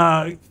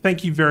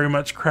 Thank you very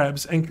much,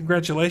 Krabs. And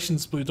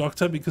congratulations, Blue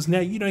Doctor, because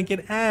now you don't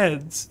get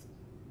ads.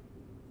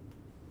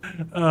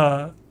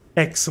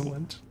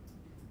 Excellent.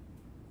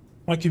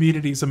 My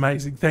community is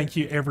amazing. Thank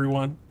you,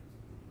 everyone.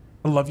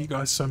 I love you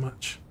guys so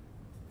much.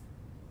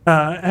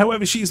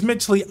 However, she is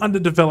mentally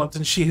underdeveloped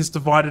and she has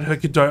divided her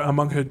Godot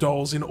among her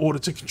dolls in order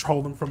to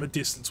control them from a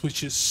distance,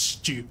 which is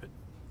stupid.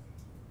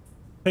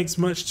 Thanks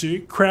much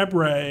to Crab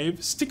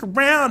Rave. Stick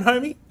around,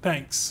 homie.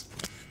 Thanks.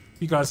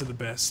 You guys are the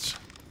best.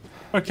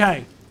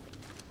 Okay.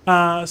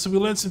 So we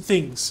learned some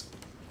things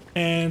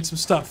and some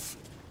stuff.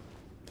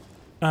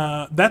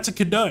 That's a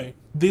Godot.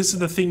 these are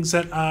the things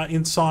that are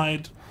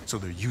inside. So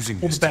they're using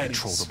all this the to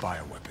control the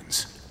baddies.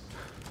 bioweapons.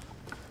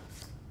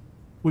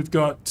 We've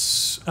got,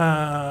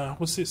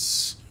 what's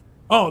this?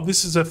 Oh,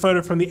 this is a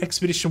photo from the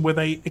expedition where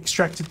they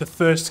extracted the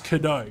first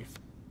Cadeau.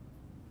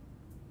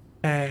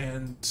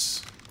 And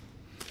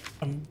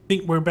I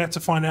think we're about to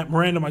find out.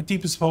 Miranda, my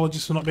deepest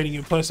apologies for not meeting you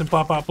in person,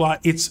 blah, blah, blah.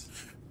 It's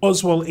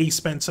Oswald E.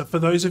 Spencer. For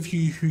those of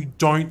you who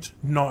don't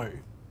know,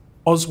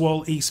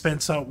 Oswald E.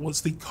 Spencer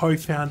was the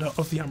co-founder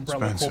of the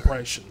Umbrella Spencer.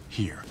 Corporation.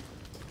 Here.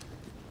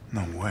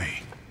 No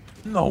way.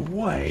 No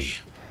way.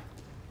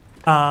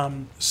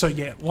 So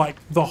yeah, like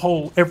the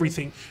whole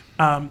everything.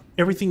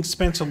 Everything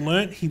Spencer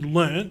learnt, he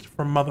learnt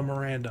from Mother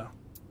Miranda.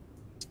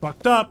 It's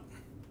fucked up.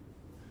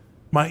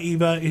 My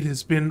Eva, it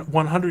has been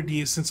 100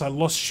 years since I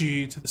lost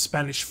you to the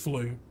Spanish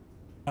flu.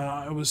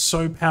 I was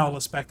so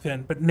powerless back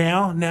then, but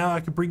now I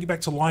can bring you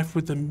back to life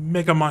with the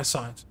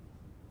Megamycite.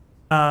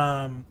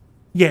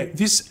 Yeah,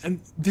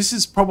 this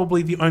is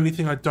probably the only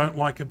thing I don't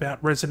like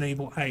about Resident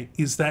Evil 8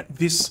 is that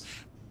this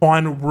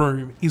final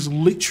room is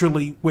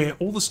literally where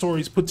all the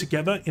stories put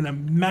together in a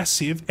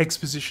massive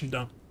exposition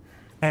dump,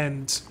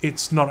 and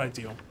it's not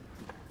ideal.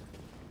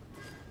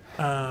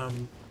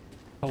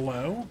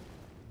 Hello?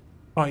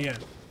 Oh yeah.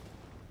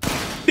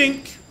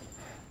 Think.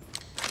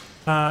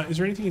 Is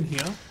there anything in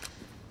here?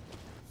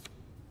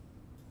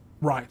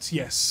 Right,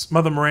 yes.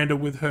 Mother Miranda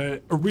with her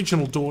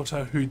original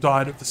daughter who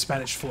died of the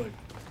Spanish flu.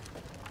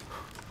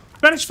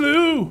 Spanish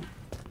flu!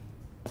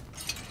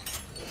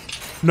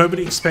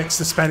 Nobody expects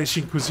the Spanish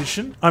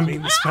Inquisition. I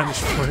mean the Spanish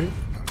flu.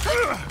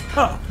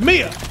 Oh,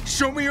 Mia!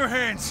 Show me your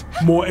hands!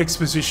 More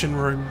exposition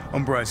room.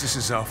 Umbrise, this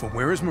is Alpha.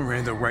 Where is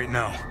Miranda right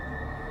now?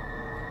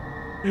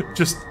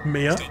 Just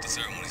Mia. Still at the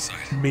ceremony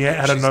site. Mia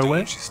out of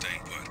nowhere. She's staying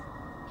put.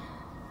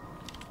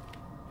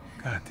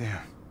 God damn.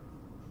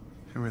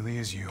 It really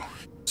is you.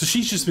 So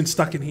she's just been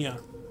stuck in here.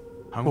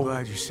 I'm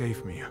glad you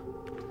saved me.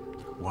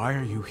 Why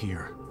are you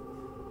here?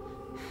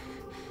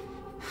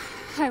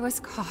 I was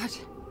caught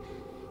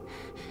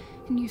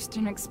in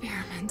Houston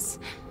experiments.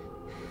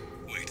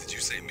 Wait, did you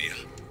say Mia?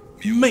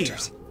 Mia?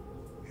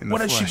 In the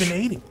What has she flesh.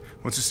 been eating?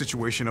 What's the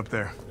situation up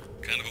there?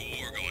 Kind of a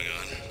war going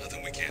on.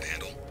 Nothing we can't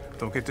handle.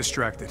 Don't get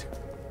distracted.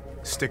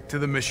 Stick to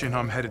the mission.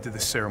 I'm headed to the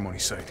ceremony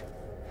site.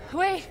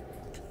 Wait,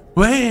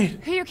 Wait!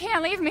 you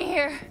can't leave me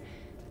here.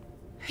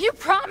 You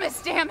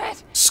promised, damn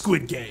it.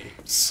 Squid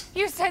Games.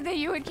 You said that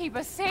you would keep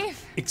us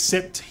safe.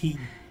 Except he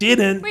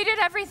didn't. We did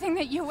everything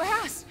that you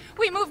asked.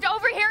 We moved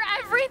over here,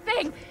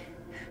 everything.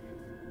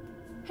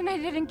 And I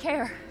didn't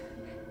care.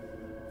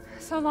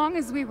 So long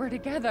as we were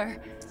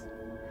together.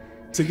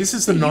 See, this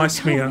is the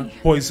nice Mia,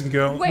 Poison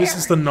Girl. Where This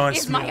is the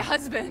nice is Mia. my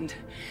husband?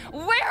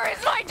 Where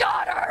is my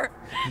daughter?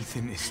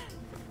 Ethan's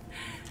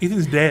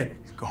dead.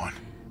 He's gone.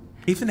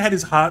 Ethan had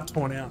his heart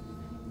torn out.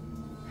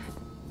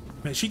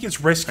 Man, she gets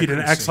rescued and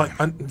acts like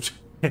But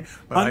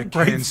I can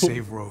ungrateful.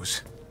 save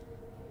Rose.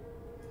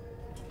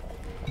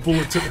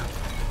 Bullet to the...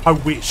 I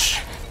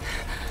wish.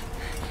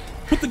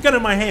 Put the gun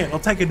in my hand. I'll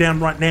take her down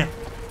right now.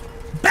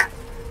 Bah!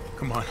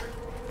 Come on.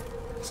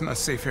 It's not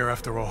safe here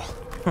after all.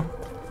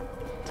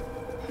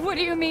 What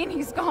do you mean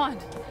he's gone?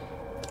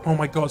 Oh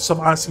my god, stop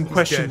asking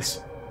questions.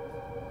 Dead.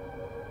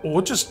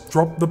 Or just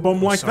drop the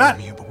bomb like Sorry, that.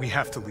 Mia, but we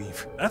have to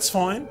leave. That's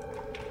fine.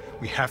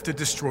 We have to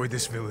destroy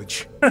this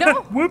village. No!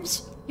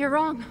 Whoops. You're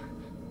wrong.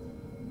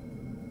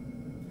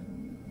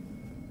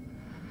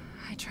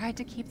 I tried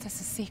to keep this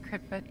a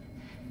secret, but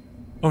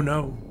Oh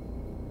no.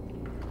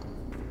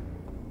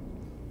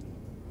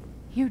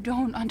 you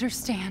don't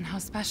understand how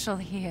special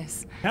he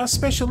is. How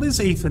special is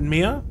Ethan,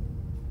 Mia?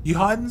 You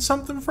hiding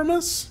something from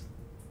us?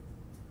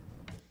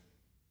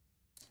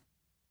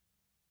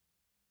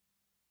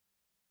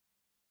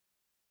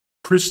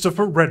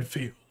 Christopher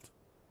Redfield.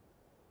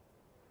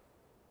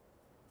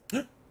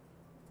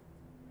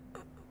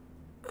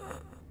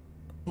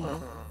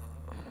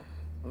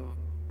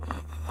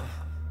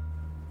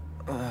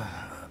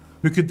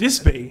 Who could this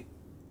be?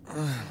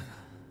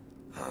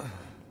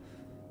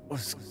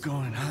 What's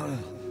going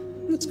on?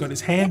 He's got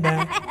his hand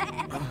back.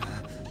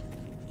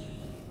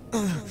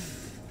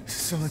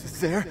 Someone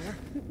there?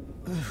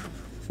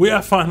 We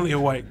are finally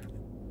awake.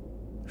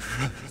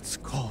 It's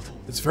cold.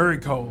 It's very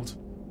cold.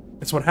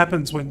 It's what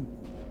happens when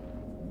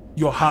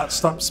your heart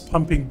stops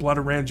pumping blood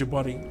around your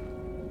body.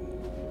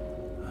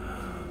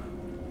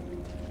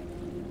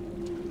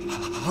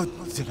 How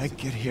did I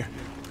get here?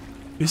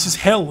 This is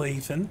hell,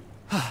 Ethan.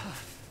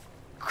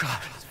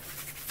 God, it's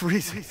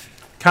freezing.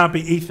 Can't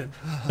be Ethan.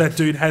 That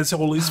dude has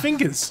all his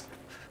fingers.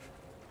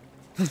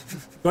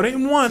 Got it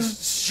in one.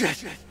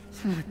 Shit.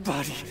 My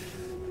body.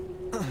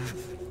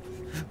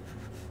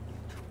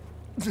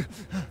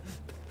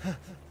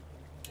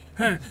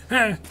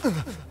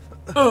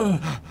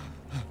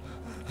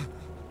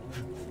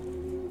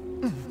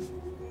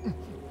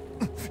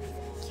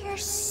 You're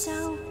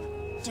so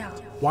dumb.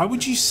 Why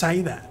would you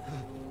say that?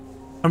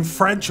 I'm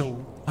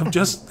fragile. I've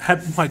just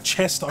had my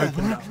chest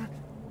opened up.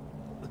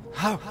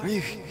 How are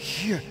you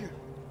here?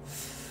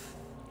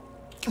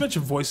 Can you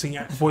imagine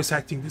voice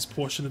acting this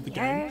portion of the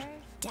game? You're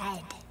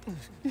dead.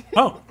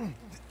 Oh.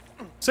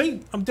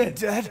 See? I'm dead.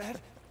 Dead?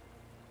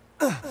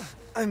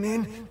 I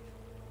mean,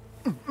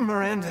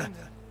 Miranda.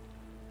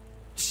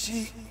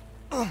 She...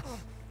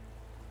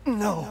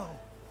 no.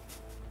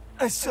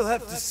 I still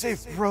have to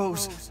save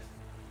Rose.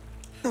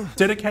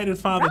 Dedicated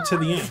father to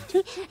the end.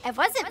 It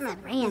wasn't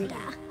Miranda.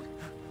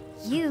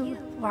 You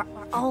were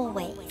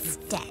always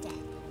dead.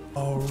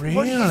 Oh, What are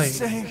you really?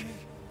 saying?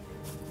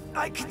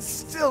 I can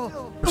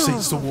still...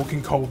 Proceeds to walk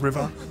in cold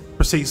river.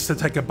 Proceeds to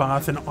take a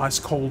bath in ice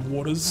cold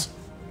waters.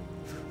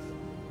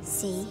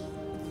 See?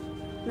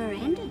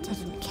 Miranda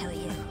didn't kill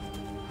you.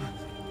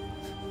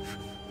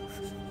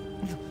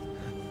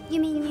 You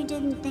mean you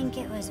didn't think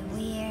it was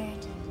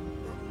weird?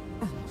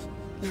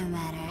 No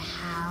matter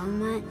how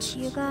much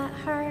you got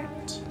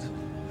hurt?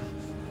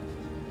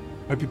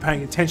 Hope you're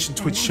paying attention,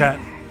 Twitch chat.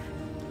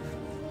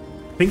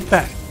 Think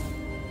back.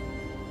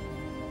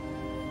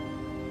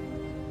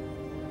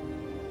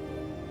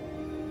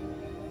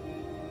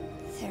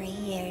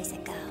 Years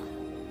ago,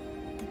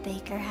 the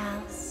Baker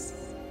house.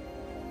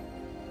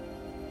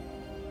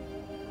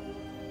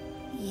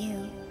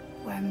 You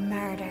were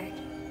murdered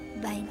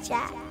by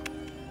Jack.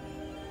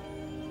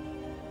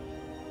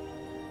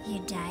 You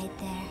died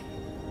there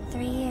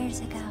 3 years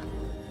ago.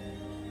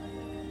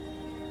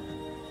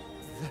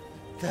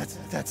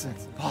 That's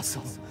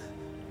impossible.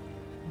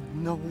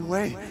 No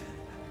way.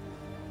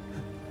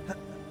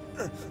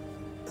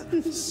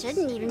 You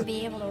shouldn't even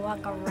be able to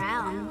walk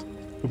around.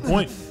 Good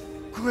point.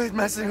 Quit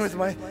messing with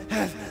my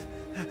head.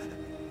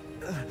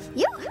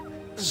 You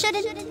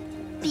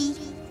shouldn't be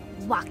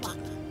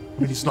walking. I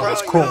mean, he's not,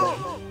 it's crawling.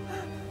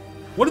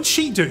 What did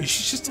she do?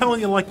 She's just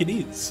telling you like it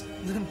is.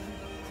 Then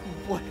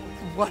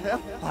what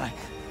am I?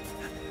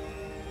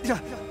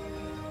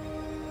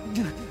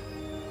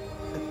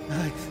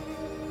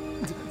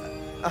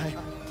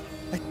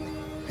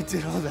 I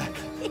did all that.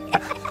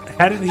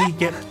 How did he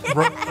get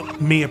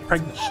Mia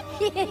pregnant?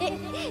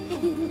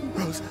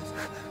 Rose.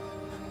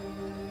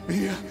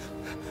 Mia.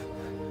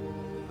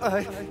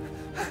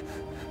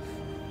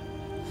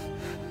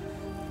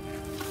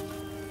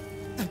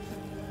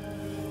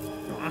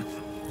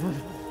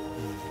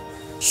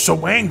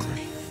 So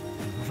angry.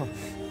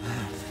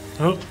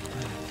 Oh.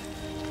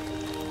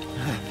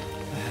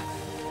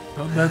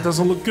 Oh, that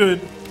doesn't look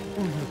good.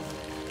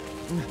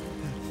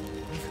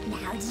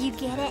 Now do you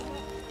get it?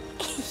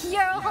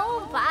 Your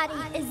whole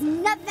body is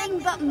nothing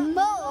but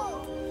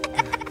mold.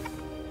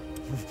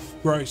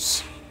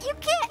 Gross. You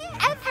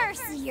can't ever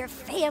see your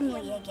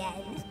family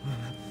again.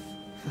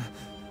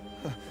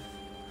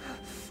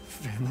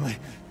 Family.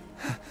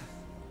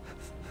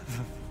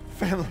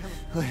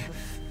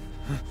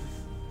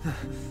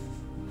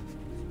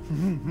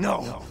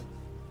 No.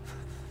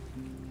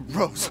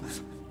 Rose.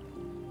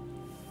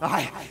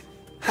 I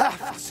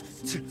have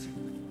to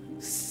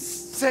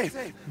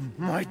save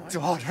my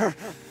daughter.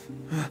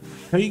 How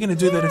are you going to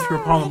do that if you're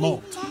a pile of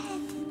mold?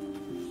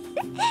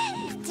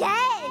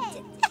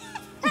 Dead.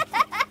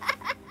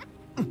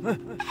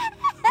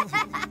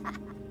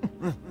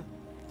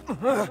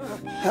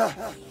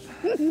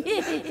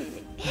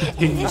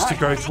 Continues to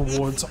go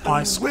towards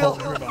ice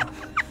cold river.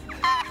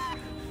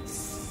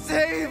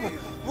 Save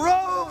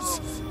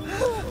Rose.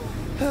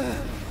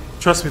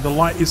 Trust me, the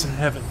light isn't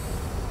heaven.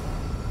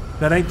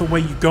 That ain't the way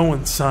you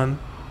going, son.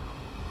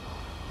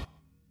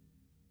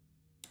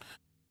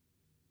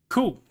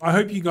 Cool. I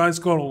hope you guys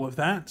got all of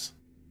that.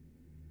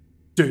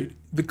 Dude,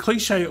 the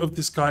cliche of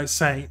this guy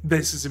saying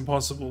this is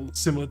impossible,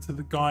 similar to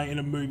the guy in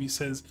a movie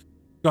says,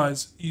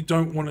 guys, you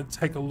don't want to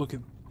take a look at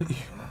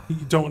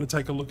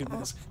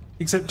this.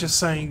 Except just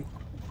saying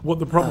what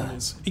the problem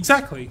is.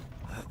 Exactly.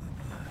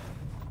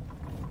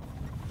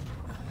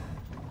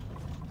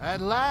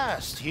 At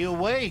last, he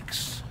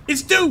awakes.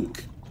 It's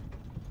Duke!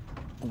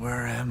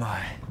 Where am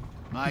I?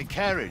 My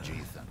carriage,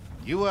 Ethan.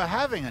 You were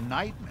having a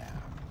nightmare.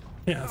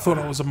 Yeah, I thought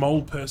I was a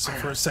mole person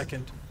for a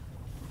second.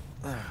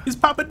 It's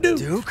Papa Duke!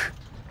 Duke?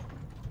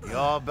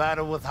 Your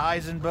battle with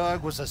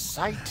Heisenberg was a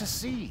sight to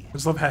see. I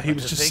just love how he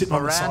was just sitting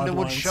on the Miranda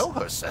would sidelines. show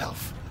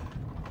herself.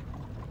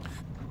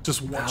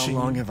 Just watching.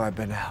 How long have I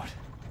been out?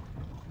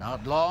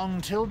 Not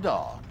long till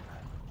dawn.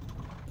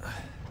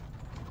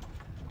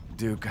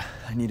 Duke,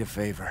 I need a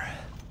favor.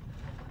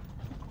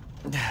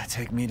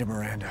 Take me to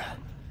Miranda.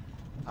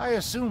 I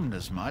assumed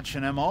as much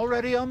and am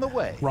already on the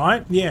way.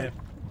 Right? Yeah.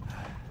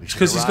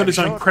 Because he's got his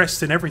own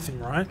crest and everything,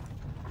 right?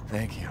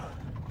 Thank you.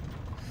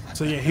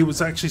 So yeah, he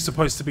was actually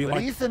supposed to be But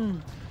like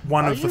Ethan,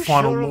 one of the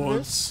final sure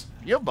lords.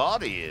 Your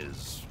body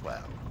is,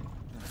 well,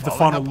 The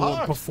final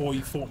lord before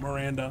you fought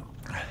Miranda.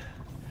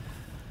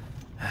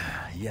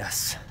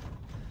 Yes.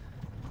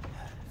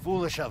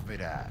 Foolish of me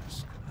to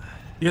ask.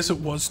 Yes, it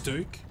was,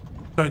 Duke.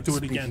 Don't do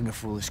it again. Speaking of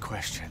foolish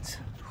questions,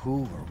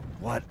 who or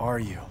what are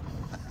you?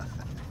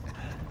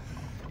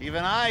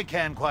 Even I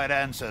can't quite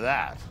answer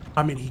that.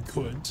 I mean, he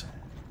could.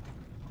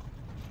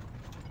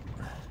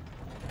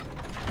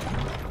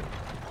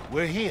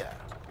 We're here.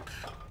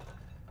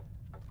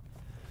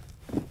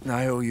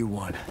 I owe you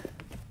one.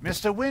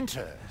 Mr.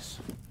 Winters,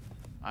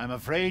 I'm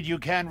afraid you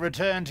can't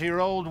return to your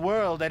old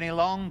world any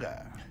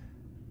longer.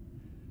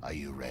 Are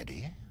you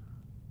ready?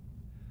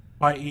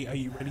 i.e., are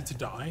you ready to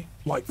die?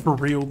 Like, for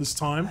real this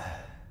time?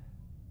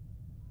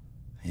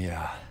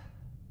 Yeah,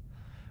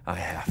 I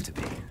have to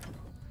be.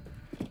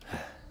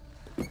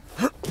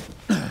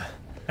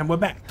 And we're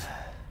back.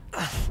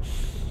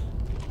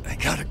 I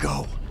gotta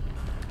go.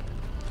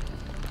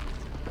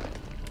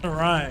 All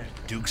right.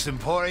 Duke's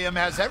Emporium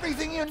has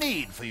everything you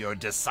need for your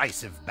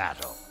decisive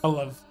battle. I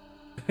love...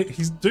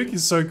 Duke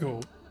is so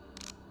cool.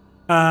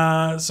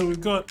 So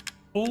we've got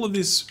all of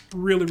this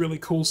really, really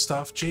cool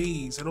stuff.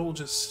 Jeez, it all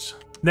just...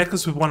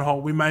 Necklace with one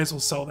hole. We may as well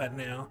sell that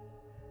now.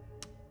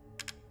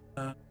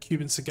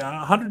 Cuban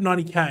cigar.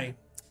 190k.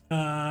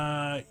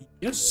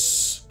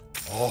 Yes.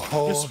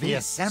 Oh, yes, the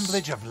yes.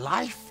 assemblage of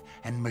life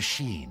and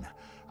machine.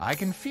 I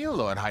can feel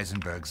Lord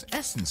Heisenberg's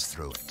essence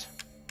through it.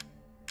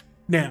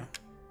 Now,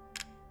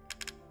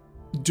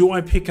 do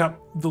I pick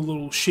up the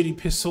little shitty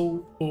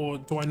pistol, or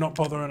do I not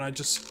bother and I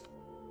just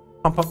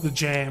pump up the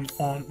jam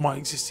on my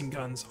existing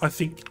guns? I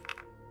think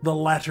the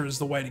latter is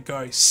the way to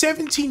go.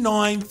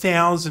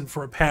 79,000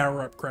 for a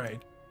power upgrade.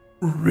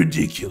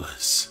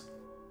 Ridiculous.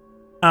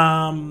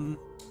 Where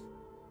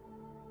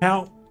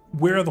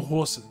are the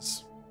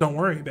horses? Don't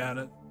worry about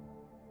it.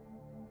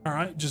 All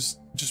right, just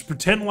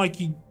pretend like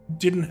you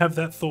didn't have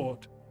that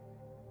thought.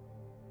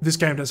 This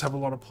game does have a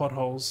lot of plot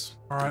holes.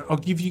 All right, I'll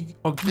give you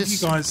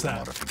guys that.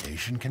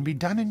 Modification can be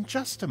done in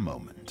just a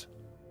moment.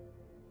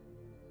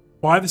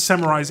 Why the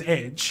Samurai's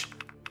Edge?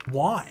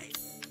 Why?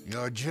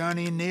 Your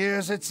journey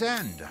nears its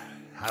end.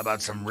 How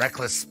about some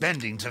reckless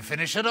spending to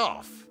finish it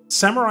off?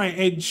 Samurai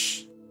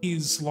Edge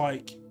is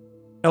like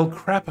El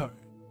Crapo.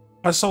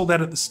 I sold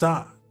that at the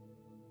start.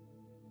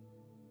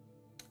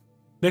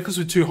 Necklace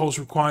with 2 holes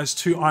requires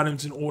 2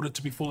 items in order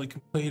to be fully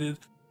completed.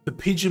 The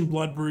Pigeon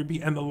Blood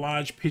Ruby and the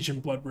Large Pigeon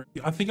Blood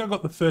Ruby. I think I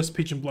got the first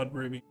Pigeon Blood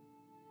Ruby.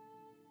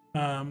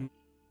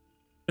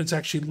 It's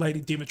actually Lady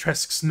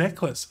Dimitrescu's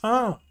necklace.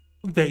 Oh,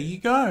 there you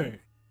go.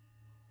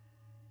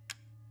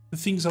 The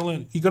things I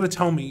learned. You got to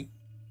tell me,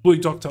 Blue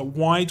Doctor,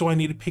 why do I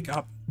need to pick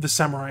up the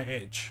Samurai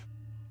Edge?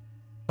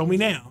 Tell me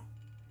now.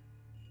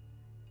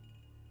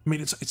 I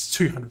mean, it's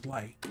 200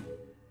 late.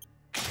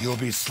 You'll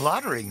be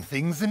slaughtering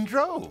things in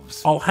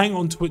droves. I'll hang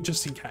on to it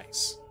just in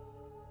case.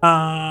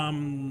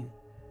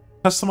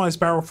 Customized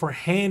barrel for a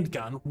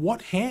handgun.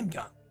 What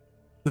handgun?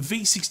 The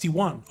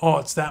V61. Oh,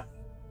 it's that one.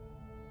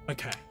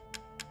 Okay.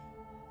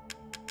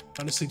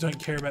 Honestly, don't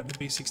care about the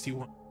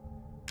V61.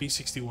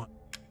 V61.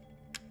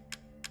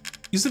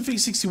 Is the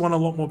V61 a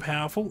lot more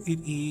powerful? It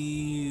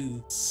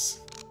is.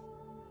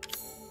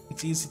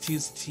 It is.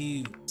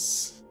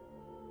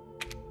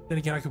 Then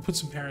again, I could put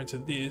some power into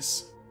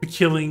this. For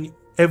killing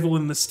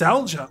Evelyn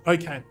Nostalgia.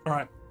 Okay,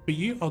 alright. For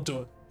you, I'll do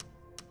it.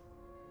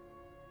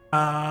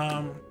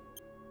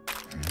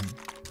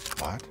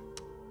 What?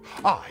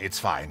 Ah, it's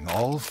fine.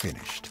 All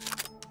finished.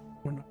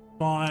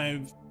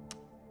 5.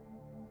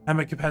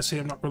 Ammo capacity,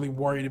 I'm not really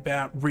worried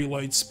about.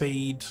 Reload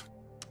speed.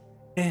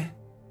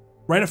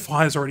 Rate of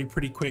fire is already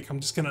pretty quick. I'm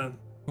just gonna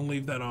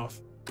leave that off.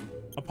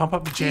 I'll pump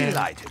up the jam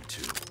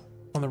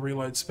on the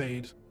reload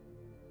speed.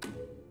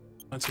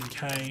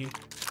 19k.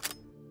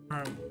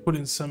 Alright, put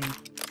in some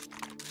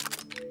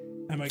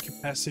ammo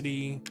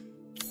capacity.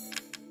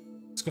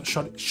 It's got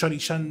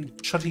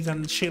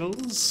shotgun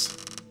shells.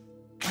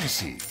 I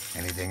see.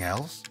 Anything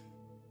else?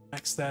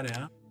 Max that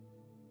out.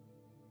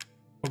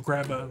 Or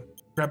grab a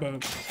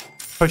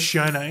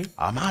potione.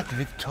 Amat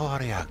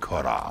Victoria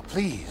Cora,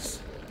 please.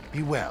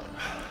 Be well.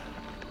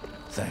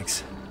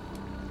 Thanks.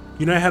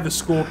 You know how the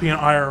Scorpion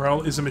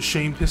IRL is a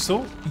machine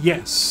pistol?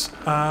 Yes.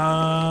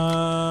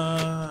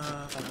 No.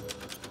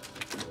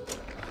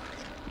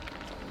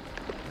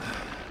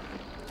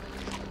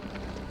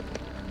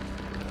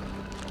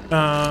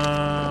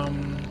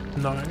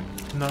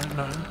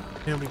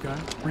 Here we go.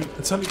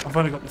 I've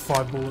only got the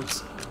 5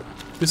 bullets.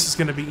 This is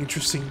going to be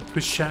interesting.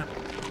 Twitch chat.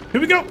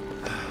 Here we go.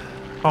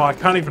 Oh, I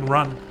can't even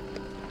run.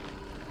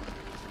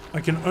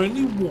 I can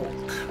only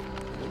walk.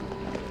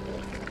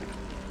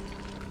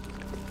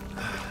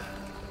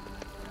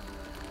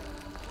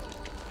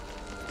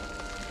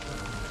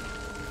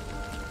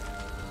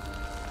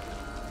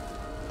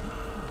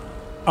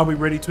 Are we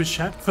ready, Twitch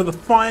chat, for the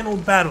final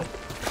battle?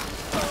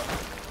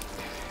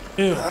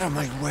 Ew. Out of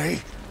my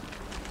way.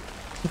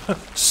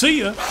 See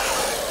ya.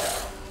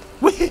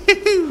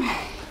 Woohoo!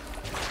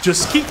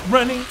 Just keep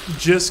running,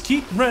 just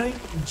keep running,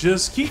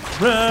 just keep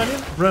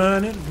running,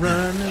 running.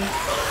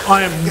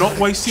 I am not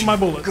wasting my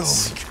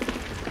bullets.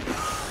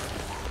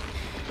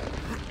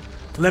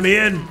 Let me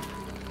in.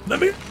 Let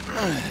me.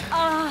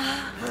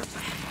 Ah,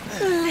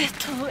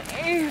 little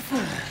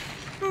Eva,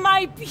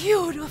 my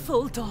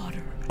beautiful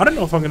daughter. I don't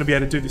know if I'm going to be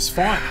able to do this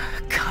fight.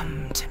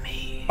 Come to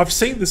me. I've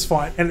seen this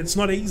fight and it's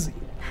not easy.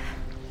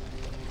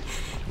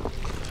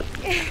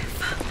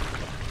 Eva,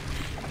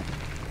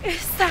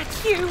 is that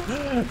you?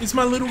 It's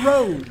my little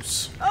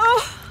Rose.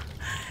 Oh,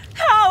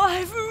 how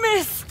I've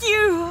missed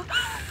you.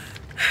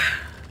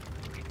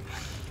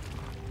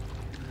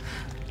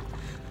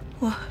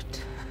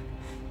 What?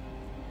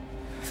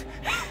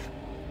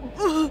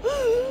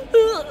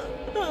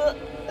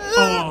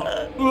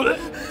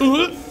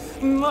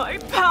 My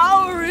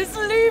power is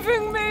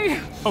leaving me.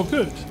 Oh,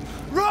 good.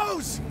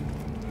 Rose!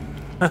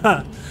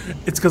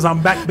 It's because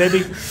I'm back, baby.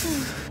 You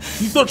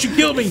thought you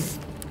killed me.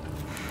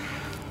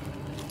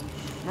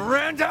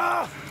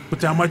 Miranda! Put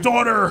down my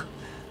daughter.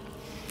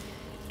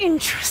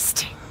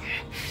 Interesting.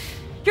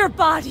 Your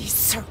body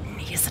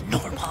certainly isn't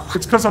normal.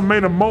 It's because I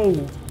made a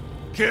mold.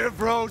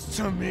 Give Rose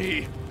to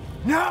me.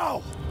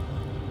 Now!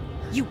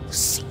 You will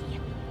see.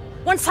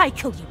 Once I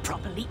kill you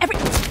properly,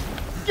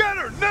 Get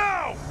her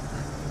now!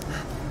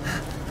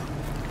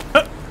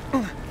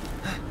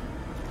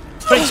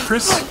 Thanks,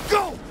 Chris.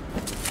 Go!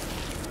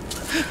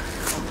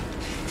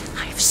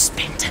 I've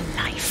spent a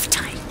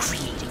lifetime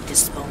creating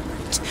this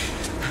moment.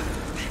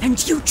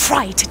 And you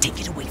try to take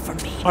it away from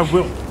me. I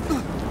will.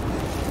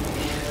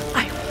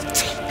 I will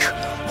take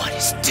what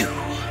is due.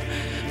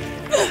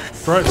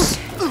 Gross.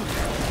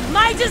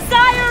 My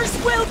desires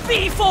will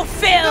be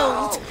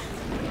fulfilled!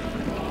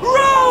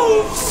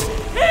 Rose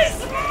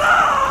is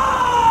mine!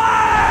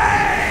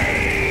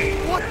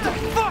 What the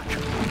fuck?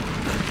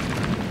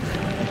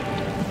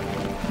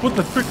 What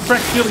the frick,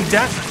 frack, dilly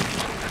dat?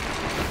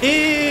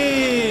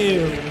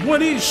 Ew,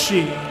 what is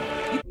she?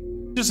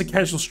 Just a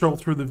casual stroll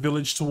through the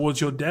village towards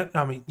your death.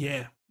 I mean,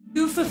 yeah.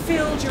 You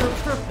fulfilled your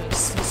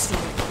purpose, Mr.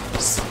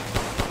 Winters.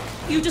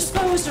 You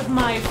disposed of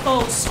my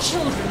false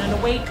children and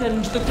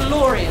awakened the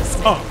glorious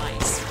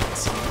Megamites.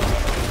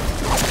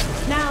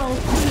 Now,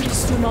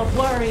 please do not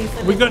worry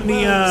for We got little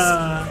any,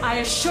 Rose. I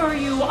assure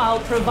you I'll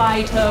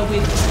provide her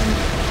with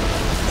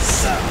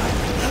dreams.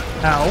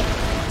 Ow.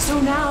 So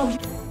now...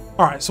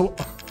 Alright, so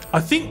I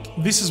think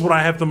this is what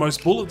I have the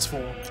most bullets for.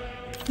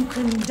 You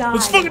can die.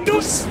 Let's fucking do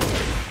it!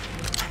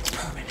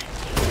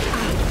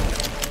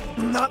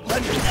 Not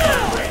letting me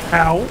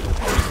Ow.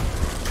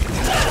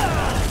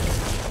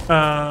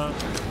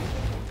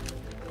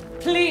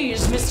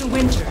 Please, Mr.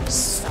 Winters,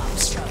 stop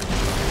struggling.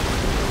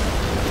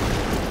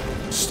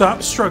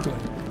 Stop struggling.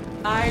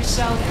 I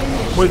shall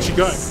finish. Where'd you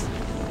go?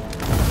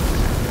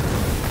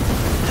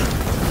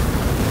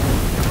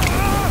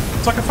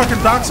 It's like a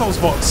fucking Dark Souls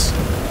boss.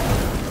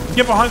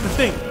 Get behind the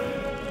thing.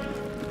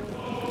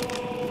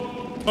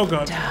 Oh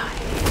god.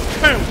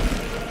 Ow.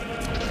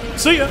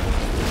 See ya.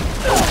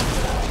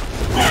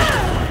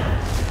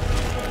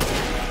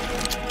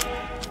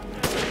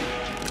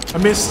 I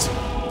missed.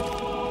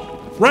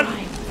 Run.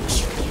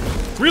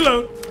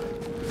 Reload.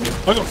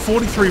 I got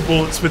 43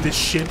 bullets with this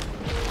shit.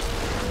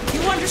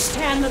 You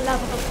understand the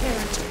love of a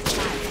parent or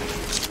child.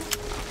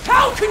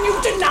 How can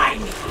you deny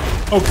me?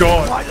 Oh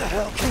god. Why the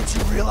hell can't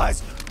you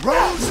realize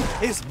Rose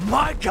is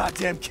my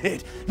goddamn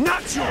kid,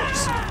 not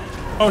yours?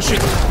 Oh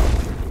shit.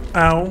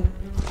 Ow.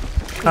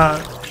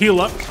 Heal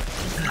up.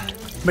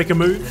 Make a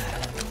move.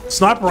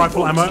 Sniper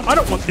rifle ammo. I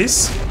don't want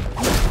this.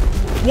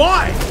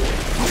 Why?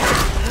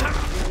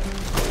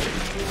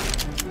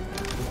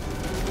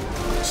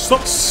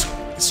 Stop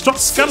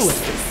scuttling.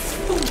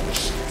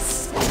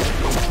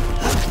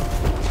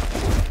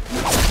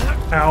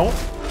 Ow.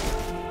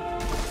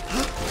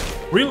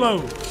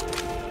 Reload.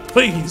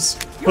 Please.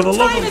 For the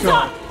love of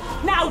God.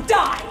 Now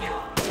die.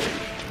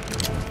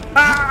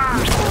 Ah!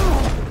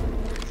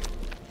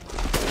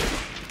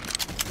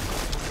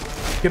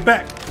 Get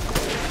back.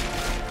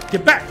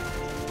 Get back.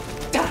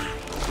 Die.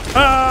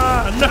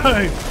 Ah,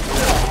 no.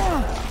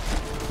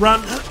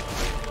 Run.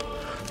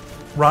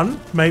 Run,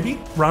 maybe.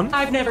 Run.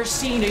 I've never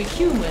seen a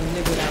human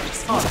live without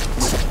his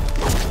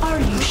heart. Are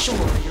you sure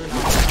you're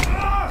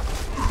not?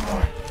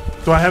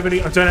 Do I have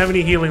any? I don't have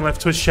any healing left.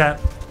 Twitch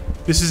chat.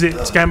 This is it.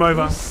 It's game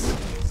over.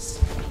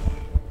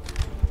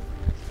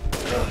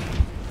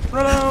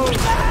 No.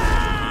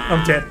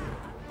 I'm dead.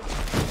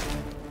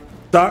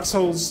 Dark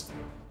Souls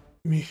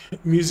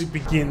music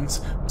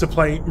begins to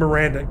play.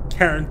 Miranda.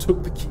 Karen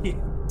took the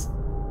kids.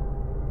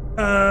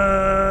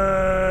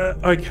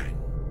 Okay.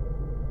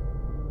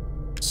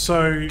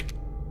 So,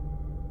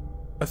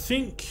 I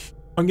think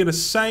I'm going to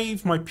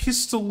save my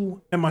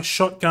pistol and my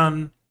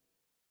shotgun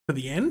for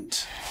the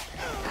end.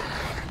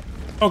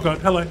 Oh god,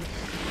 hello.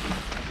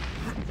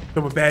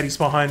 There were baddies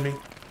behind me.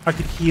 I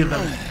could hear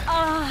them.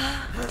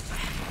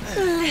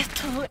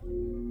 Little.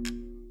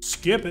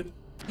 Skip it.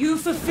 You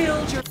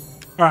fulfilled your...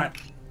 Alright.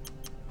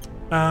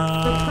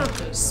 The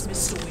purpose,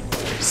 Mr.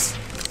 Winters.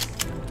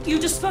 You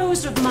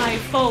disposed of my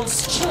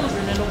false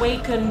children and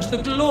awakened the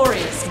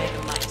glorious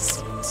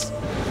Megamites.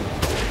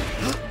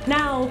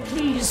 Now,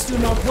 please do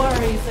not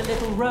worry for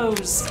little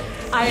Rose.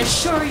 I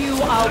assure you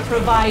I'll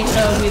provide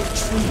her with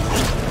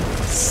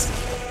treats.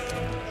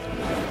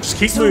 Just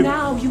keep so moving.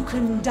 Now you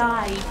can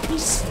die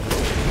peacefully.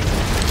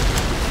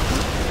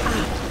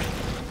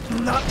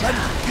 Not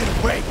letting you get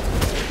away.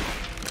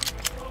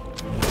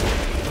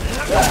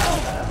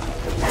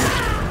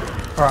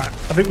 Alright,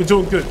 I think we're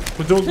doing good.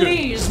 We're doing good.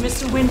 Please,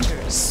 Mr.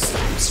 Winters.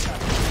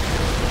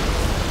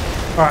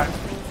 Alright,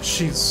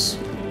 she's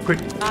quick.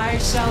 I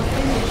shall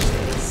finish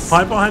this.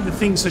 Hide behind the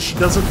thing so she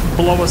doesn't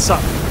blow us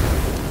up.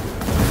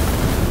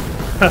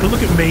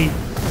 Look at me.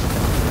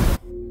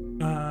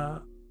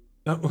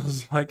 That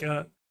was like,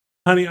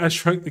 honey, I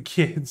shrunk the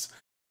kids,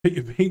 but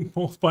you're being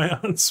morphed by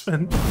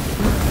huntsmen.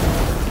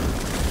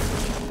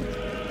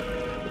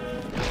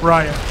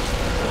 Ryan.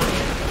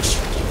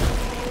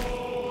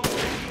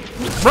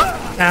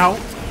 Ow.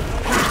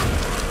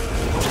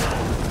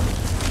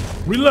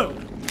 Reload.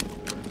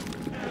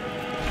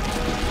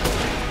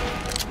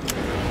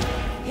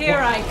 Here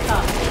I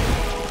come.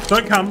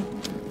 Don't come.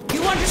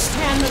 You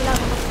understand the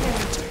level of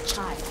character,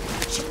 child.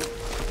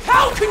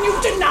 How can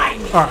you deny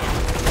me? Alright.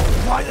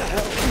 Why the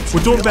hell?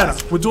 We're doing better.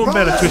 We're doing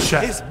better, Twitch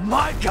chat. Is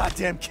my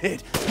goddamn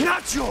kid,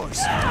 not yours.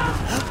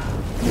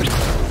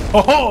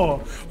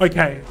 Oh,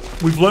 okay.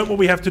 We've learned what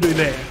we have to do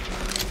there.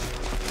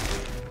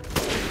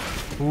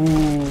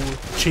 Ooh,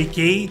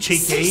 cheeky,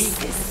 cheeky.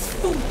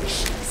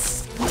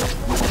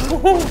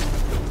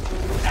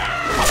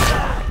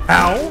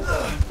 Ow.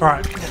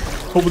 Alright.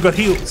 Oh, we got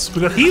heals.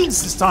 We got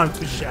heals this time,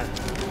 Twitch chat.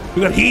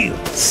 We got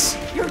heals.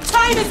 Your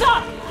time is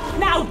up.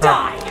 Now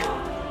die.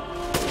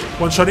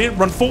 One shot in,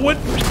 run forward.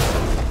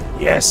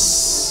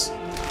 Yes.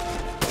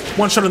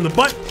 One shot in the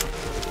butt.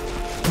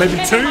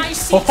 Maybe two.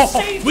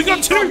 Oh, we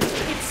got two.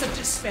 It's of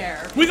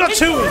despair. We got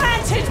two.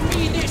 Granted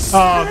me this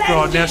Oh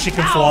god, now she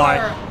can fly.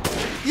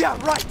 Yeah,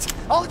 right.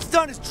 All it's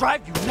done is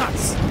drive you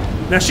nuts.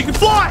 Now she can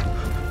fly.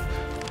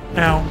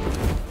 Ow.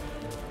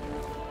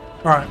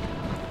 Alright.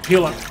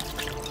 Heal up.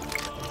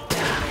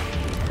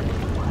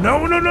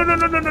 No, no, no, no,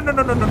 no, no, no, no,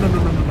 no, no, no, no, no,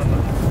 no, no, no.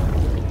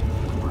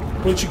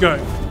 Where'd you go?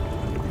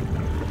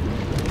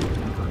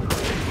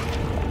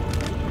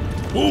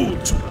 Ooh.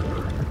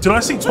 Did I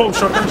see 12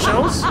 shotgun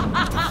shells?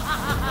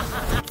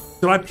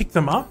 Did I pick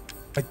them up?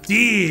 I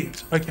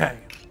did. Okay.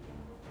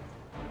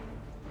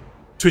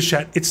 Twitch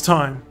chat, it's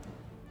time.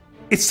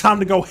 It's time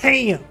to go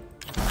ham.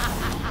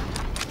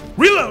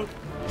 Reload.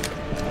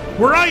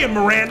 Where are you,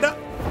 Miranda?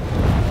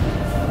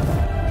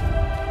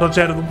 Dodge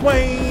out of the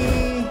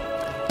way.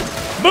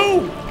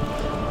 Boom.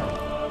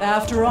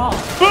 After all,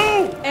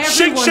 boom.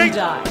 Shake, everyone shake,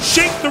 died.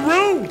 shake the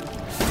room.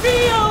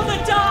 Feel the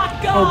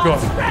dark god's Oh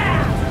god.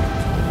 wrath.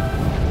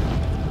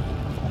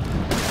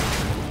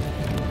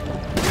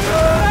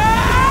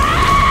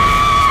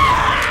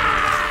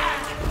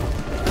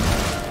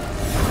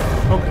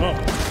 Oh god.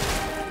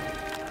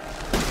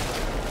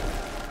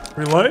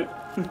 Reload.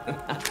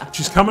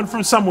 She's coming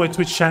from somewhere,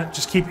 Twitch chat.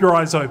 Just keep your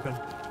eyes open.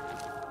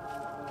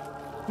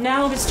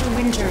 Now, Mr.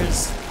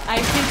 Winters, I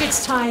think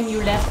it's time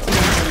you left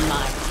things in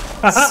my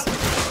hands.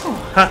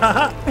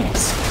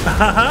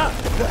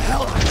 The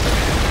hell?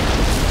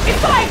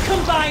 If I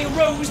combine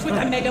Rose with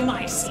a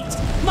megamycete,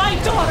 my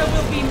daughter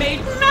will be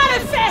made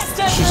manifest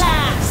at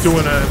last.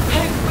 Doing a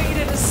I've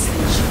waited a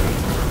century.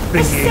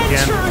 thingy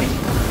again.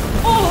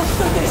 All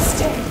for this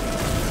day.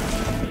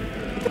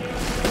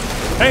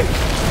 Hey.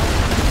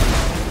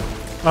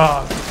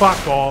 Ah,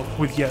 fuck off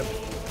with you.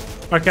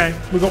 Okay,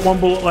 we got one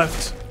bullet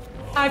left.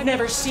 I've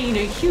never seen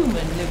a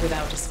human live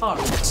without his heart.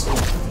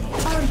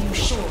 Are you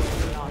sure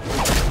you're not?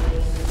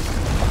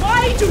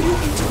 Why do you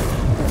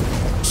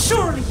interfere?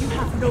 Surely you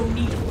have no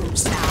need of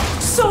Rose now.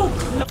 So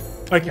close.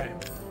 Okay,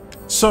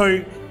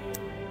 so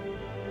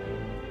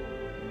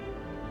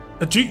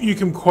a Duke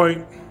Nukem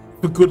quote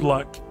for good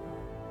luck.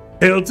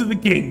 Hail to the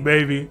king,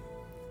 baby.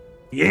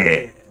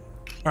 Yeah.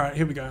 All right,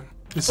 here we go.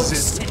 This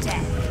is it.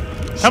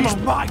 Come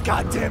on. My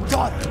goddamn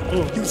daughter.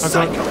 Oh, You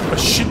I got a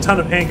shit ton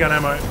of handgun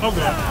ammo. Oh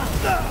god.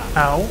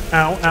 Ow,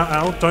 ow,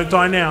 ow, ow. Don't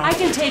die now. I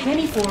can take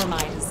any form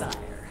I desire.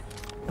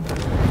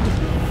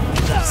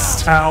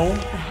 Ow.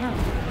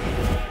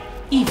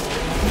 Evil.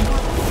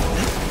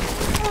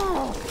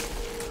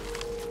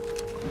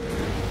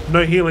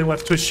 No healing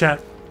left to his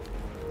chat.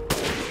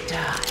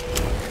 Die.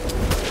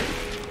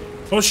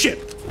 Oh shit.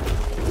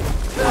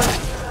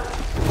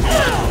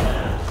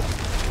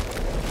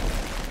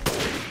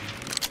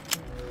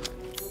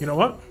 You know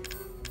what?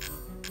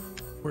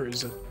 Where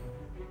is it?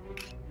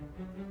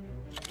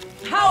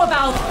 How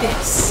about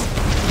this?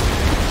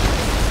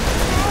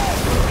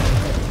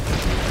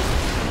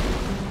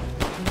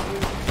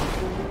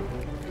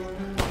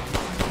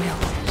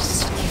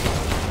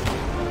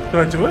 Did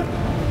I do it?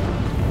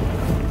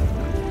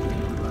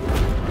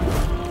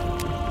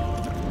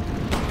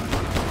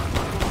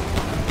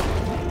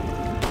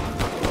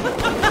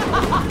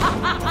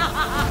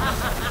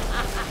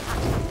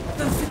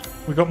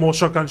 We got more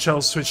shotgun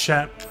shells to his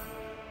chat.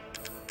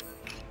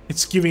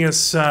 It's giving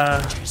us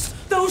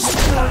Those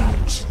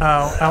orange.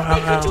 Ow, ow,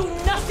 They ow, could ow.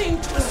 do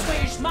nothing to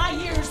assuage my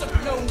years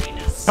of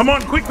loneliness. Come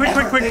on, quick, quick,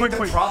 quick, quick, quick,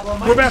 quick.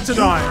 We're about to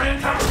die.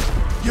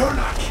 You're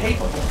not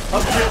capable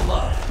of real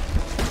love.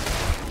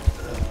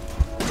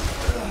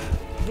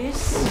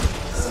 This.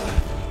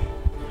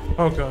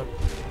 Oh god.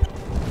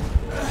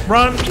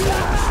 Run!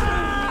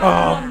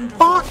 Oh,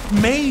 fuck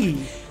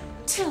me!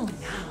 Till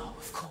now,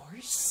 of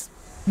course.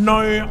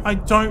 No, I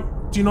don't.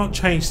 Do not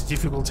change the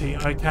difficulty,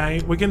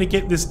 okay? We're gonna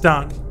get this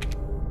done.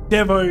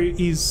 Devo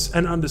is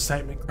an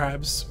understatement,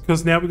 Crabs,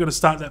 because now we've got to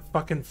start that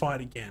fucking fight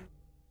again.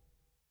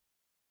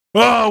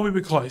 Oh, we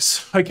were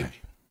close. Okay.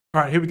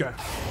 Alright, here we go.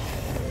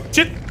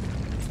 Shit!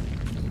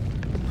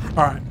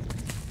 Alright.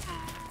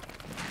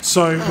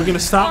 So, we're gonna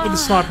start with the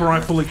sniper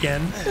rifle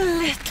again.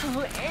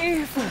 Little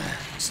Ava.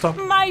 Stop.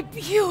 My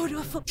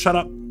beautiful. Shut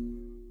up.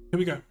 Here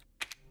we go.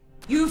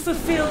 You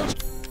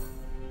fulfilled.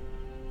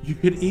 You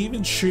could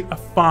even shoot a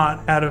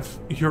fart out of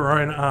your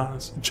own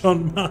ass.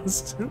 John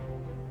Marston.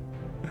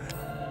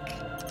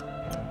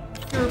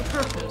 Your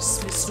purpose,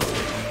 Mr.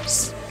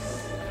 Winters.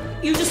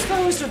 You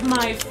disposed of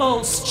my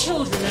false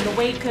children and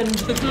awakened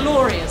the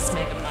glorious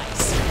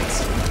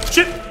Megamycete.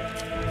 Shit!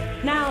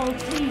 Now,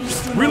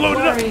 please do Reload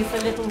not it worry for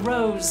little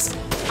Rose.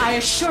 I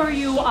assure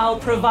you I'll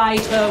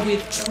provide her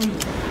with true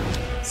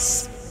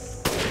peace.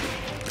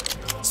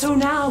 So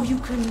now you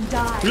can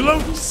die.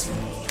 Reload!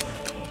 peacefully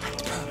and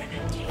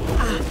permanently.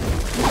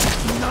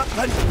 Do not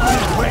let me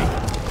get away.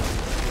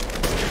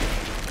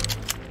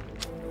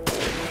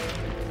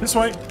 This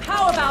way.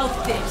 How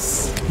about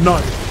this?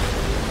 No.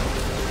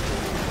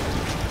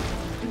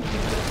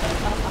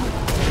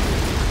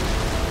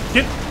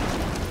 Get.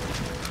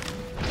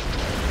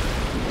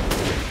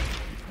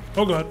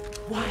 Oh god.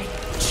 Why?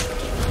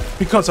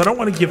 Because I don't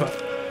want to give up.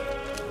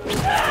 You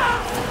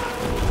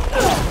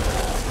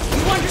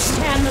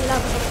understand the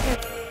level of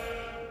hip.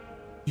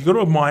 You got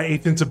to admire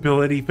Ethan's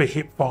ability for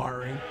hip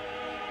firing.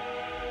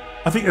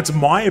 I think that's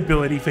my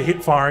ability for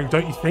hip firing,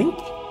 don't you think?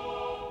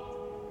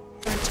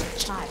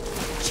 Child.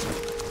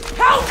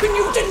 How can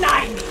you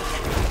deny me?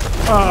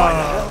 Why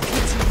the hell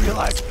can't you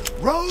realize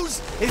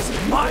Rose is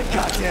my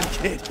goddamn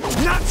kid,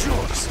 not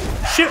yours?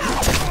 Shit!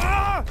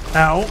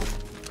 Ow.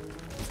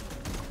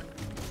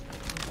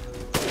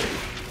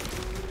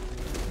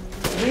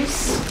 This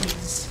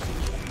is...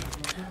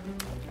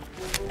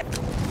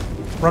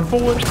 Run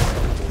forward.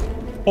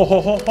 Ho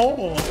ho ho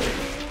ho.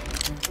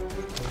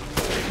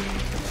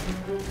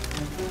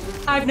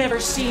 I've never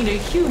seen a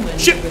human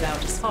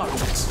without his heart.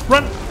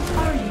 Run!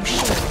 Are you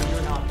sure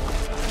you're not?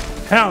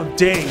 How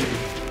dare you?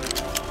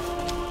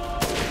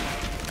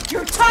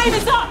 Your time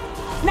is up!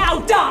 Now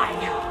die!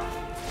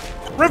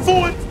 Run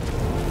forward!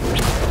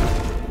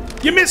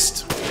 You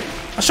missed!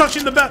 I shot you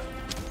in the butt.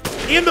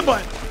 In the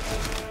butt.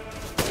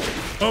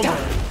 Oh my.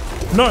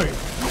 No.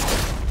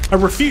 I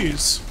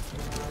refuse.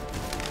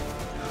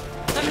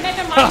 The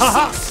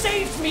Megamycete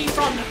saved me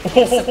from the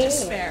pits of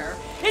despair.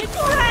 It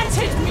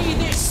granted me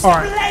this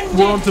splendid Alright,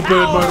 we're on to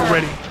bird mode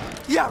already.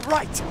 Yeah,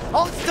 right.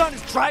 All it's done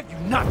is drive you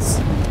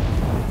nuts.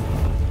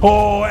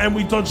 Oh, and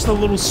we dodged the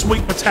little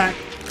sweep attack.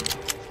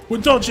 We're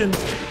dodging.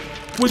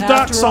 We're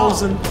Dark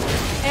Soulsing.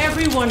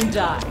 Everyone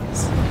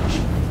dies.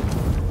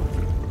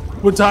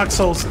 We're Dark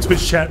Souls in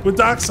Twitch chat. We're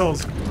Dark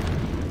Souls.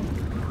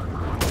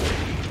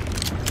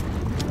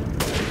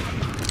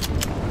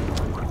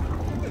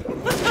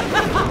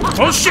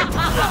 Oh shit!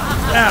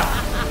 Ow.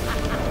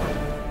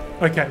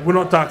 Okay, we're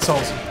not Dark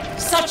Souls.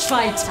 Such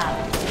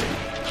vitality.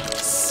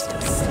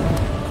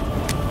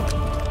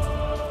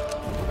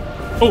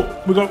 Oh,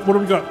 we got, what do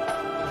we got?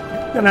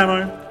 Got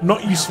ammo.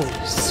 Not useful.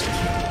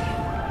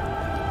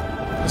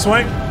 This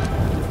way.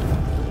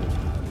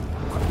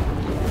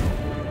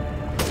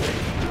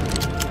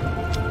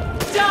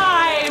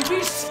 Die and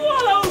be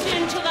swallowed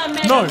into the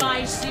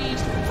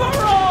Megamycete for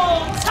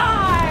all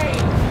time!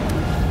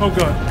 Oh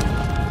god.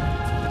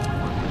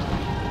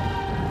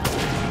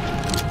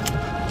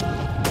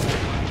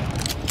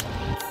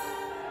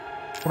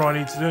 What do I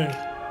need to do?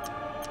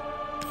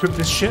 Equip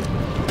this shit?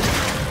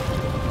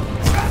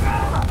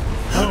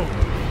 Oh.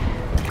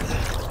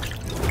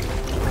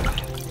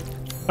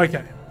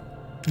 Okay.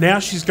 Now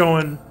she's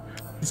going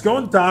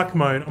dark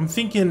mode. I'm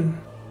thinking...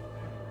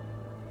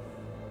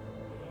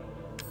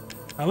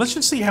 let's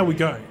just see how we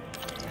go.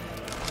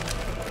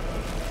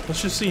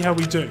 Let's just see how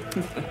we do.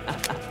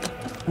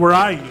 Where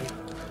are you?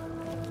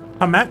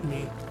 Come at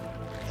me.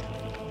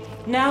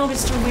 Now,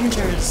 Mr.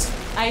 Winters,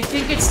 I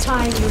think it's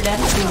time you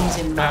left things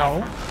in my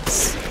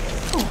hands.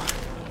 Oh,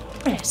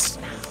 rest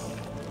now.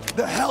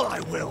 The hell I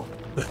will.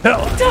 The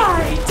hell?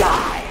 Die,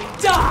 die,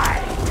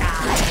 die,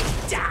 die,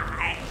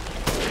 die.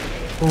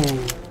 Ooh.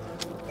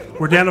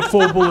 We're down to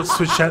 4 bullets,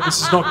 Twitch chat. This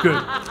is not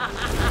good.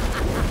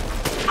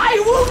 I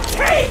will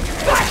take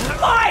back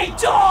my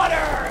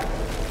daughter!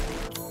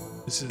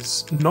 This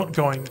is not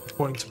going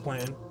according to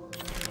plan.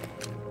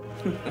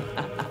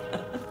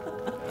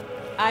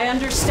 I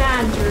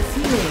understand your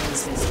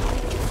feelings, Miss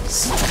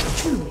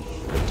Winters. Truly.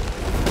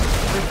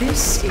 But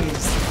this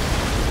is...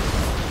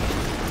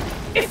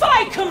 If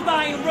I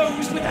combine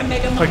Rose with a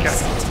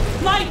Megamycete,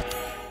 my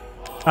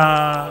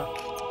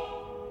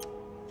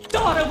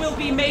daughter will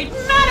be made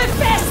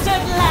manifest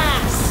at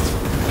last!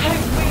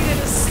 I've waited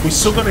a We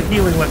still got a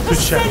healing left to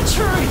chat.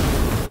 century!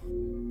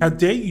 How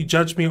dare you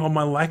judge me on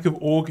my lack of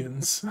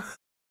organs?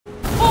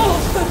 All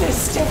for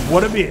this day!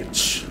 What a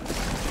bitch.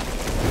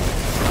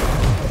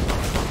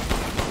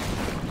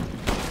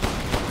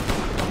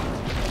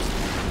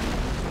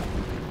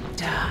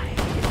 Die.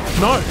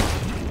 No.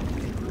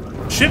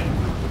 Shit.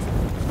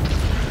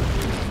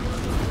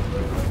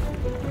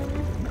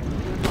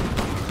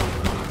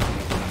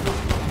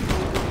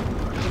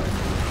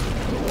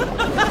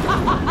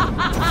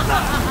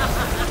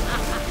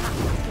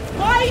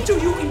 Why do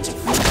you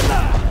interfere?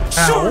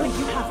 Surely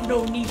you have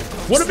no need of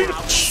those What a now.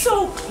 bitch.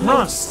 So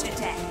close to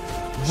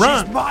death.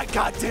 Run. She's my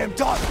goddamn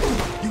daughter,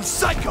 you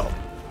psycho.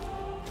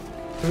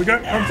 Here we go.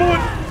 Run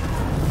forward.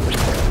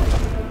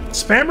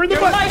 Spam her in the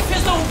Your butt. life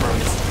is over,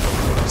 Mr.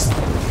 Winters.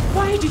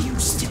 Why do you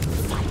still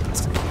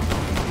fight?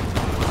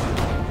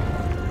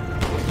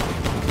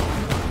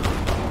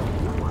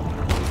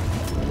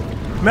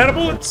 Meta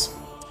bullets.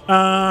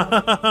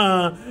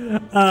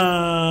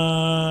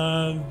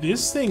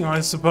 This thing, I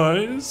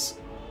suppose.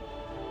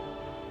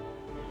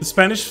 The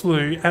Spanish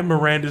flu at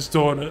Miranda's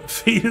daughter.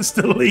 Fetus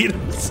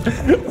deletus.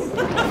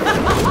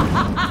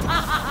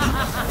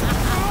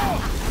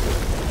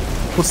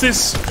 What's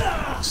this?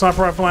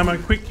 Sniper rifle ammo.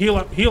 Quick, heal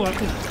up, heal up.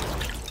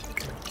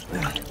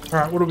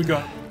 Alright, what do we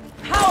got?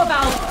 How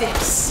about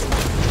this?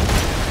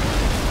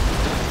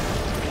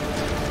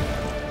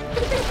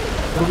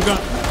 What do we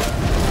got?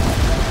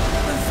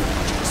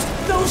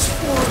 Those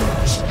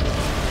foreigners.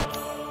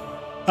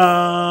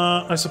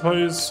 I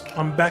suppose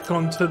I'm back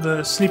onto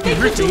the snippy They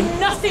could gritty. do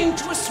nothing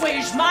to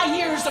assuage my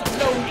years of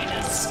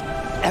loneliness.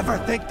 Ever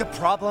think the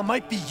problem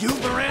might be you,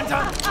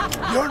 Miranda?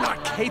 You're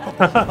not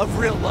capable of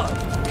real love.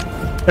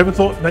 Ever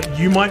thought that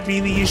you might be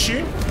the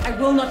issue? I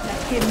will not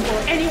let him or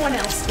anyone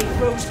else take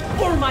Rose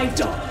or my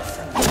daughter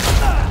from me.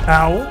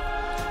 Ow.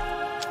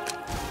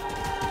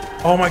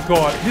 Oh my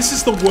god, this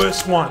is the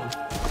worst one.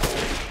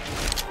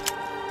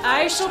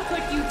 I shall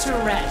put you to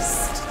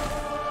rest.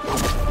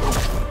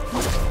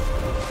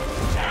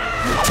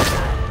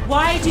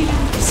 Why do you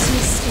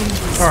persist in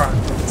this?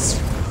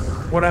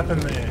 Alright. What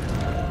happened there?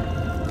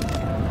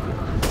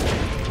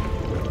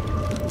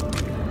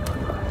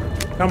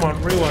 Come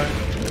on, reload.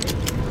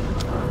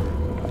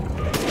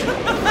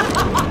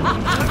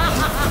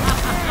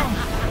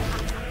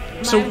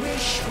 My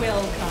wish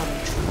will come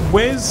true.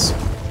 Where's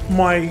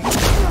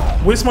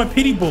my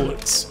pity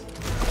bullets?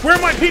 Where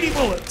are my pity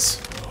bullets?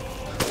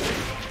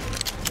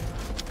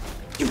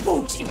 You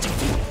won't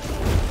interfere.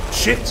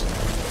 Shit.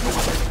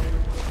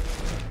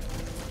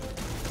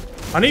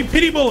 I need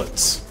pity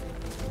bullets.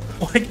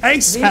 Like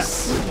ASAP.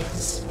 This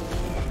is...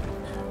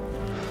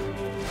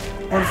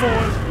 Run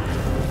forward.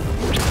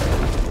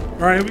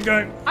 Alright, here we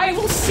go. I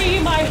will see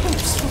my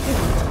hopes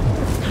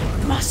fulfilled. I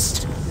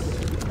must.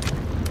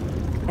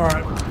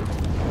 Alright.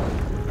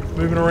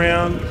 Moving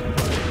around.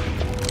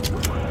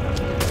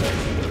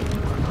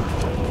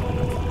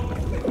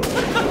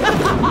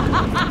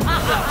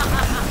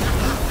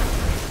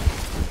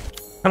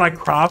 Can I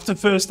craft a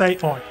first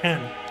aid? Oh, I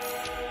can.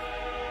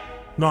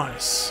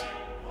 Nice.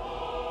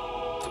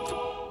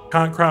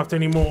 Can't craft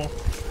anymore.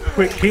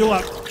 Quick, heal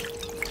up.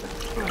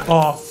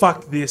 Oh,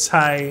 fuck this,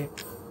 hey.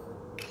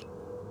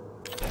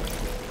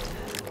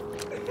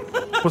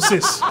 What's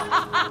this? Die,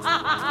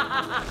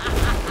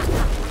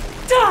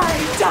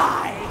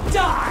 die,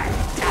 die,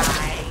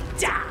 die,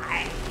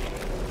 die.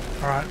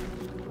 Alright.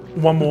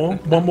 One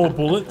more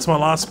bullet. It's my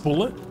last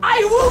bullet.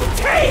 I will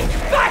take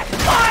back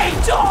my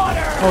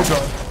daughter! Oh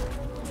god.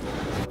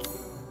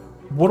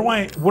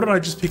 What did I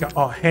just pick up?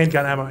 Oh,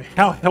 handgun ammo.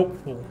 How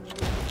helpful.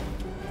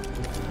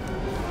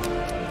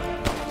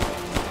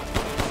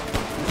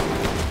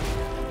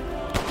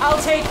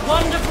 I'll take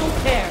wonderful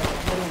care.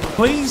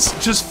 Please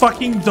just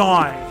fucking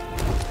die.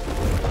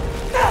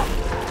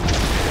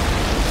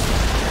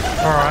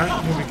 Alright,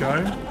 here we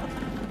go.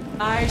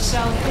 I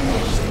shall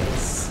finish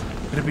this.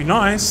 It'd be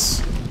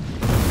nice.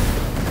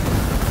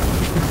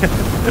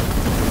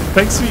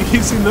 Thanks for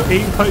using the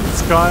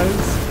emotes,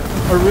 guys.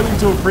 I really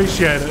do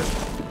appreciate it.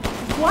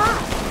 Why?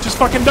 Just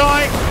fucking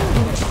die!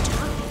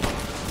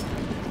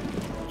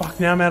 Fuck,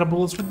 now I'm out of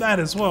bullets with that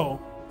as well.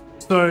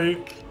 So,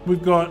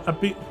 we've got a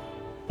bit...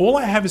 All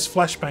I have is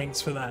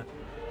flashbangs for that.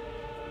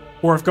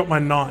 Or I've got my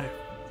knife.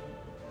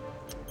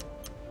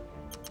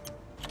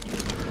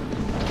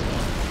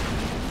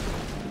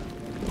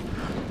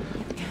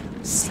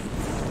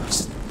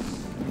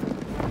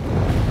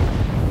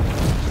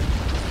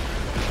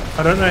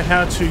 I don't know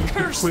how to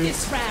Curse equip...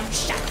 this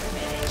ramshackle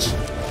village.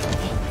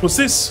 What's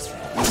this?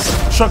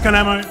 Shotgun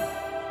ammo.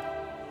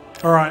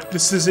 Alright,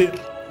 this is it.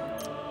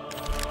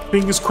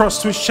 Fingers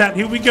crossed, Twitch chat.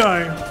 Here we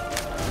go.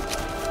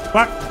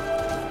 Fuck.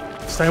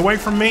 Stay away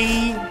from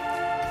me.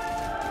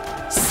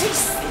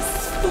 Cease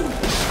this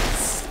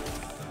foolishness.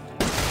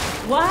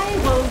 Why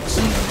won't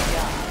you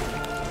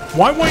die?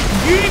 Why won't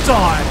you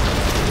die?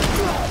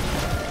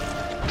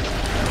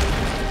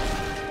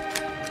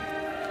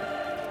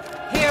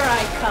 Here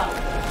I come.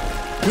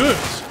 Good.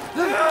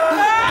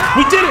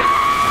 We did it!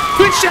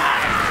 Good shot!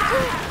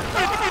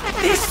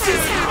 This is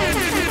how you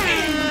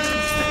end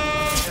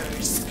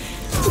defenders.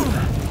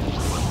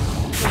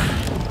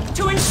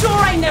 To ensure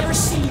I never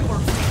see your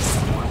face,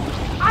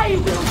 I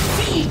will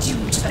feed you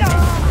to the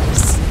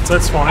vampires.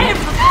 That's fine.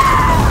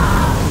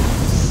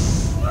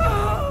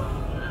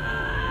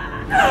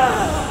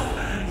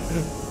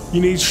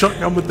 You need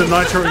shotgun with the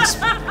nitro.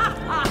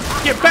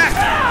 Get back!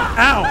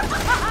 Ow!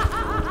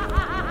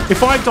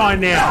 If I die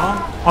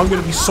now, I'm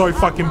gonna be so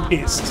fucking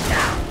pissed.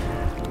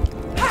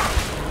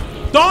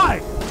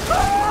 Die!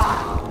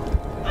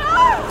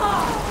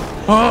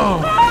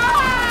 Oh,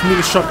 I need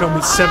a shotgun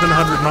with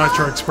 700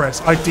 Nitro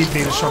Express. I did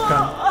need a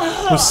shotgun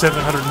with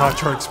 700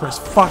 Nitro Express.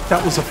 Fuck,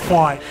 that was a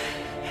fight.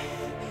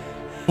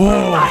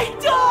 Oh. My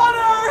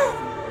daughter!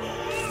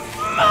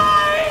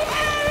 My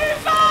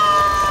Ava!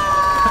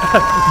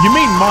 You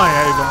mean my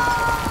Ava?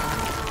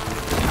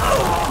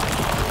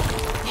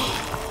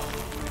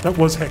 That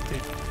was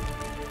hectic.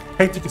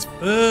 Hectic as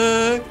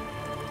fuck.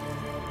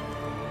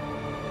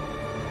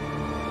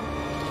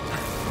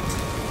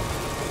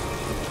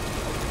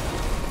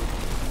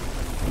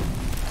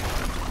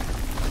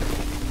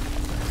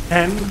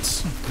 And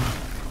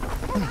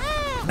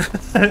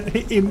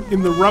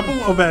in the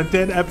rubble of our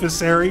dead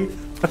adversary,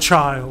 a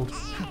child.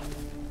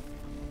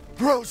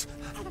 Rose!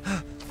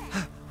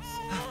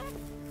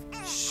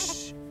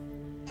 Shh.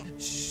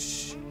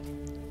 Shh.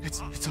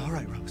 It's all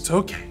right, Rose. It's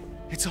okay.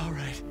 It's all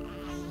right.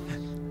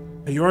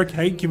 Are you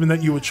okay, given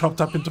that you were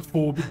chopped up into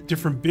 4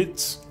 different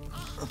bits?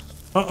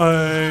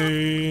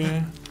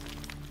 Uh-oh.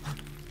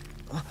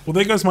 Well,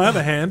 there goes my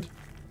other hand.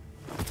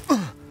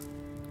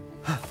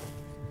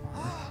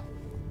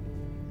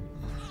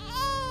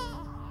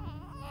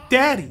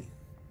 Daddy!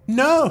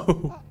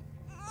 No!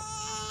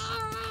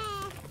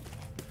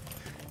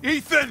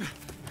 Ethan!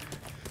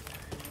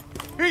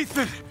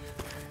 Ethan!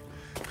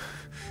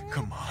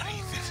 Come on,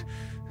 Ethan.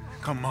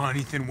 Come on,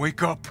 Ethan,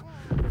 wake up.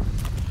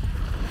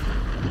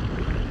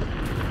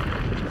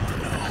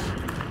 Oh,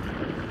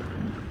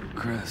 no.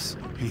 Chris.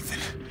 Ethan.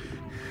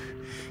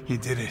 You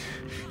did it.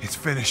 It's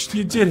finished.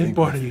 You did it,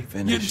 buddy.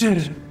 You did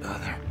it.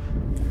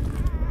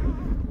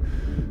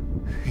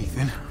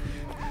 Ethan.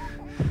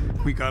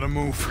 We gotta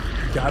move.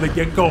 Gotta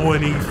get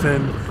going,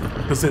 Ethan.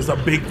 Because there's a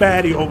big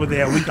baddie over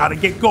there. We gotta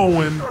get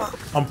going.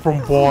 I'm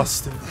from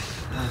Boston.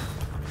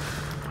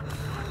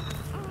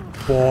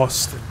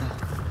 Boston.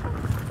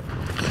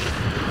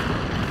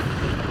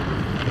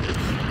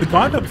 The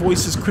guy that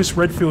voices Chris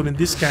Redfield in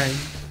this game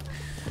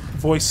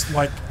voiced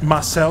like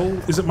Marcel.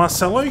 Is it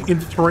Marcello in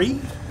 3?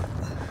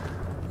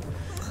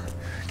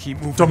 Keep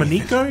moving.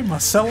 Domenico? Ethan.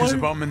 Marcello? There's a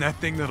bomb in that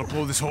thing that'll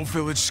blow this whole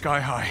village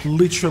sky high.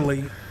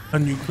 Literally a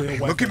nuclear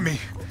weapon. Look at me.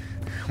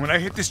 When I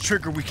hit this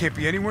trigger, we can't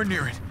be anywhere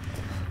near it.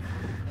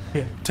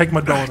 Here, take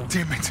my daughter.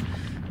 Damn it.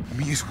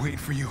 Mia's waiting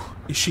for you.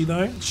 Is she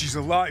though? She's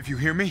alive, you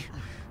hear me?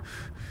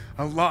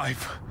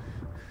 Alive.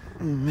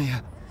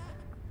 Mia.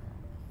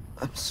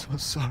 I'm so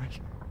sorry.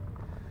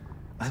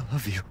 I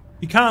love you.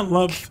 You can't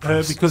love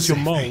her because you're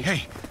mold.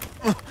 Hey.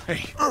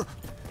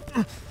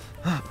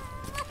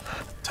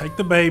 Take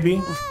the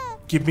baby.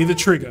 Give me the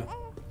trigger.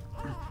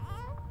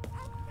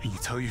 And you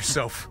tell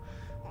yourself.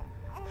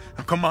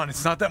 Now, come on,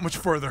 it's not that much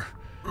further.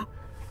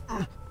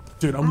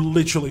 Dude, I'm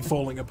literally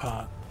falling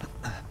apart.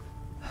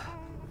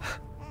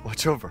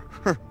 Watch over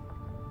her.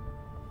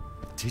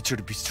 Teach her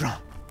to be strong.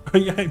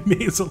 Yeah,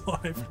 Mia's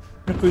alive.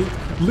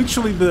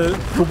 Literally the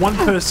one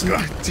person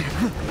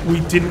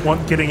we didn't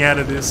want getting out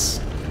of this,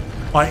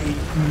 i.e.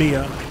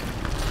 Mia.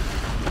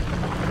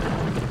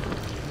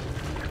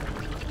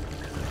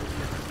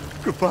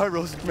 Goodbye,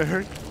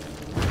 Rosemary.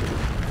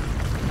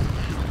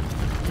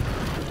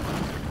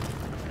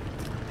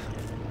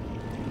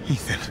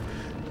 Ethan.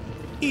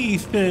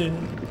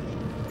 Ethan.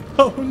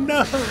 Oh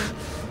no.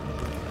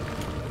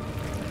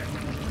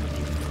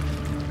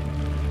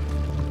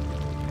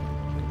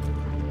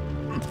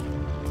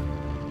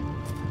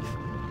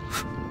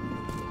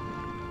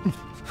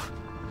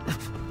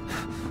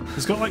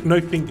 He's got like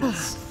no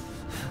fingers.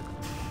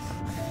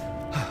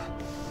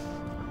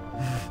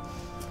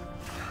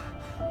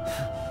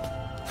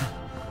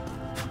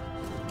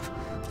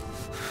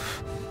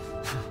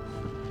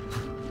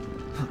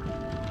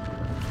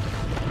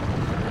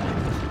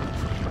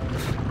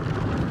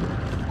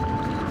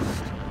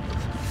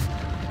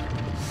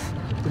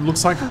 It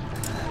looks like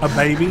a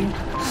baby,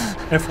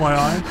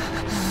 FYI.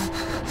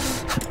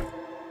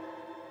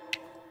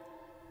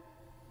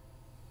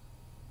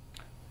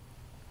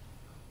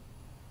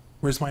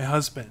 Where's my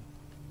husband?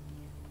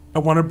 I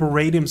want to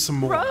berate him some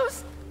more.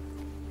 Rose?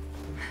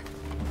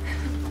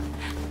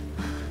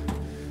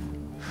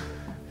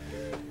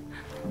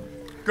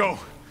 Go.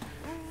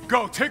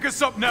 Go, take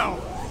us up now.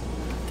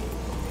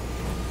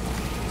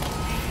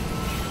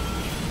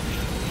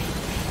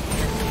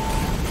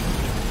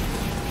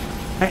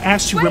 I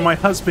asked you where my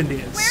husband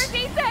is. Where's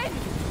Ethan?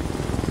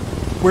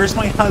 Where's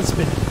my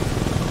husband?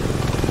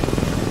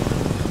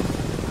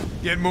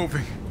 Get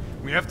moving.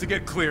 We have to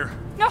get clear.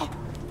 No,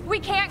 we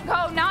can't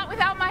go. Not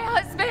without my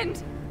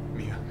husband.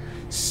 Mia,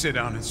 sit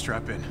down and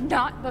strap in.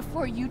 Not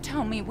before you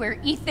tell me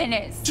where Ethan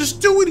is. Just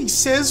do what he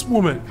says,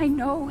 woman. I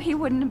know he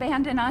wouldn't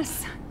abandon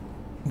us.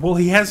 Well,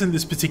 he has in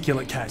this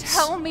particular case.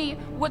 Tell me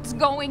what's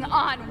going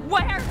on.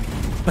 Where?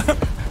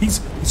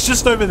 He's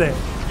just over there.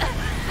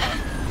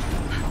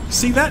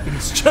 See that?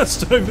 It's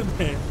just over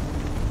there.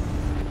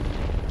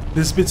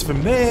 There's bits of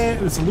him there.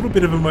 There's a little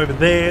bit of him over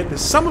there. There's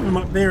some of him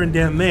up there and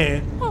down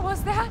there. What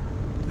was that?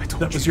 I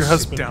told that was you your to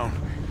husband. Sit down.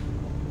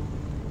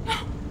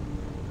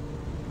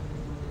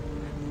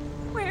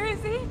 Where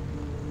is he?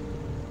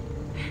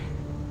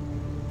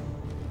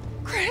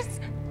 Chris?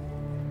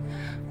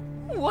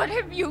 What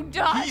have you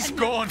done? He's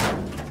gone.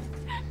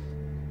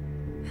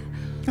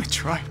 I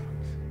tried.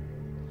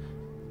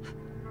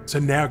 So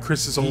now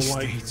Chris is all He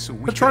like, stayed so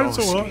we I could tried all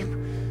so hard. escape.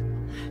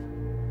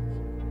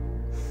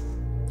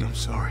 I'm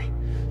sorry.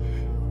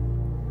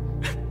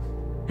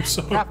 I'm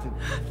sorry. Captain,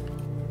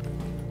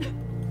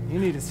 you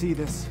need to see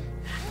this.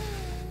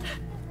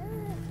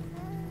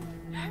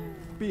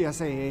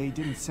 BSAA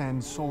didn't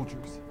send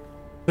soldiers.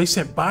 They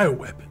sent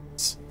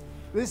bioweapons.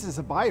 This is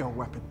a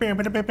bioweapon.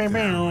 What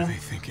are they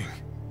thinking?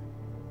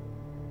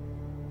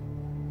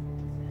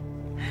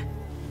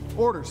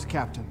 Orders,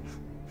 Captain.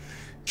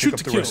 Shoot Pick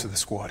to up the kill. rest of the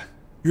squad.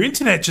 Your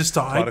internet just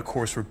died. Plot a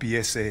course for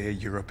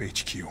BSAA Europe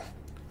HQ.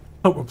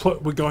 Oh,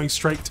 we're going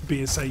straight to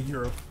BSA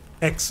Europe.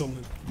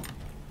 Excellent.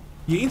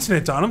 Your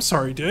internet died. I'm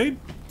sorry, dude.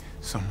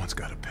 Someone's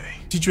got to pay.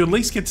 Did you at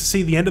least get to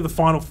see the end of the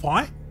final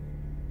fight?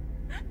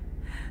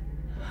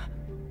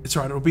 It's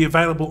right. It'll be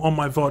available on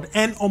my VOD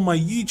and on my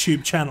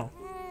YouTube channel.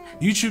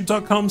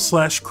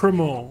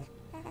 youtube.com/criminal.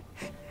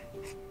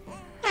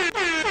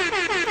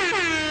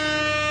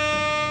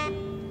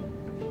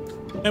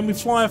 And we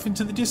fly off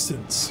into the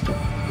distance.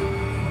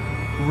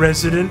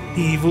 Resident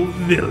Evil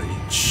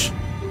Village.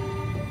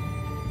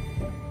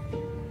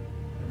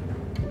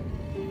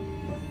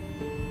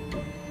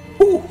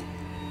 Ooh.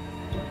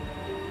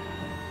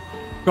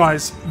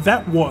 Guys,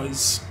 that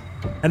was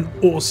an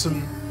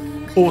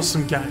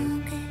awesome game.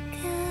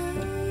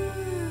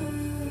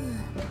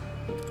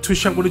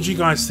 Twisha, what did you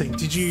guys think?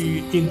 Did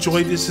you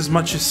enjoy this as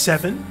much as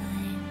 7?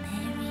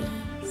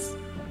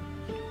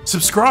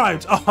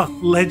 Subscribed! Oh,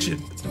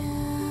 legend.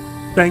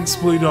 Thanks,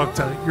 Blue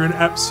Doctor. You're an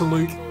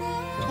absolute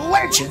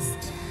legend.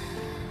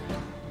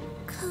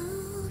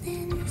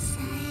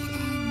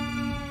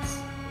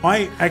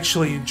 I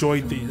actually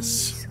enjoyed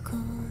this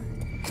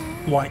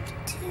like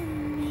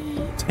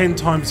 10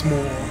 times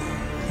more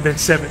than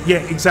 7.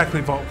 Yeah,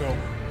 exactly, Volgo.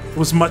 It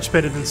was much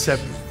better than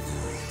 7.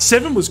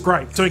 7 was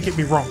great, don't get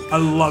me wrong. I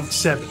loved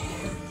 7.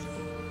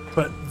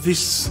 But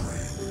this,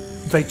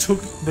 they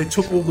took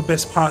all the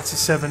best parts of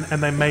 7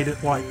 and they made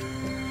it like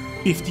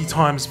 50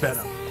 times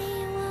better.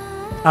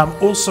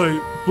 Also,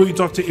 Blue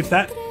Doctor, if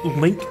that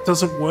link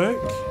doesn't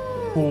work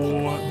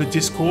for the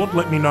Discord,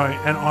 let me know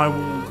and I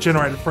will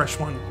generate a fresh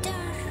one.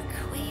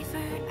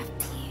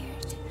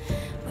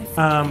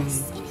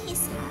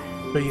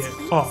 But yeah,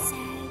 oh.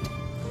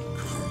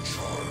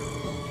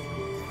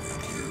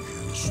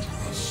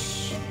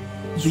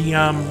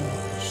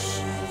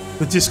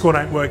 The Discord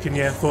ain't working,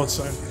 yeah, thought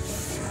so.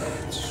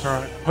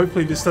 Alright,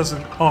 hopefully this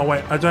doesn't... Oh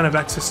wait, I don't have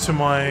access to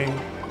my...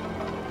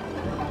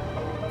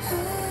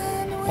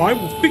 I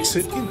will fix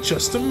it in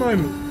just a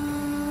moment.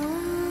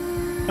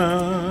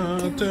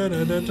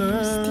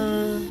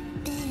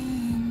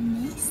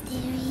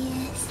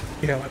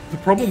 Yeah, like, the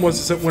problem was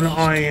is that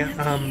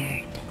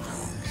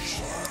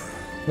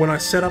when I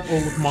set up all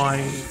of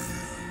my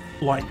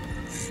like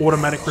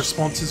automatic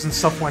responses and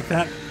stuff like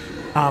that,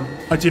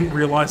 I didn't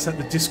realize that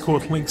the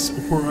Discord links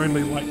were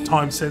only like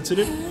time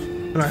sensitive,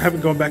 and I haven't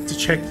gone back to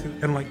check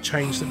and like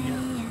change them yet.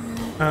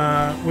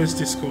 Where's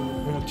Discord?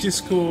 I want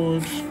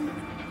Discord.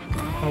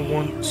 I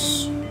want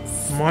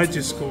my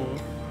Discord,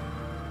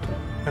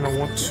 and I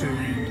want to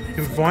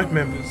invite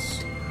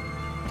members.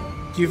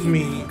 Give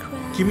me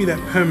that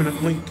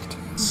permanent link,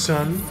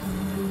 son.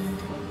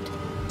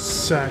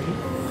 Say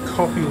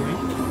copy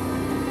link,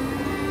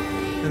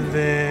 and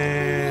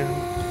then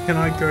can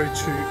I go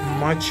to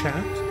my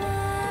chat?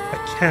 I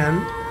can,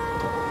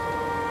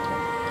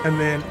 and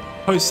then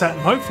post that,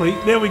 and hopefully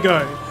there we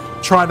go.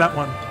 Try that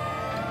one.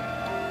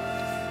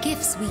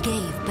 Gifts we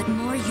gave, but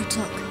more you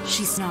took,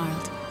 she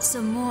snarled. So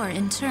more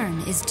in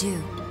turn is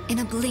due. In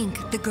a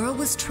blink, the girl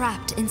was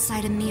trapped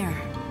inside a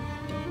mirror.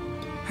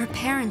 Her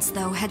parents,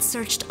 though, had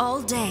searched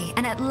all day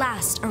and at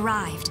last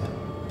arrived.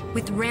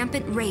 With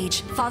rampant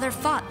rage, Father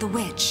fought the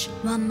witch,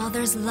 while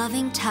Mother's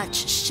loving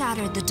touch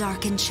shattered the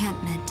dark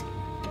enchantment.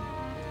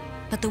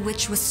 But the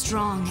witch was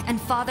strong,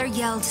 and Father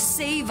yelled,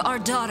 "Save our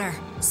daughter!"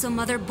 So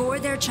Mother bore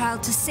their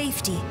child to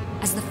safety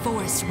as the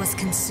forest was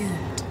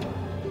consumed.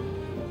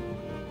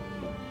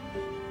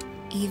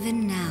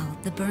 Even now,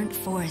 the burnt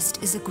forest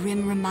is a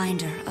grim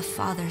reminder of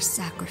Father's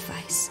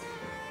sacrifice.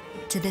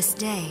 To this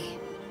day,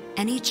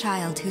 any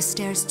child who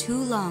stares too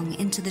long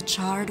into the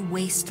charred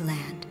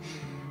wasteland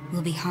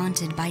will be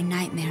haunted by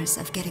nightmares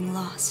of getting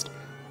lost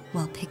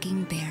while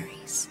picking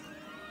berries.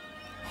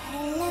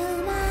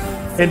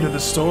 End of the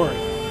story.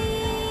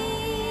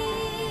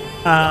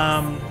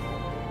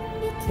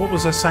 What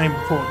was I saying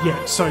before?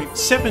 Yeah, so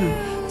 7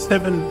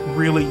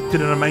 really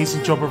did an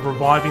amazing job of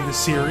reviving the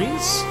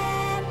series.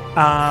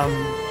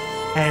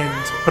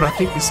 But I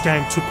think this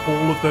game took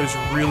all of those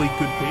really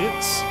good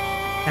bits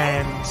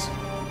and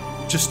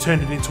just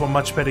turned it into a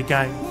much better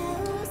game.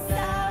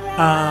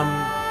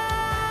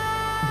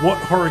 What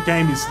horror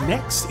game is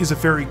next is a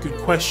very good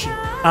question.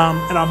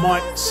 And I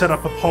might set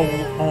up a poll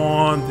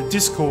on the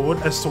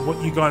Discord as to what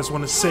you guys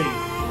want to see.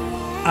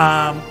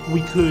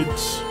 We could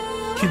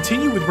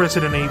continue with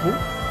Resident Evil.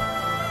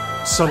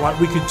 So like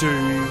we could do...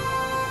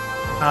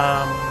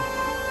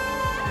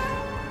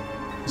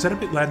 is that a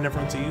bit loud in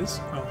everyone's ears?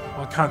 Oh,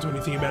 I can't do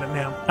anything about it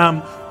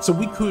now. So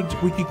we could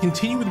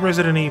continue with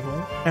Resident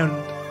Evil, and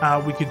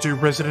we could do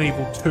Resident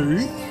Evil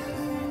 2.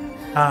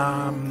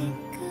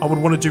 I would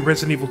want to do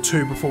Resident Evil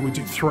 2 before we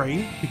do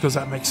 3, because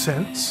that makes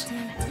sense.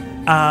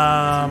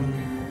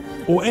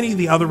 Or any of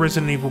the other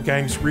Resident Evil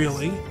games,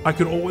 really. I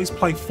could always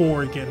play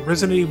 4 again.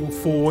 Resident Evil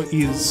 4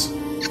 is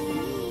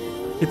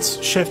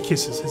It's chef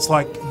kisses. It's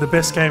like the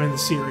best game in the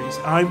series.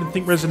 I even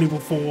think Resident Evil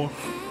 4,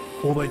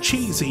 although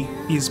cheesy,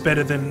 is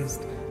better than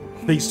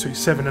these two,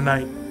 7 and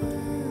 8.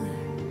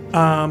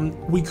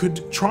 We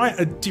could try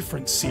a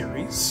different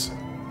series.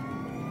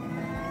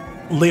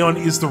 Leon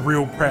is the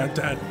real proud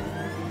dad.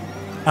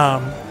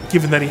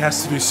 Given that he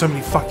has to do so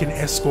many fucking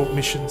escort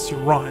missions,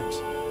 you're right.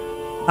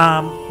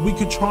 We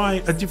could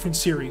try a different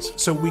series.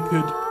 So we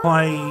could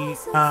play,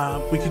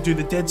 we could do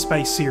the Dead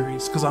Space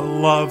series, because I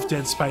love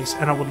Dead Space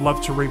and I would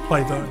love to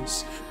replay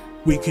those.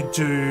 We could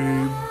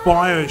do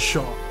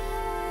Bioshock,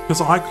 because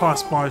I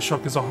class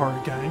Bioshock as a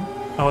horror game.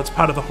 Oh, it's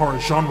part of the horror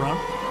genre.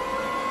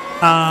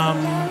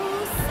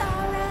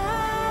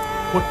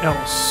 What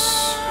else?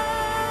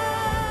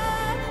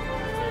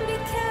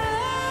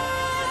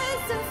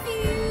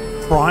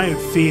 Cry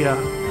of Fear.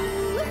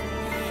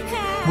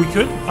 We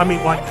could. I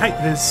mean, like, hey,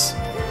 there's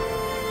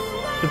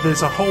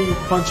a whole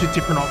bunch of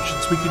different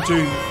options. We could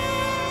do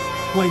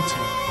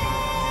plenty.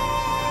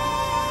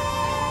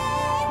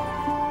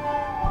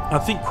 I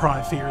think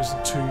Cry of Fear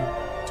isn't too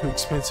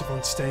expensive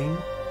on Steam.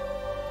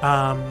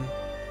 And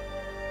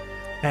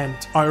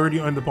I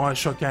already own the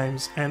Bioshock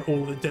games, and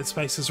all the Dead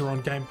Spaces are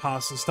on Game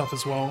Pass and stuff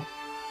as well.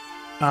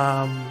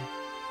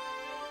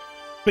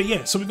 But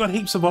yeah, so we've got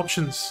heaps of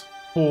options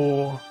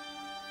for,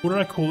 what do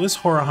I call this?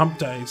 Horror Hump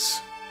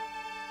Days.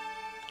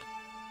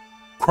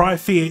 Cry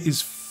of Fear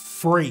is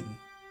free.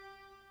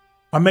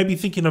 I may be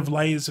thinking of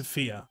Layers of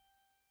Fear.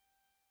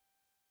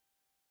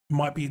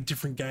 Might be a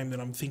different game that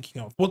I'm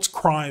thinking of. What's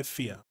Cry of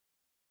Fear?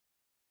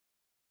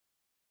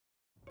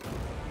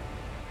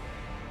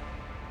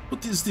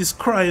 What is this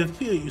Cry of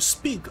Fear you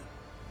speak?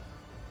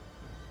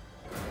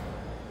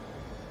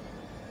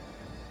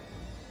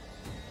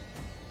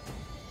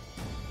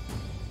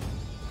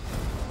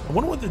 I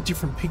wonder what the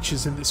different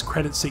pictures in this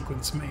credit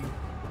sequence mean.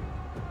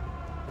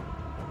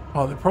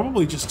 Oh, they're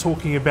probably just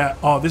talking about,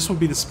 oh, this would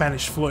be the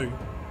Spanish flu.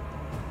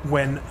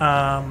 When,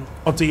 I'll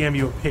DM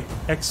you a pic.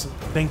 Excellent,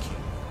 thank you.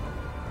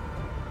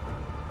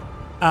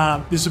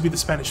 This would be the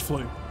Spanish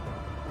flu.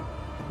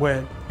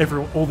 Where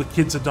all the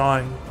kids are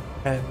dying,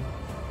 and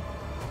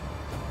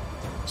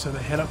so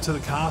they head up to the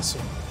castle.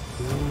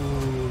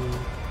 Ooh.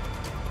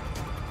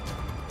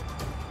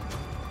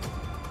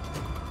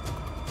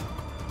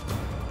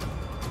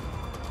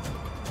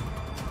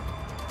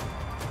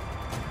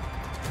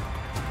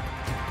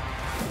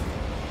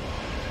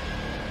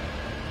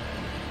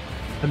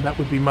 And that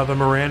would be Mother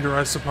Miranda,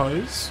 I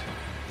suppose.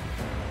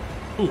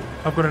 Ooh,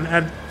 I've got an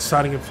ad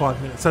starting in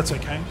 5 minutes. That's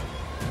okay.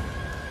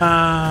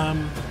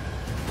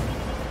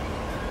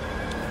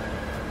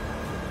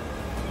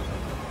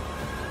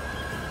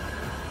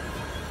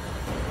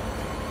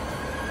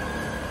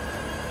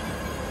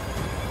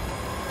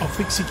 I'll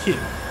fix your kid.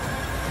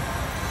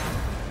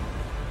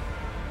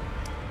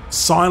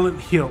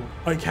 Silent Hill.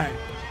 Okay.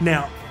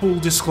 Now, full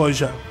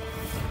disclosure.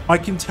 I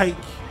can take...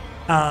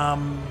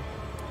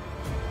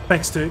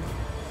 Thanks, dude.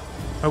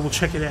 I will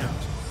check it out.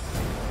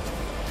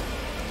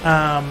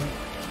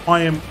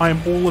 I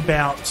am all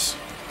about,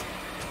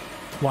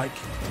 like,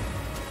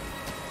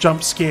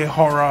 jump scare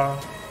horror,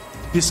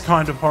 this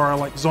kind of horror,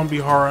 like zombie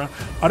horror.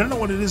 I don't know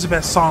what it is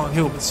about Silent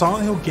Hill, but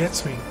Silent Hill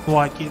gets me.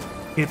 Like, it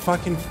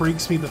fucking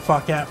freaks me the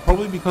fuck out.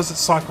 Probably because it's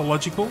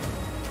psychological.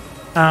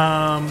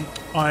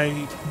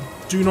 I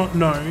do not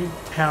know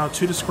how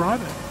to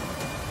describe it.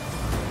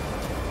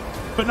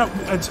 But no,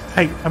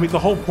 hey, I mean, the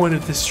whole point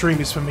of this stream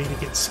is for me to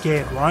get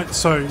scared, right?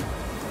 So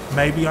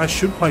maybe I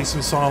should play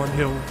some Silent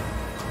Hill.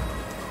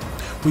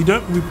 We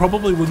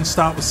probably wouldn't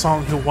start with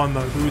Silent Hill 1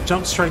 though. We would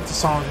jump straight to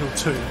Silent Hill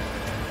 2.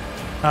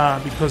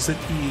 Because it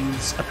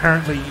is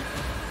apparently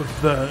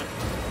the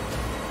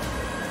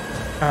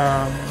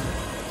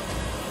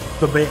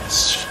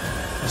best.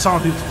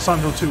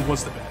 Silent Hill 2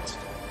 was the best.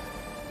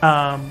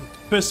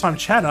 First time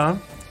chatter,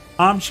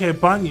 Armchair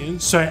Bunyan,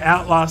 so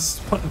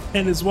Outlast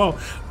then as well.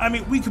 I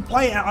mean, we could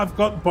play out. I've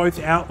got both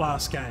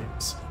Outlast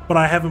games, but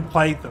I haven't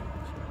played them.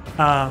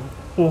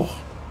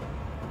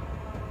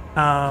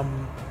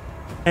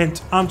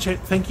 And Armchair,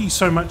 thank you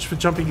so much for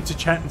jumping into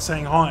chat and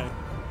saying hi.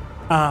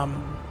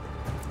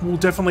 We'll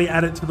definitely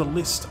add it to the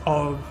list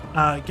of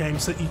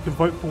games that you can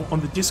vote for on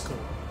the Discord.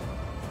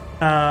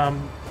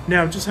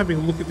 Now, just having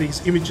a look at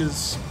these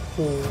images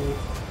for,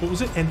 what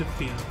was it? End of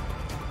Fear.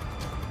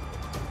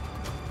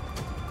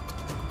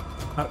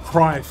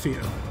 Cry of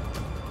Fear.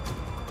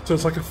 So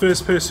it's like a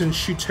first-person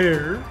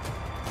shooter.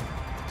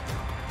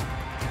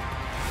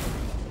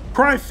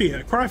 Cry of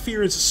Fear. Cry of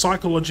Fear is a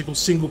psychological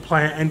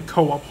single-player and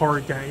co-op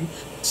horror game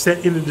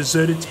set in a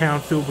deserted town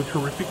filled with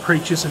horrific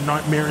creatures and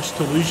nightmarish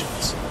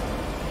delusions.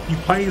 You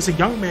play as a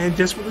young man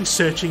desperately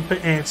searching for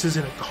answers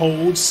in a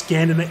cold, it's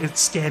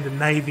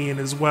Scandinavian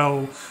as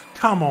well.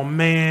 Come on,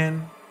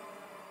 man.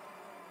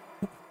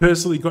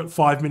 Personally got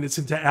 5 minutes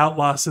into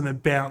Outlast and then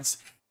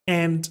bounced.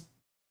 And,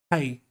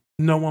 hey,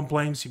 no one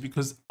blames you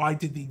because I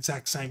did the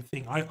exact same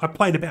thing. I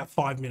played about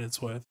 5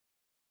 minutes worth.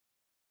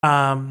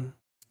 And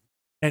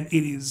it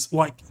is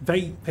like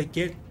they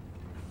get,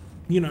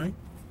 you know,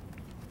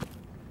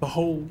 the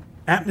whole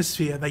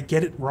atmosphere, they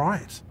get it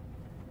right.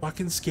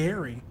 Fucking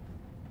scary.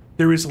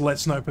 There is a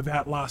Let's Nope of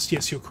Outlast.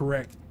 Yes, you're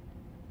correct.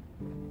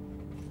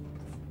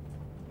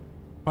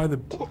 By the...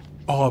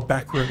 Oh,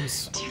 back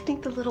rooms. Do you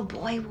think the little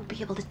boy will be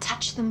able to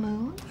touch the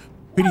moon?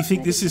 Who do you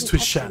think this is,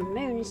 Twist Chat? The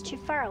moon is too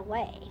far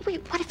away.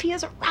 Wait, what if he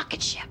has a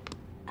rocket ship?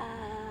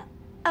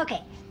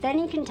 Okay, then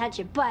you can touch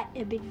it, but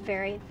it'd be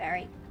very,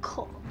 very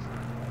cold.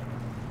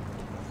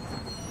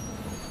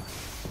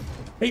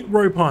 Hey,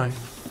 Ropine.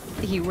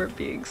 You were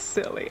being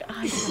silly.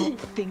 I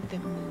don't think the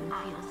moon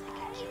feels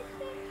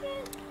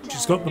like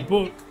She's got the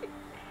book.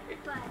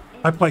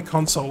 I play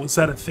console. Is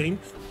that a thing?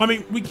 I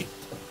mean, we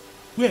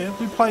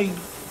play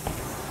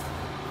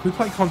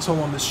console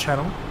on this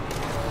channel.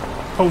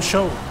 Whole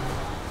show.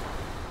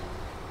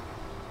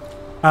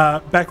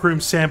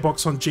 Backroom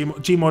sandbox on Gmod.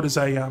 Gmod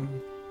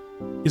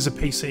is a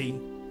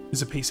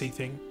PC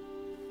thing.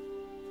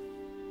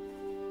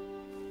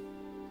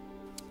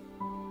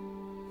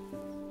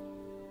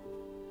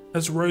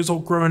 Has Rose all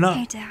grown up?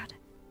 Hey, Dad.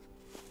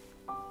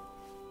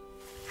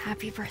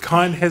 Happy birthday.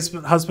 Kind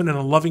husband and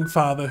a loving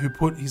father who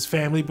put his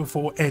family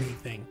before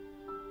anything.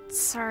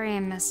 Sorry I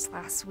missed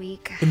last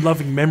week. In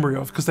loving memory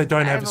of, because they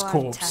don't have his I have a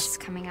lot of corpse. tests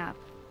coming up.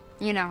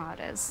 You know how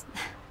it is.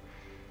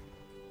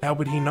 How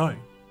would he know?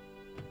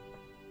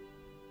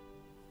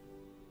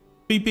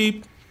 Beep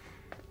beep.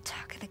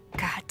 Talk of the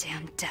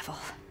goddamn devil.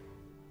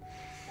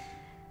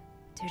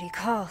 Duty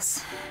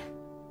calls.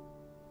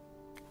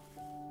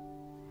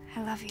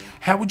 I love you.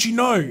 How would you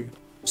know?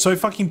 So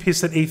fucking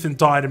pissed that Ethan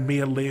died and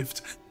Mia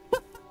lived.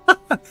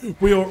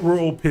 we're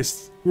all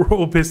pissed. We're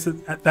all pissed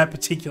at that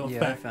particular Yeah,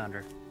 fact. I found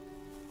her.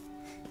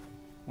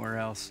 Where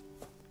else?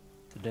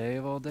 Today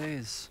of all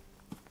days.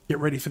 Get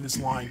ready for this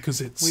line,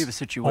 because it's We have a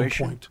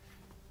situation. on point.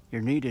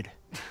 You're needed,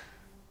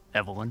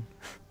 Evelyn.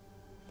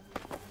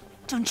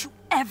 Don't you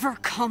ever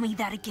call me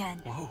that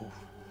again. Whoa,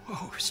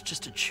 it's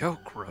just a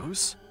joke,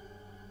 Rose.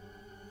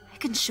 I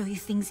can show you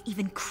things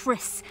even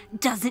Chris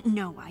doesn't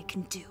know I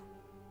can do.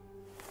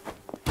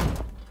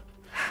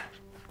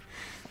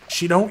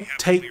 She don't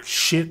take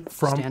shit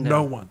from Stand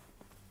no down. one.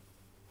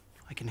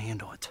 I can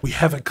handle it. We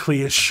have a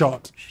clear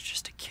shot. She's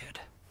just a kid.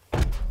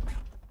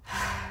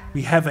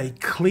 We have a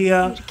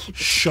clear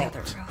shot.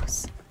 Together,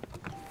 Rose.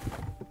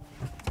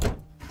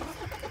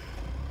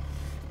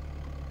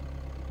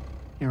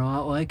 You're a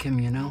lot like him,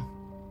 you know?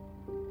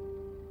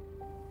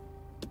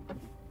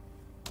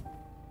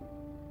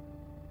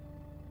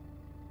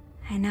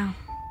 I know.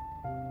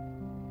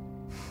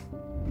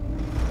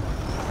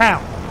 How?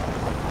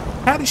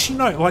 How does she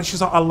know? Like, she's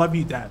like, I love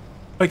you, Dad.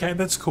 Okay,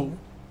 that's cool.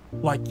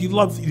 Like, you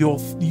love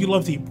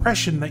the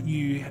impression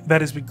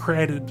that has been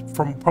created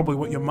from probably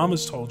what your mum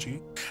has told you.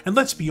 And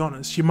let's be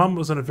honest, your mum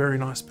wasn't a very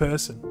nice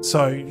person.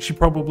 So she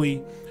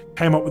probably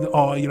came up with,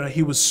 oh, you know,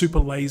 he was super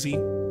lazy.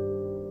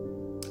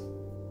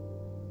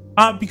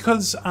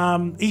 Because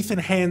Ethan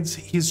hands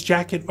his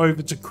jacket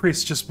over to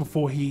Chris just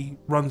before he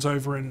runs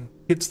over and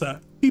hits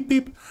the beep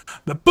beep,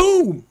 the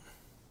boom.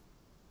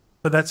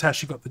 So that's how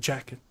she got the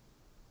jacket.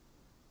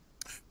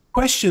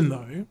 Question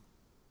though,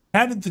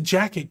 how did the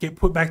jacket get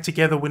put back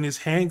together when his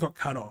hand got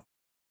cut off?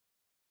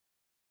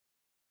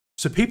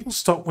 So people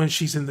stop when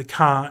she's in the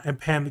car and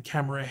pan the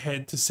camera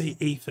ahead to see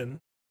Ethan.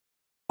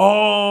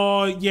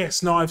 Oh,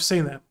 yes, no, I've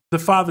seen that. The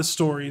father's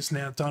story is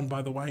now done,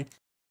 by the way.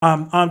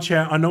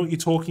 Armchair, I know what you're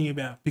talking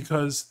about,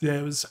 because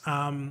there was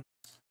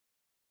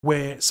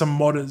where some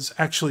modders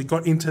actually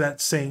got into that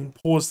scene,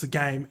 paused the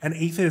game, and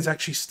Ethan is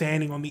actually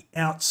standing on the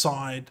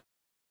outside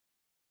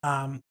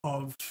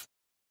of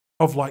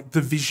like the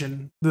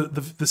vision,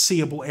 the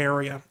seeable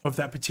area of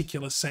that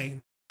particular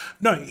scene.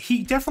 No,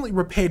 he definitely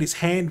repaired his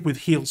hand with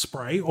heel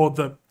spray or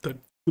the blah,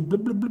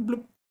 blah, blah,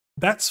 blah.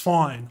 That's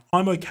fine.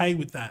 I'm okay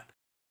with that.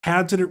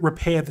 How did it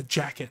repair the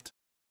jacket?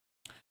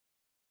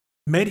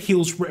 Med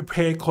heels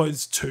repair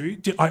clothes too?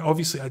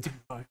 Obviously I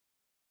didn't know.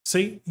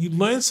 See, you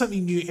learn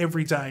something new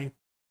every day.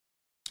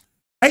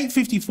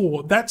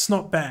 854, that's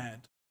not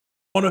bad.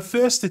 On a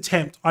first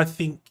attempt, I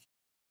think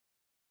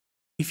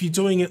if you're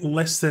doing it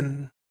less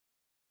than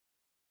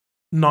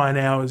 9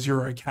 hours,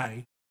 you're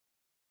okay.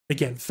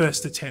 Again,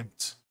 first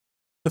attempt.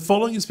 The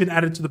following has been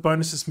added to the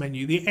bonuses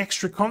menu: the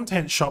extra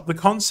content shop, the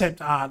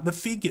concept art, the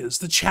figures,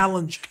 the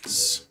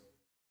challenges.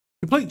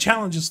 Complete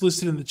challenges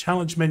listed in the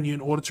challenge menu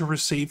in order to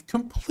receive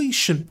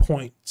completion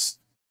points.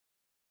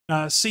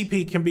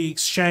 CP can be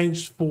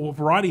exchanged for a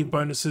variety of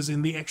bonuses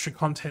in the extra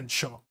content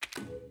shop.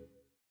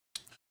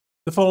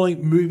 The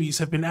following movies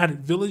have been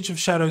added: Village of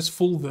Shadows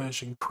full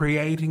version,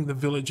 Creating the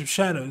Village of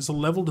Shadows, the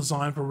level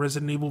design for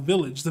Resident Evil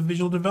Village, the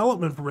visual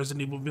development for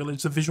Resident Evil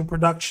Village, the visual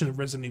production of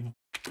Resident Evil.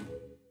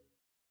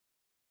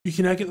 You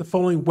can now get the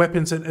following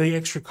weapons at the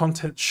extra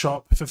content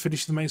shop for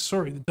finishing the main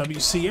story: the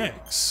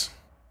WCX.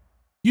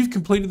 You've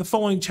completed the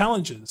following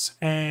challenges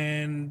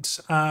and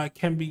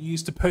can be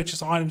used to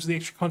purchase items of the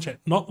extra content.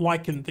 Not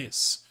like in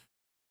this.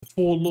 The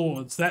Four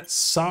Lords, that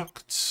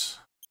sucked.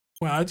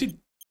 Well, I did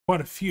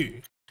quite a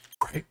few.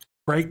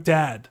 Great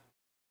Dad.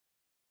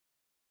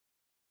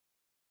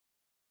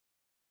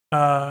 You're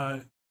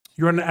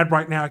on an ad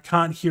right now. I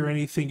can't hear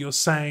anything you're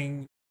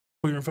saying.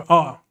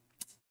 Oh,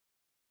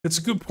 It's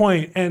a good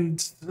point,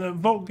 and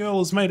Vault Girl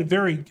has made a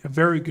very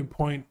good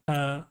point.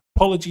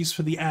 Apologies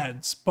for the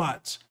ads,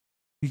 but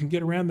you can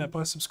get around that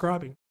by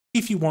subscribing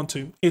if you want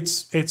to.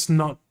 It's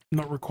not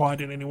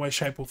required in any way,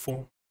 shape, or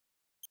form.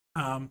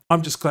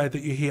 I'm just glad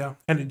that you're here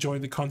and enjoy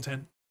the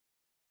content.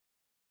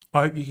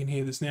 I hope you can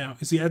hear this now.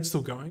 Is the ad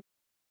still going?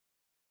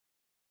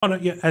 Oh no,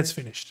 yeah, ad's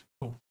finished.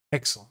 Cool,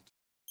 excellent.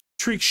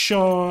 Trick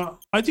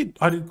shot. I did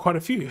quite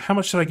a few. How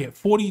much did I get?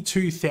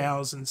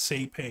 42,000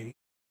 CP.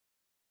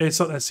 It's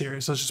not that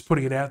serious. I was just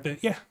putting it out there.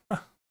 Yeah.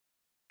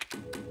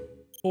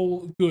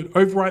 All good.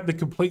 Overwrite the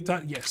complete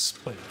data. Yes,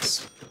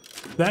 please.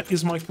 That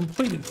is my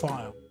completed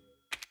file.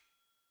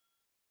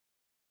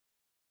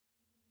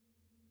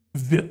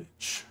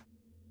 Village.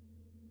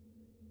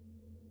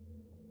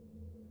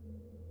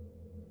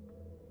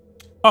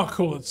 Oh,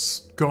 cool. It's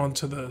gone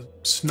to the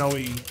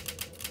snowy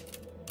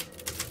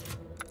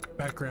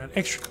background.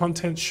 Extra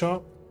content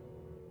shop.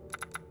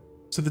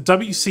 So the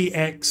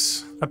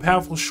WCX, a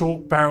powerful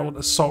short-barreled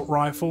assault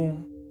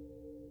rifle.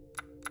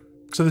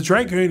 So the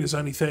Dragoon is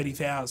only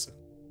 30,000.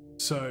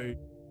 So,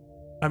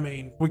 I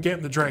mean, we're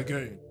getting the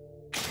Dragoon.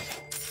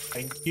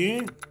 Thank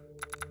you.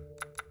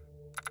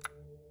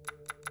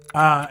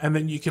 And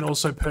then you can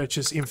also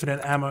purchase infinite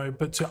ammo,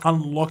 but to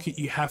unlock it,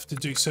 you have to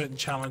do certain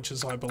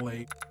challenges, I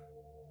believe.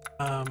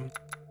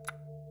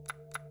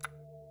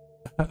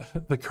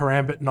 The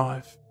karambit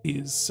knife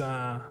is,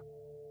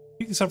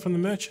 pick this up from the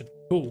merchant.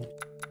 Cool.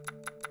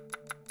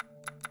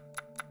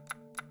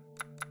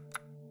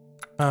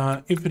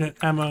 Infinite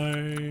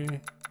ammo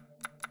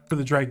for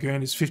the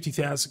Dragoon is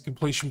 50,000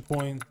 completion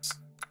points.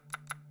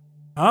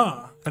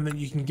 And then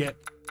you can get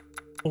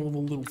all the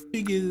little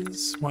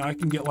figures. Well, I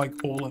can get like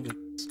all of it.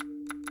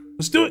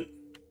 Let's do it.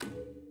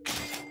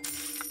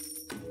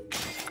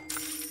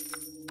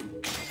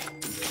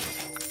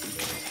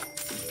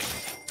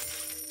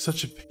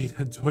 Such a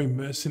Peter doing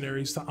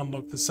mercenaries to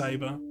unlock the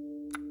saber.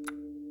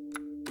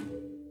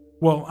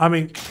 Well, I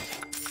mean,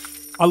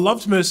 I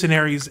loved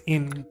mercenaries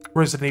in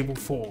Resident Evil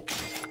 4.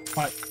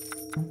 Like,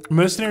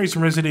 mercenaries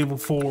in Resident Evil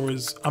 4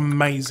 is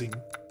amazing.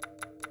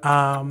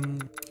 I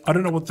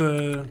don't know what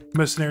the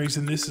mercenaries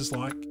in this is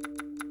like,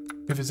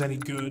 if it's any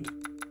good.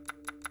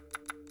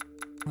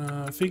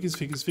 Figures.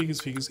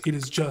 It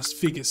is just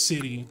Figure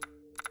City.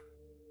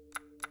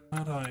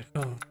 How do I?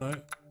 Oh, no.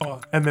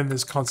 Oh, and then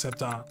there's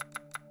concept art,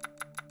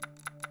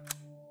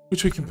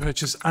 which we can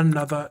purchase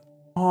another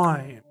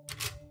time.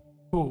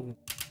 Cool.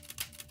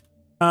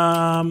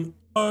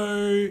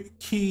 Okie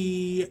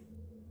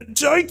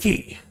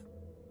dokie.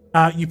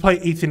 You play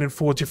Ethan in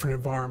 4 different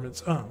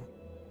environments.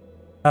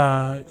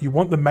 You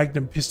want the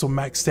Magnum pistol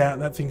maxed out.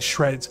 That thing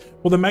shreds.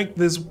 Well,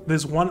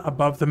 there's one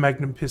above the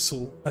Magnum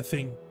pistol, I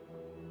think,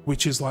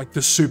 which is like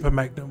the Super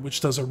Magnum,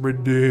 which does a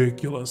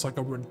ridiculous, like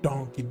a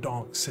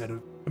redonky-donk set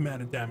of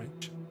amount of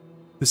damage.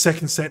 The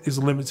second set is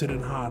limited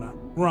and harder.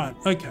 Right,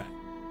 okay.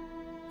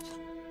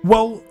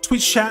 Well,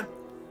 Twitch chat,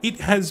 it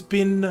has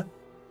been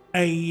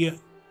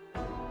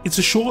it's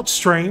a short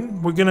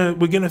stream. We're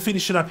gonna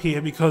finish it up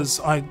here because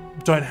I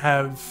don't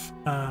have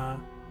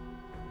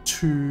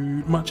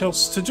too much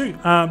else to do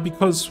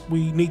because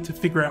we need to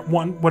figure out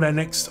what our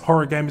next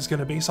horror game is going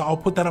to be. So I'll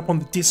put that up on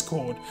the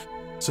Discord.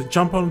 So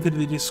jump onto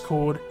the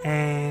Discord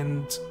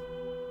and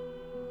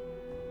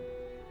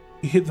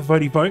you hit the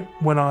vote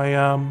when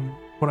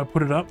I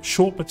put it up.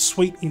 Short but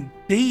sweet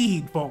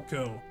indeed, Vault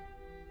Girl.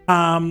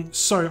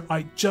 So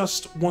I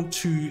just want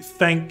to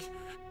thank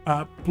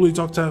Blue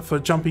Doctor for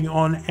jumping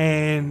on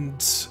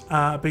and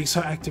being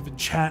so active in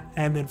chat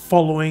and then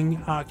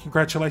following.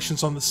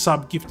 Congratulations on the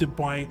sub gifted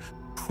by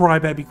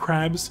Crybaby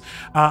Crabs.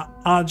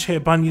 Armchair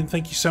Bunyan,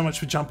 thank you so much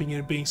for jumping in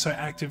and being so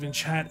active in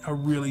chat. I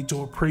really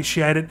do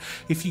appreciate it.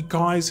 If you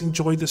guys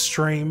enjoyed the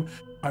stream,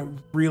 I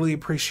really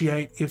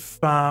appreciate if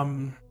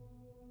I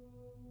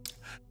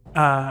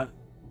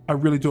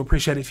really do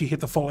appreciate if you hit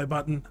the follow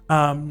button.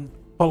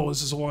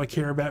 Followers is all I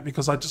care about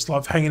because I just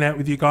love hanging out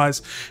with you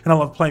guys and I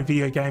love playing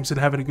video games and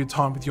having a good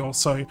time with you all.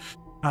 So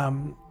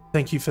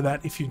thank you for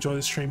that. If you enjoy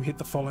the stream, hit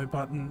the follow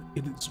button.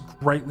 It is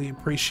greatly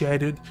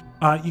appreciated.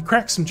 You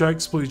cracked some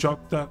jokes, Blue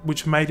Doctor,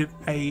 which made it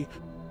a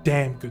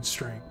damn good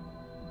stream.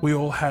 We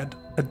all had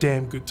a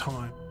damn good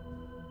time.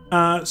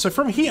 So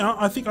from here,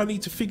 I think I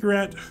need to figure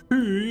out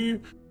who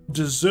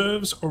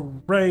deserves a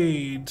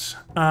raid.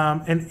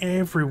 And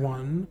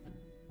everyone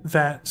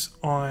that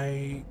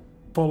I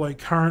follow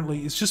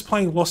currently is just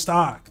playing Lost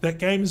Ark. That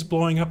game is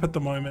blowing up at the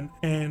moment,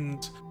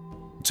 and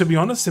to be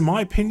honest, in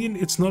my opinion,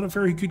 it's not a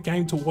very good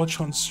game to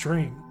watch on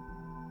stream.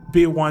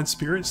 Beer Wine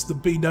Spirits, the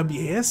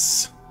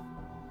BWS.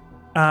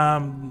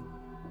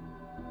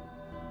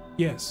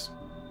 Yes,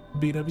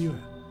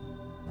 BWS.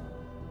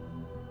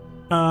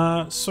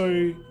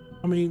 So,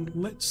 I mean,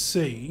 let's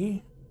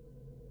see.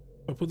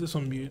 I'll put this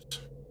on mute.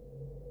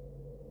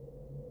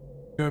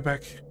 Go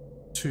back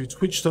to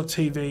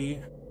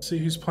twitch.tv, see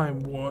who's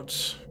playing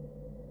what.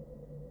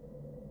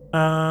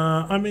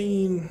 I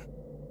mean,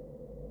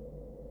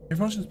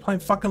 everyone's just playing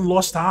fucking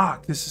Lost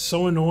Ark. This is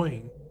so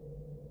annoying.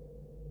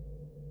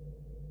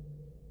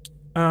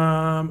 Do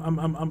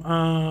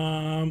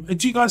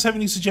you guys have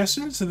any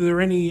suggestions? Are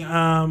there any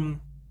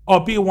oh,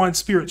 beer, wine,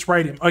 spirits,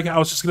 rate him. Okay, I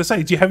was just gonna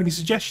say, do you have any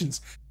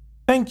suggestions?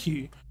 Thank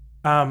you,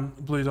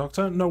 Blue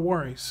Doctor. No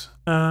worries.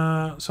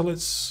 So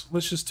let's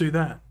just do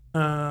that.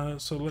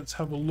 So let's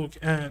have a look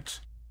at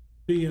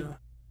beer,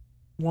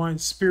 wine,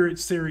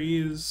 spirits. There he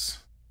is.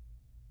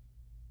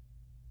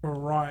 All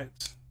right.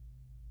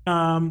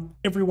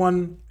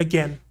 Everyone,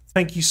 again,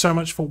 thank you so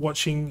much for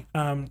watching.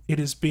 It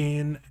has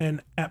been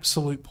an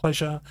absolute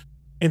pleasure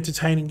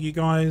entertaining you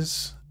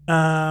guys.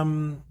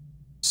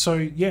 So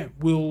yeah,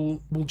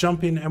 we'll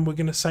jump in and we're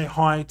gonna say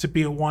hi to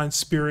Beer Wine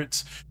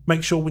Spirits.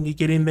 Make sure when you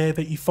get in there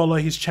that you follow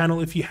his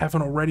channel if you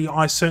haven't already.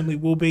 I certainly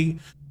will be.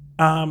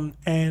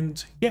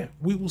 And yeah,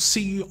 we will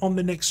see you on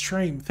the next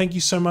stream. Thank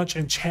you so much,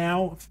 and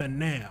ciao for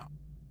now.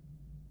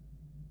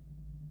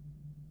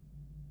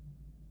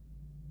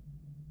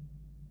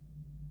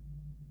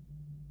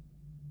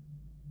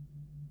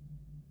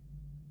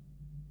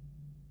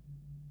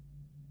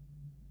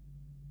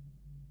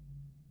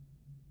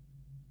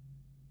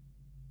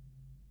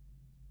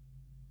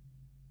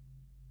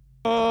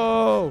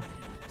 Oh!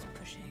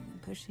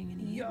 Pushing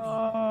and Yo!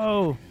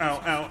 Ow, ow,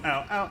 ow,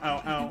 ow,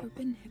 ow, ow. Never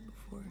been hit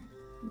before.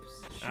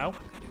 Ow.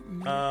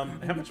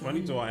 How much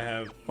money do I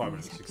have?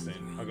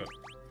 516. I got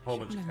a whole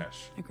bunch of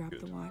cash. I grabbed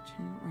the watch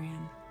and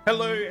ran.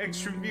 Hello,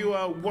 extra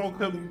viewer.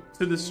 Welcome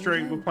to the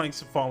stream. We're playing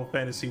some Final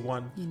Fantasy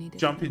 1.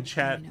 Jump in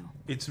chat.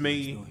 It's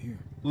me.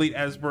 Leet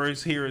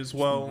Asbro's here as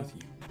well.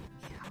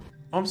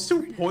 I'm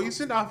still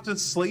poisoned after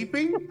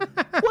sleeping?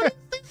 What is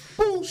this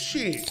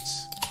bullshit?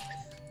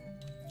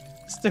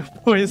 Still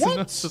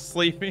poisonous for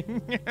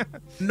sleeping.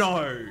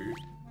 No.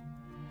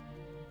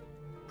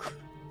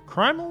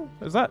 Crimal?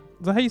 Is that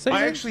how you say it?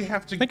 I actually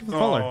have to. Thank you for the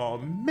follow. Oh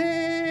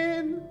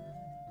man.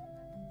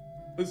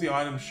 Where's the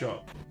item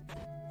shop?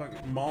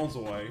 Like miles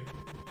away.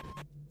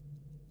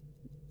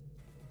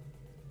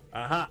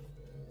 Aha.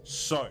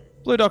 So.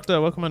 Blue Doctor,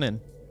 welcome on in.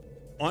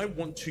 I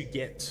want to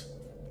get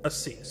a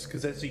 6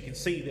 because, as you can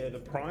see there, the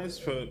prize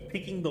for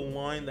picking the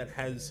line that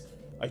has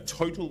a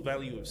total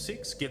value of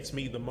 6 gets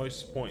me the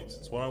most points.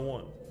 That's what I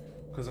want,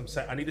 because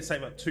I need to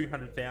save up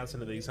 200,000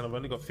 of these, and I've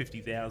only got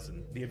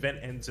 50,000. The event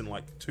ends in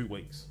like 2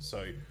 weeks,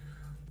 so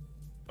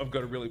I've got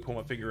to really pull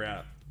my figure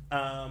out.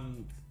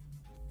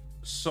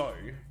 So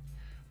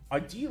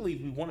ideally,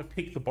 we want to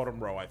pick the bottom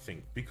row, I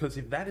think, because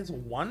if that is a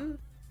 1,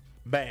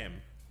 bam,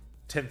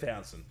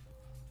 10,000.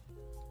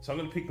 So I'm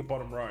going to pick the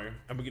bottom row,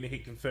 and we're going to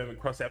hit confirm and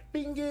cross our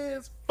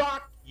fingers.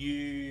 Fuck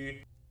you.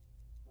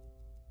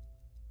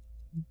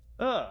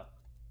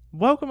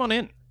 Welcome on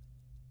in.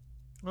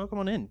 Welcome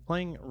on in.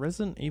 Playing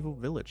Resident Evil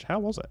Village. How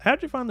was it? How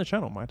did you find the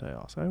channel, might I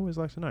ask? I always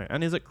like to know.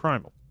 And is it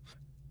Crimal?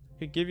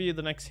 Could give you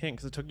the next hint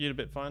because it took you a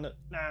bit to find it.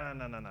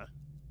 No.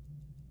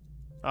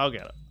 I'll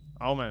get it.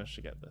 I'll manage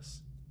to get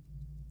this.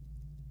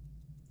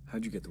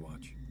 How'd you get the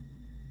watch?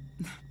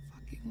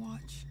 Fucking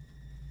watch.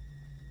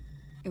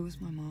 It was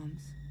my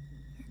mom's.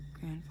 Her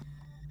grandfather.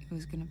 It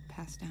was gonna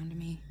pass down to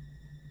me.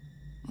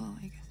 Well,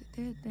 I guess it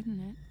did, didn't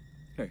it?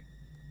 Hey.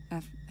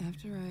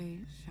 After I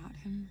shot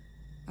him,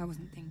 I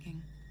wasn't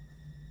thinking.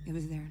 It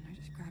was there and I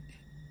just grabbed it.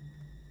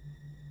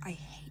 I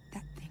hate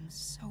that thing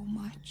so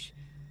much,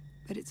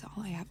 but it's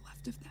all I have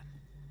left of them.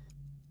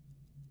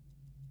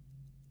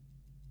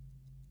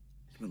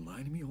 You've been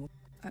lying to me all...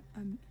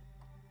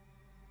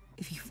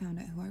 If you found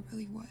out who I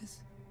really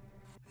was,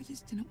 I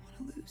just didn't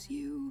want to lose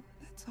you,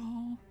 that's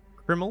all.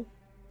 Criminal?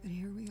 But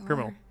here we are.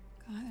 Criminal.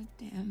 God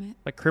damn it.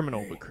 Like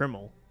criminal, but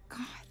criminal.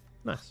 God.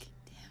 Nice.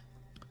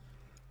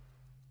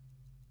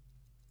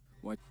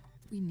 What?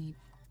 We need...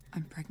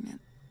 I'm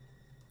pregnant.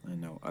 I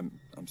know.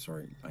 I'm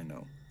sorry. I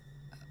know.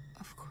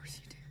 Of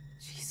course you do.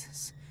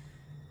 Jesus.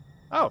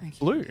 Oh,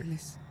 Blue.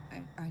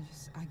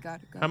 I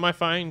gotta go. How am I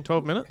finding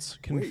 12 minutes?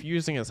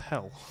 Confusing as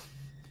hell.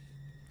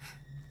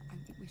 I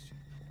think we should...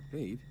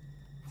 Babe?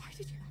 Why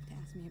did you have to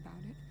ask me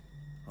about it?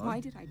 Huh? Why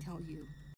did I tell you?